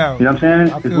 No doubt. You know what I'm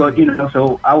saying? I It's feel what,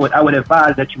 so I would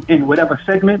advise that you end whatever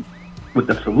segment with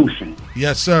the solution.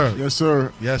 Yes, sir. Yes,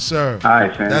 sir. Yes, sir. All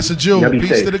right, fam. That's a Jew. Y'all be Peace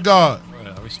safe. to the God.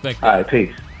 I respect All right,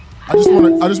 peace. I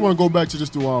just want to go back to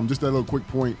just that little quick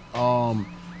point.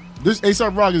 This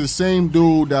A$AP Rocky is the same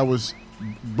dude that was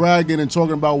bragging and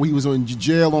talking about when he was in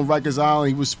jail on Rikers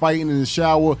Island. He was fighting in the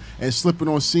shower and slipping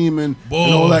on semen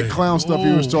and all that clown stuff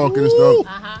he was talking and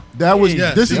stuff. That was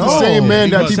Yes, this is he the was. same man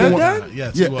He that was. people Said want. that?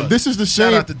 Yes, he yeah, was. this is the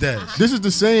Shout same. out to Dez. This is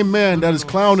the same man that is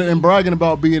clowning and bragging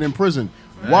about being in prison.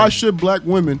 Why should black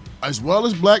women, as well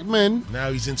as black men,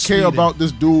 Now he's in care Sweden. about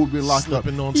this dude being locked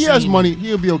Slipping up? on He has semen. money.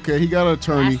 He'll be okay. He got an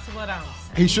attorney. That's what I'm saying.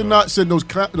 He should not send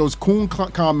those coon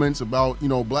comments about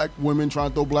black women trying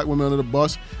to throw black women under the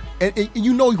bus, and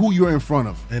you know who you're in front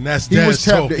of. And that's he was Dez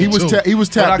tapped. talking, He was too. he was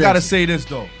But tapped. I gotta in. say this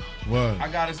though. What? I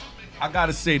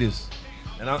gotta say this,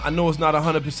 and I know it's not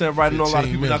 100% right. I know a lot of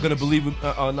 15 people not gonna minutes. believe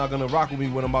it, not gonna rock with me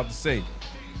what I'm about to say.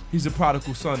 He's a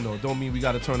prodigal son though. Don't mean we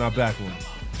gotta turn our back on him.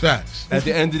 Facts. At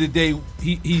the end of the day,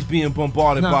 he's being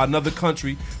bombarded No. by another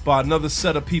country, by another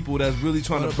set of people that's really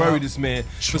trying to bury this man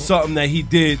for something that he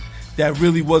did that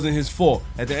really wasn't his fault.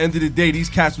 At the end of the day, these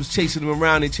cats was chasing him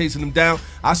around, they chasing him down.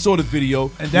 I saw the video.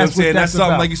 And you know that's what I'm what saying? that's That's something,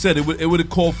 about. like you said, it would have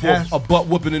called for That's- a butt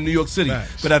whooping in New York City.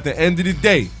 Facts. But at the end of the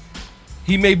day,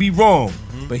 he may be wrong,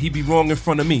 but he be wrong in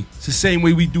front of me. It's the same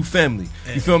way we do family.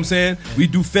 You feel what I'm saying? We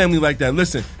do family like that.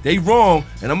 Listen, they wrong,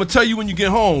 and I'm gonna tell you when you get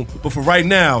home. But for right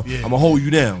now, I'm gonna hold you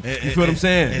down. You feel what I'm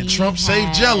saying? And Trump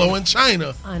saved Jello in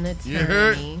China. An You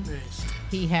heard? attorney.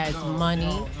 He has money.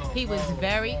 He was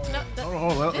very.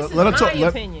 No, this is let her my talk.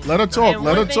 opinion. Let her talk. And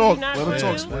Let her one thing talk. you're not Let her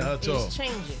gonna talk. do Let her is talk.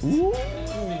 change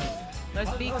it.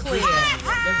 Let's be clear.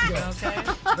 Okay.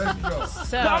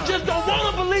 So I just don't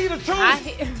want to believe the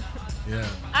truth. Yeah.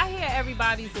 I hear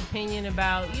everybody's opinion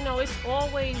about, it's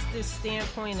always this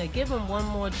standpoint of give him one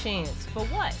more chance. For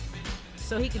what?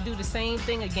 So he could do the same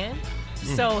thing again?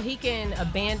 so he can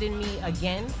abandon me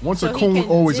again. Once so a he coon, can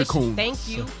always a coon. Thank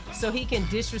you. So he can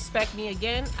disrespect me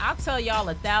again. I'll tell y'all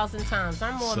 1,000 times.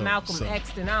 I'm more Malcolm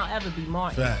X than I'll ever be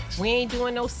Martin. Facts. We ain't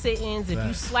doing no sit-ins. If you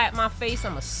Facts. slap my face,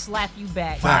 I'ma slap you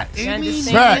back. Facts. You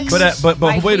understand? Facts. But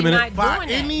Like, wait a we're minute. not doing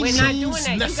that. We're not doing that.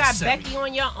 You got necessary. Becky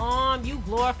on your arm. You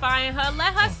glorifying her.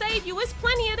 Let her save you. It's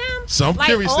plenty of them. So I'm like,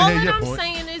 curious to all hear that your I'm point.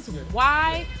 saying is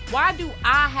why do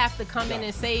I have to come in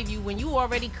and save you when you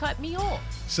already cut me off?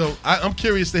 So I'm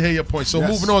curious to hear your point. So Yes.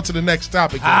 moving on to the next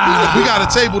topic. We got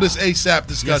to table this ASAP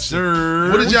discussion. Yes, sir.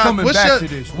 What did We y'all? coming back to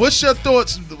this. What's your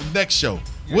thoughts? Next show.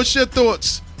 What's your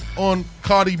thoughts on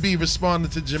Cardi B responding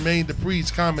to Jermaine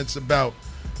Dupri's comments about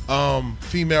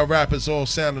female rappers all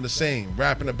sounding the same,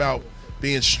 rapping about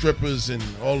being strippers and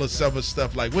all this other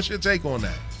stuff? Like, what's your take on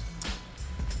that?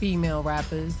 Female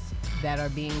rappers that are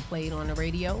being played on the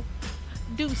radio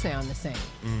do sound the same.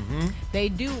 Mm-hmm. They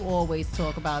do always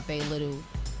talk about their little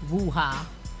woo-ha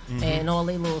and all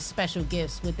their little special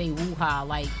gifts with their woo-ha,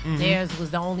 like theirs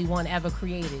was the only one ever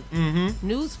created.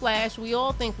 Newsflash, we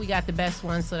all think we got the best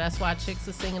one, so that's why chicks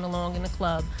are singing along in the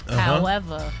club.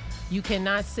 However, you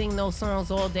cannot sing those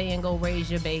songs all day and go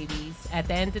raise your babies. At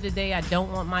the end of the day, I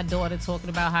don't want my daughter talking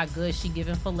about how good she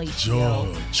giving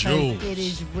fellatio. Jules. Because it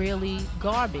is really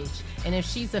garbage. And if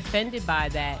she's offended by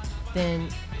that, then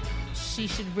she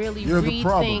should really You're the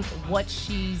problem. rethink what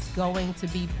she's going to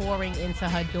be pouring into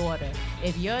her daughter.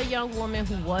 If you're a young woman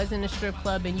who was in a strip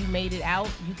club and you made it out,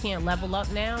 you can't level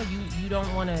up now. You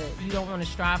don't want to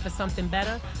strive for something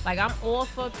better. Like, I'm all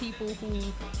for people who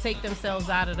take themselves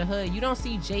out of the hood. You don't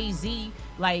see Jay-Z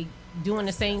like doing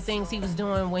the same things he was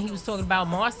doing when he was talking about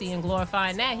Marcy and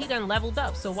glorifying that. He done leveled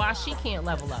up, so why she can't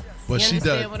level up? But You she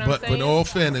understand does. what I'm But saying? in all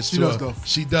fairness She to does, her, though.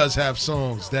 she does have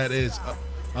songs that is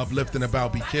uplifting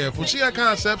about be careful. She got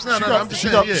concepts. No, She I'm just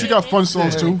saying. she got fun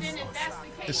songs too.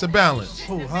 It's a balance.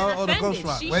 Who, her or the Ghost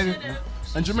Rock? She Wait a- should've-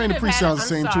 And she Jermaine should've Dupri had sounds a- the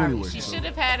same I'm too sorry. anyway, She so. should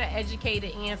have had an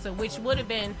educated answer, which would have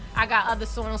been, I got other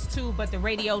songs too, but the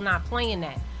radio not playing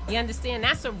that. You understand?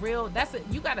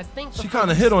 You got to think. She before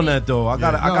kind of you hit on speak. that though. I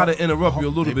gotta interrupt you a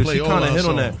little They bit. play She all kind of our hit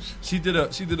on that. songs.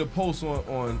 She did a post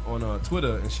on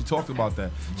Twitter and she talked about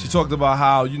that. She talked about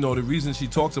how the reason she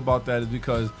talks about that is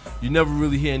because you never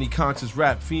really hear any conscious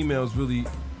rap females really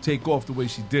take off the way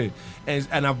she did, and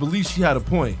I believe she had a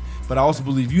point. But I also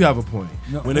believe you have a point.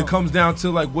 When it comes down to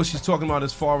like what she's talking about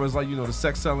as far as like the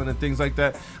sex selling and things like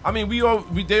that. I mean,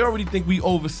 they already think we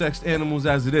oversexed animals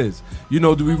as it is. Do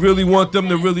we really want them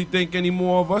to really think any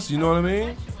more of us? You know what I mean?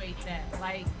 Accentuate that.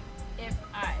 Like,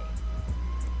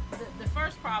 the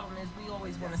first problem is we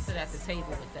always want to sit at the table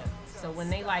with them. So when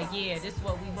they like, yeah, this is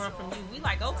what we want from you, we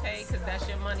like, okay, because that's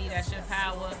your money, that's your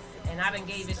power, and I done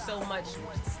gave it so much.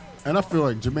 And I feel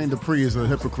like Jermaine Dupri is a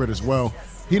hypocrite as well.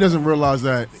 He doesn't realize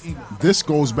that this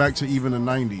goes back to even the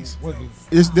 90s.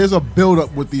 There's a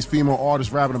buildup with these female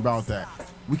artists rapping about that.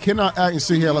 We cannot act and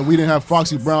sit here like we didn't have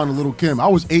Foxy Brown and Lil' Kim. I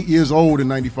was 8 years old in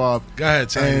 95. Go ahead,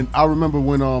 Tony. And I remember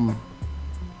when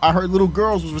I heard little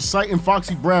girls was reciting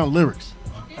Foxy Brown lyrics.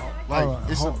 Like,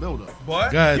 it's a buildup.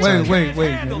 What? Go ahead, Tony. Wait.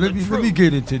 Man. Let me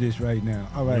get into this right now.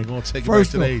 All right. We're gonna take it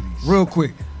First back to the off, 80s. real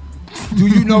quick. Do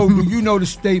you know the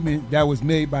statement that was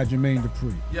made by Jermaine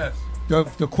Dupri? Yes.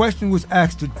 The question was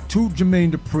asked to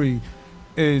Jermaine Dupri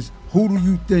is, who do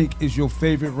you think is your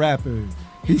favorite rapper?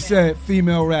 He said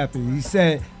female rapper. He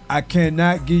said, I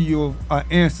cannot give you an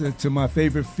answer to my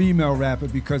favorite female rapper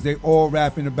because they all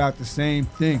rapping about the same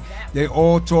thing. They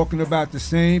all talking about the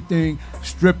same thing.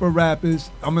 Stripper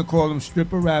rappers. I'm going to call them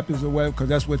stripper rappers or whatever because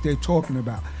that's what they're talking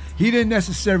about. He didn't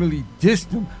necessarily diss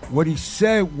them. What he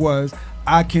said was,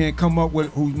 I can't come up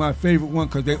with who's my favorite one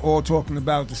because they all talking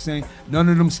about the same. None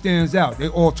of them stands out. They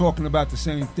all talking about the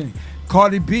same thing.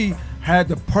 Cardi B had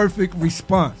the perfect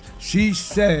response. She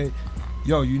said,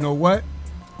 yo, you know what?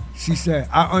 She said,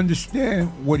 I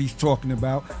understand what he's talking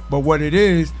about, but what it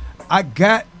is, I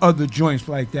got other joints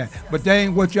like that. But that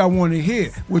ain't what y'all want to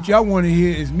hear. What y'all want to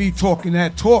hear is me talking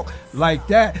that talk like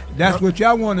that. That's what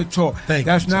y'all want to talk.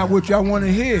 That's not what y'all want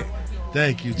to hear.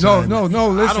 Thank you, No, Tony.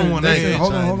 listen. I don't want to hear.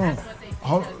 Hold on.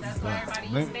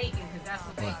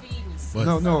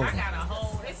 No.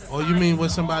 Or you mean when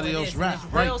somebody else rap, It's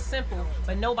right? real simple,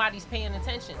 but nobody's paying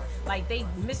attention. Like, they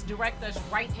misdirect us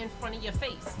right in front of your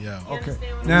face. Yeah. You understand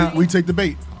what I'm Now saying? we take the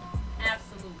bait.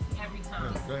 Absolutely, every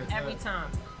time. Every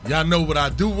time. Y'all know what I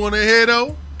do want to hear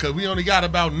though, because we only got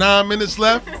about 9 minutes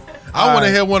left. I want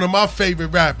to hear one of my favorite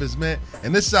rappers, man.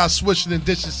 And this is our Swishing and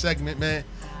Dishes segment, man.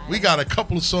 We got a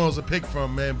couple of songs to pick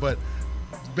from, man. But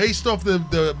based off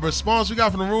the response we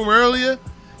got from the room earlier,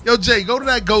 Yo, Jay, go to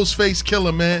that Ghostface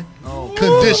Killer, man.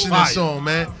 Conditioning Fire. song,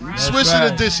 man. That's Switching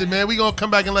right. edition, man. We gonna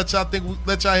come back and let y'all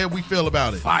hear what we feel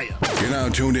about it. Fire. You're now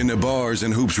tuned into Bars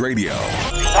and Hoops Radio.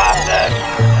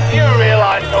 You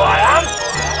realize who I am?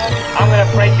 I'm gonna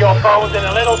break your bones in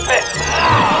a little bit.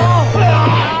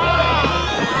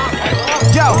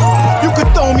 Yo, you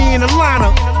could throw me in a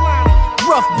lineup.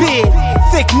 Rough beard,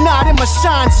 thick knot and my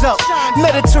shines up.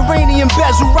 Mediterranean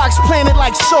bezel rocks planted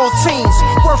like saltines.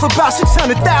 Worth about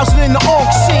 600,000 in the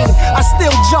auction. I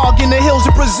still jog in the hills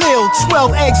of Brazil.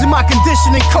 12 eggs in my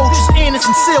conditioning coach is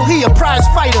Anderson Seal. He a prize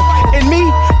fighter. And me,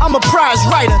 I'm a prize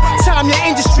writer. Time your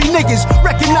industry niggas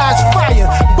recognize fire.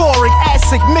 Boric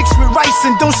acid mixed with rice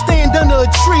and don't stand under a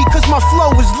tree cause my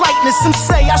flow is lightness. Some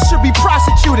say I should be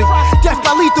prosecuted. Death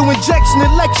by lethal injection,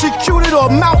 electrocuted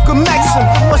or Malcolm X him.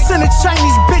 Or send a Chinese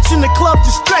bitch in the club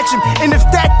to stretch him. And if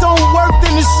that don't work,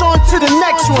 then it's on to the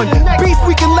next one. Beef,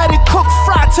 we can let it cook,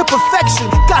 fry to perfection.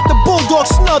 Got the bulldog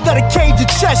snub that a cage to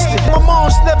chested. My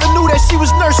moms never knew that she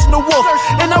was nursing a wolf.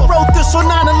 And I wrote this on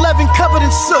 9/11 covered in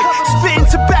soot. Spitting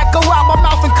tobacco out my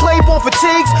mouth and Claiborne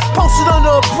fatigues. Posted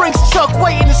under a Brinks truck,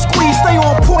 waiting to squeeze. Stay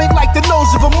on point like the nose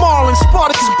of a marlin.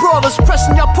 Spartacus brawlers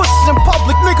pressing your pussies in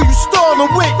public. Nigga, you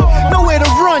stalling with nowhere to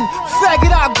run.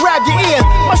 Faggot, I'll grab your ear.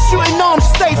 My shooting arms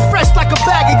stay fresh like a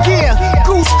bag of gear.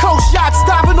 Goose Coast yachts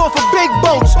diving off of big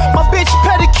boats. My bitch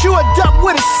pedicured up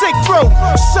with a sick throat.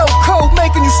 So cold,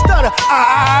 making you stutter.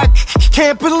 I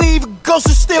can't believe ghosts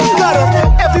are still gutter.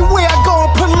 Everywhere I go,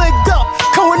 I'm put licked up.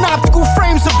 Cohen optical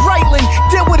frames of Breitling,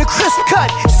 did with a crisp cut.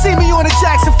 See me on the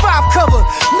Jackson 5 cover.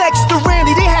 Next to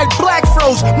Randy, they had black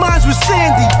froze. Mine was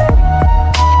Sandy.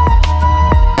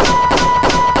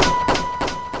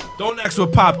 Don't ask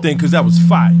what Pop think, because that was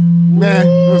fire. Man,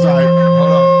 it was all right.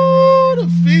 Oh, the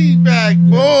feedback,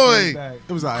 boy.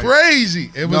 It was all right.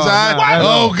 Crazy. It was No, all right.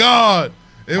 nah, Oh, God.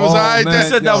 It was all right. man. Dad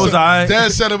said that was all right.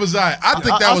 Dad said it was all right. I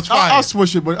think that was fire. I'll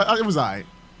switch it, but it was all right.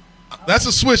 That's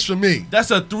a switch for me. That's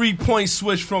a 3-point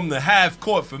switch from the half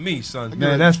court for me, son.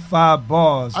 Man, that's 5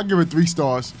 bars. I give it 3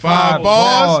 stars. 5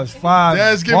 bars. 5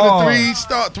 Dad's giving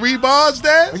it 3 bars,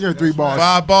 Dad? I give it 3 bars.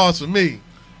 5 bars for me.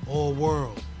 All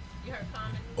world.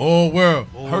 All world.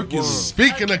 Hercules.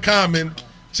 Speaking of Common,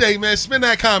 Jay, man, spin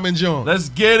that Common joint. Let's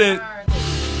get it.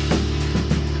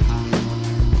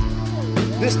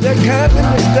 This that Common,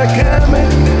 this that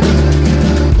Common.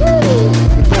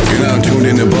 You're now tuned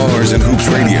into Bars and Hoops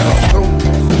Radio.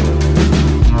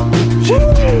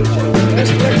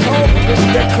 This that cold, this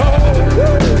that cold.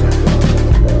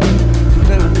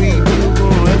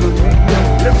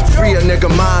 Free a nigga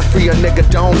mind, free a nigga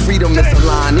don't. Freedom is a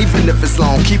line, even if it's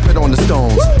long. Keep it on the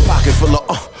stones. Pocket full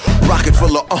of rocket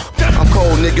full of I'm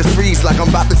cold, niggas freeze like I'm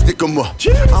about to stick 'em up.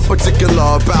 I'm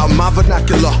particular about my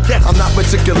vernacular. I'm not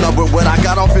particular with what I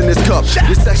got off in this cup.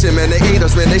 This section, man, they hate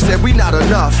us, man. They said we not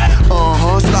enough.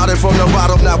 Started from the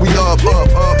bottom, now we up.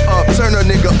 Turn a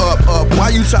nigga up. Why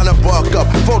you tryna buck up?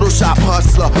 Photoshop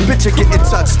hustler, picture getting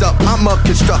touched up. I'm a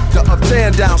constructor of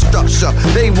tearing down structure.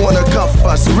 They wanna cuff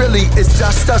us, really it's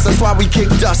just us. That's why we kick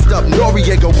dust up.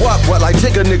 Noriega, what? Like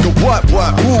Jigga nigga, what?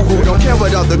 Who? Don't care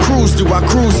what other crews do. I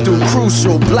cruise through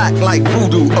crucial, black like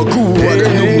voodoo, a guru of the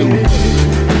new.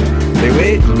 They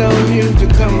waiting on you to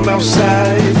come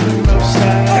outside.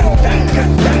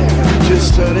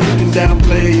 Just so they can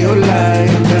downplay your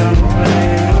life.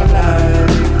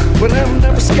 But I'm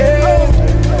never scared.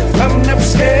 I'm never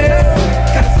scared.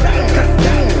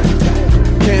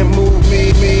 Can't move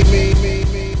me.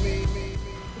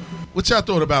 What y'all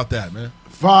thought about that, man?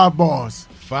 5 bars.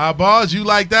 5 bars? You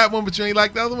like that one, but you ain't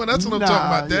like the other one? That's what I'm Nah, talking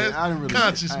about, Dad. yeah, I didn't really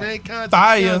Conscious, like man. it.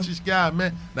 Conscious guy,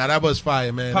 man. Nah, that was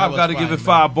fire, man. Pop got to give it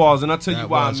 5 bars, and I'll tell you That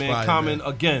why, was man. fire, Common, man.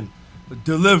 again,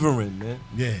 delivering, man.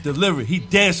 Yeah. Delivering. He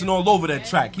dancing all over that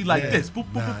track. He like Yeah. this. Boop,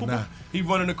 boop, boop, boop, boop. He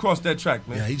running across that track,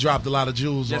 man. Yeah, he dropped a lot of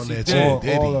jewels Yes, on he there, did. too.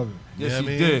 Did all he? of it. Yes, You know he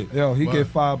what I mean? did. Yo, he Wow. get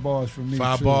 5 bars from me.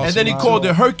 5 too. bars. And then he Wow. called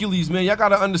it Hercules, man. Y'all got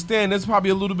to understand, there's probably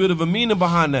a little bit of a meaning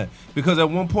behind that. Because at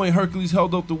one point, Hercules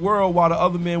held up the world while the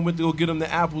other man went to go get him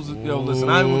the apples. Yo, listen,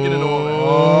 I ain't going to get into all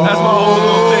that. That's my whole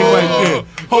little thing right there.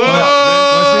 Hold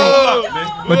up, man.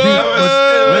 But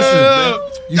listen, man.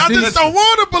 You Y'all see- just don't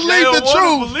want to believe the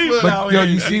truth. But yo,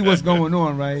 you see what's going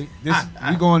on, right? This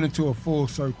we going into a full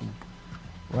circle,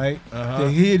 right? To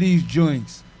hear these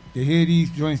joints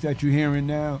that you're hearing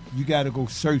now, you got to go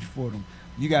search for them.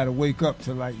 you gotta wake up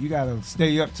to you gotta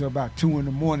stay up till about 2 in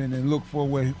the morning and look for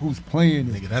who's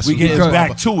playing it. That's we getting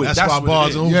back to it. That's why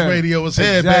Bars and Hoops Radio was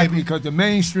here, exactly, baby. because the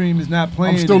mainstream is not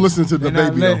playing. I'm still this. listening to the They're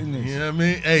not baby though. letting this. You know what I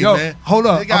mean? Hey, Yo, man. hold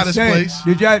up. They got I'm his saying, place.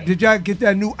 Did y'all get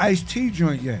that new Ice T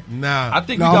joint yet? Nah. I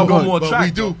think we got one more but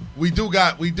track. We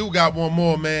do got one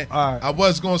more, man. All right. I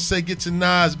was gonna say get to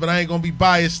Nas, but I ain't gonna be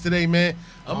biased today, man.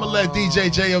 I'm gonna let DJ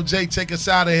JOJ take us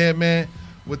out of here, man,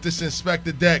 with this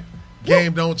Inspector Deck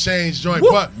Game Don't Change joint.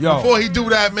 Woo. But Yo. before he do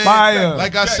that, man, Fire.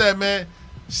 like I said, man,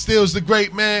 Steel's the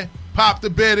great man. Pop the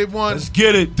bearded one. Let's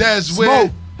get it. Des Smoke.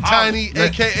 Witt, Tiny,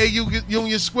 aka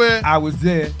Union Square. I was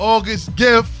there. August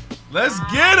Gift. Let's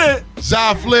get it.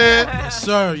 Zy Flair. Yes,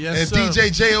 sir. Yes, And sir. DJ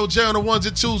JOJ on the ones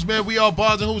and twos, man. We are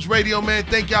Bars and Hoops Radio, man.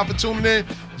 Thank y'all for tuning in.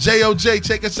 JOJ,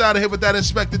 take us out of here with that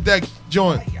Inspector Deck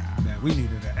joint. Man, we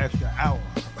needed an extra hour.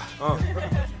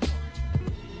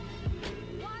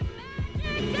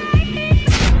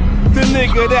 The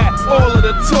nigga that all of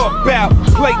the talk about.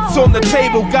 Plates on the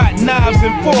table, got knives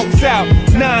and forks out.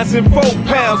 9s and 4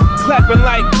 pounds, clapping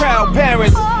like proud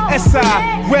parents.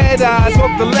 SI, red eyes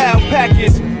off the loud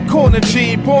package. Corner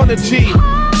G, born a G.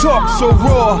 Talk so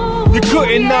raw, you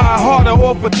couldn't nod harder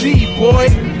off a D, boy.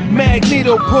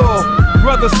 Magneto pull,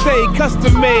 brother stay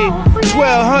custom made.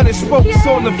 1200 spokes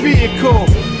on the vehicle.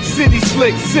 City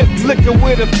slick, sip liquor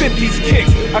with a 50s kick.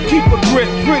 I keep a grip,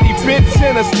 pretty bitch,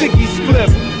 and a sticky split.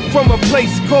 From a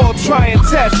place called Try and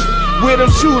Test. Where them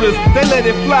shooters, they let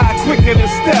it fly quicker than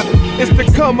step. It's the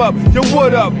come up, yo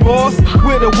what up boss?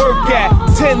 Where the work at?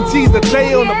 10 G's a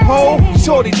day on the pole,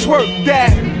 shorty twerk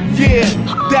that. Yeah,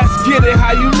 that's get it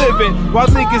how you living. While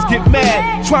niggas get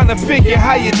mad, trying to figure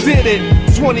how you did it.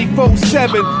 24/7,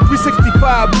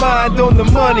 365 mind on the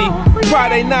money.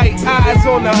 Friday night, eyes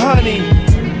on the honey.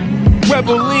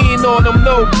 Rebel lean on them,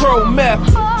 no pro meth.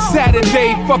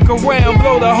 Saturday, fuck around,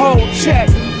 blow the whole check.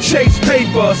 Chase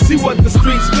paper, see what the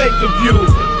streets make of you.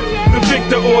 The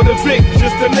victor or the Vic,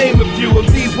 just to name a few.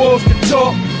 If these walls can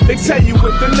talk, they tell you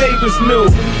what the neighbors knew.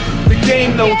 The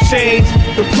game don't change,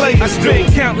 the players I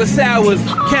spent countless hours,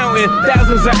 counting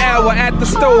thousands an hour at the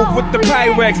stove with the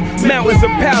Pyrex, mountains of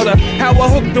powder. How I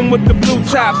hooked them with the blue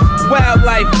tops,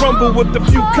 wildlife rumble with the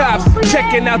few cops,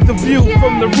 checking out the view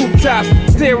from the rooftops,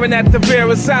 staring at the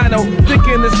Verrazano,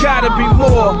 thinking there's gotta be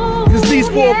more. Cause these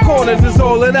 4 corners is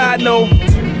all that I know.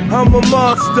 I'm a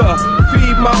monster,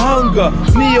 feed my hunger.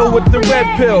 Neo with the red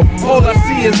pill, all I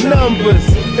see is numbers.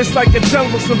 It's like a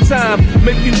jungle sometimes.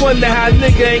 Make me wonder how a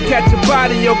nigga ain't catch a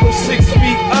body or go 6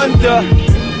 feet under.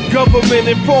 Government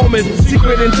informants,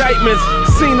 secret indictments.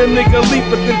 Seen a nigga leap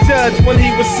at the judge when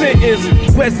he was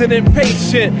sentenced. Resident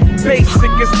patient,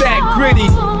 basic is that gritty.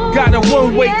 Got a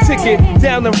one-way ticket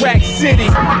down to Rack City.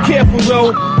 Careful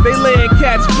though, they laying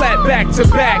cats flat back to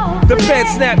back. The Fed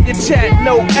snap your chat,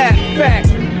 no app fact.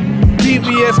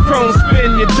 DBS chrome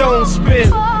spin, you don't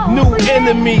spin. New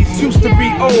enemies used to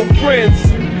be old friends.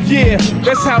 Yeah,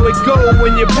 that's how it go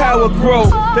when your power grow.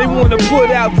 They wanna put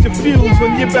out your fuse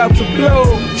when you're about to blow.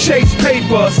 Chase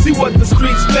paper, see what the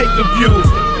streets make of you.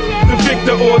 The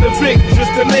victor or the Vic,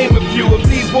 just to name a few. If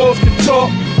these walls can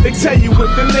talk, they tell you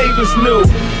what the neighbors knew.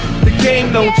 The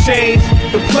game don't change,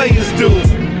 the players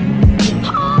do.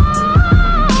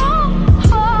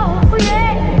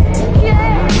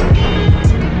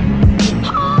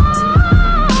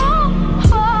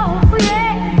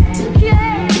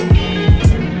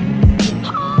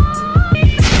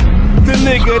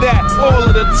 Nigga that all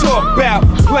of the talk about.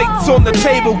 Plates on the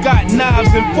table, got knives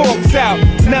and forks out.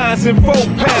 9s and 4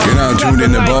 pounds. You're now tuned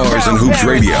in to Bars and Hoops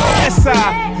Radio. SI,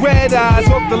 red eyes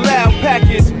off the loud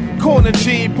package. Corner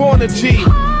G, born a G.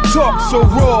 Talk so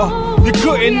raw, you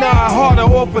couldn't nod harder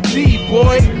off a D,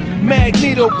 boy.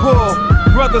 Magneto pull,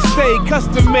 brother stay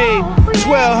custom made.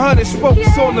 1200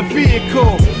 spokes on the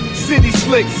vehicle. City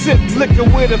slick, sip liquor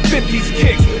with a 50s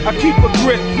kick. I keep a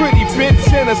grip, pretty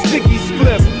bitch, and a sticky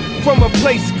split. From a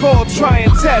place called Try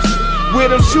and Test. Where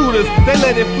them shooters, they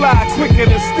let it fly quicker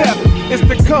than step. It's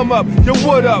the come up, yo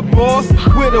what up boss?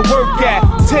 Where the work at?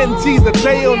 10 G's a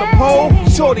day on the pole,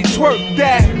 shorty twerk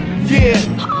that. Yeah,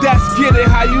 that's get it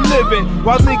how you living.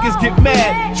 While niggas get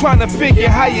mad, trying to figure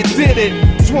how you did it.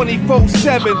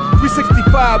 24/7,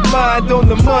 365 mind on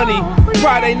the money.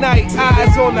 Friday night,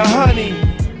 eyes on the honey.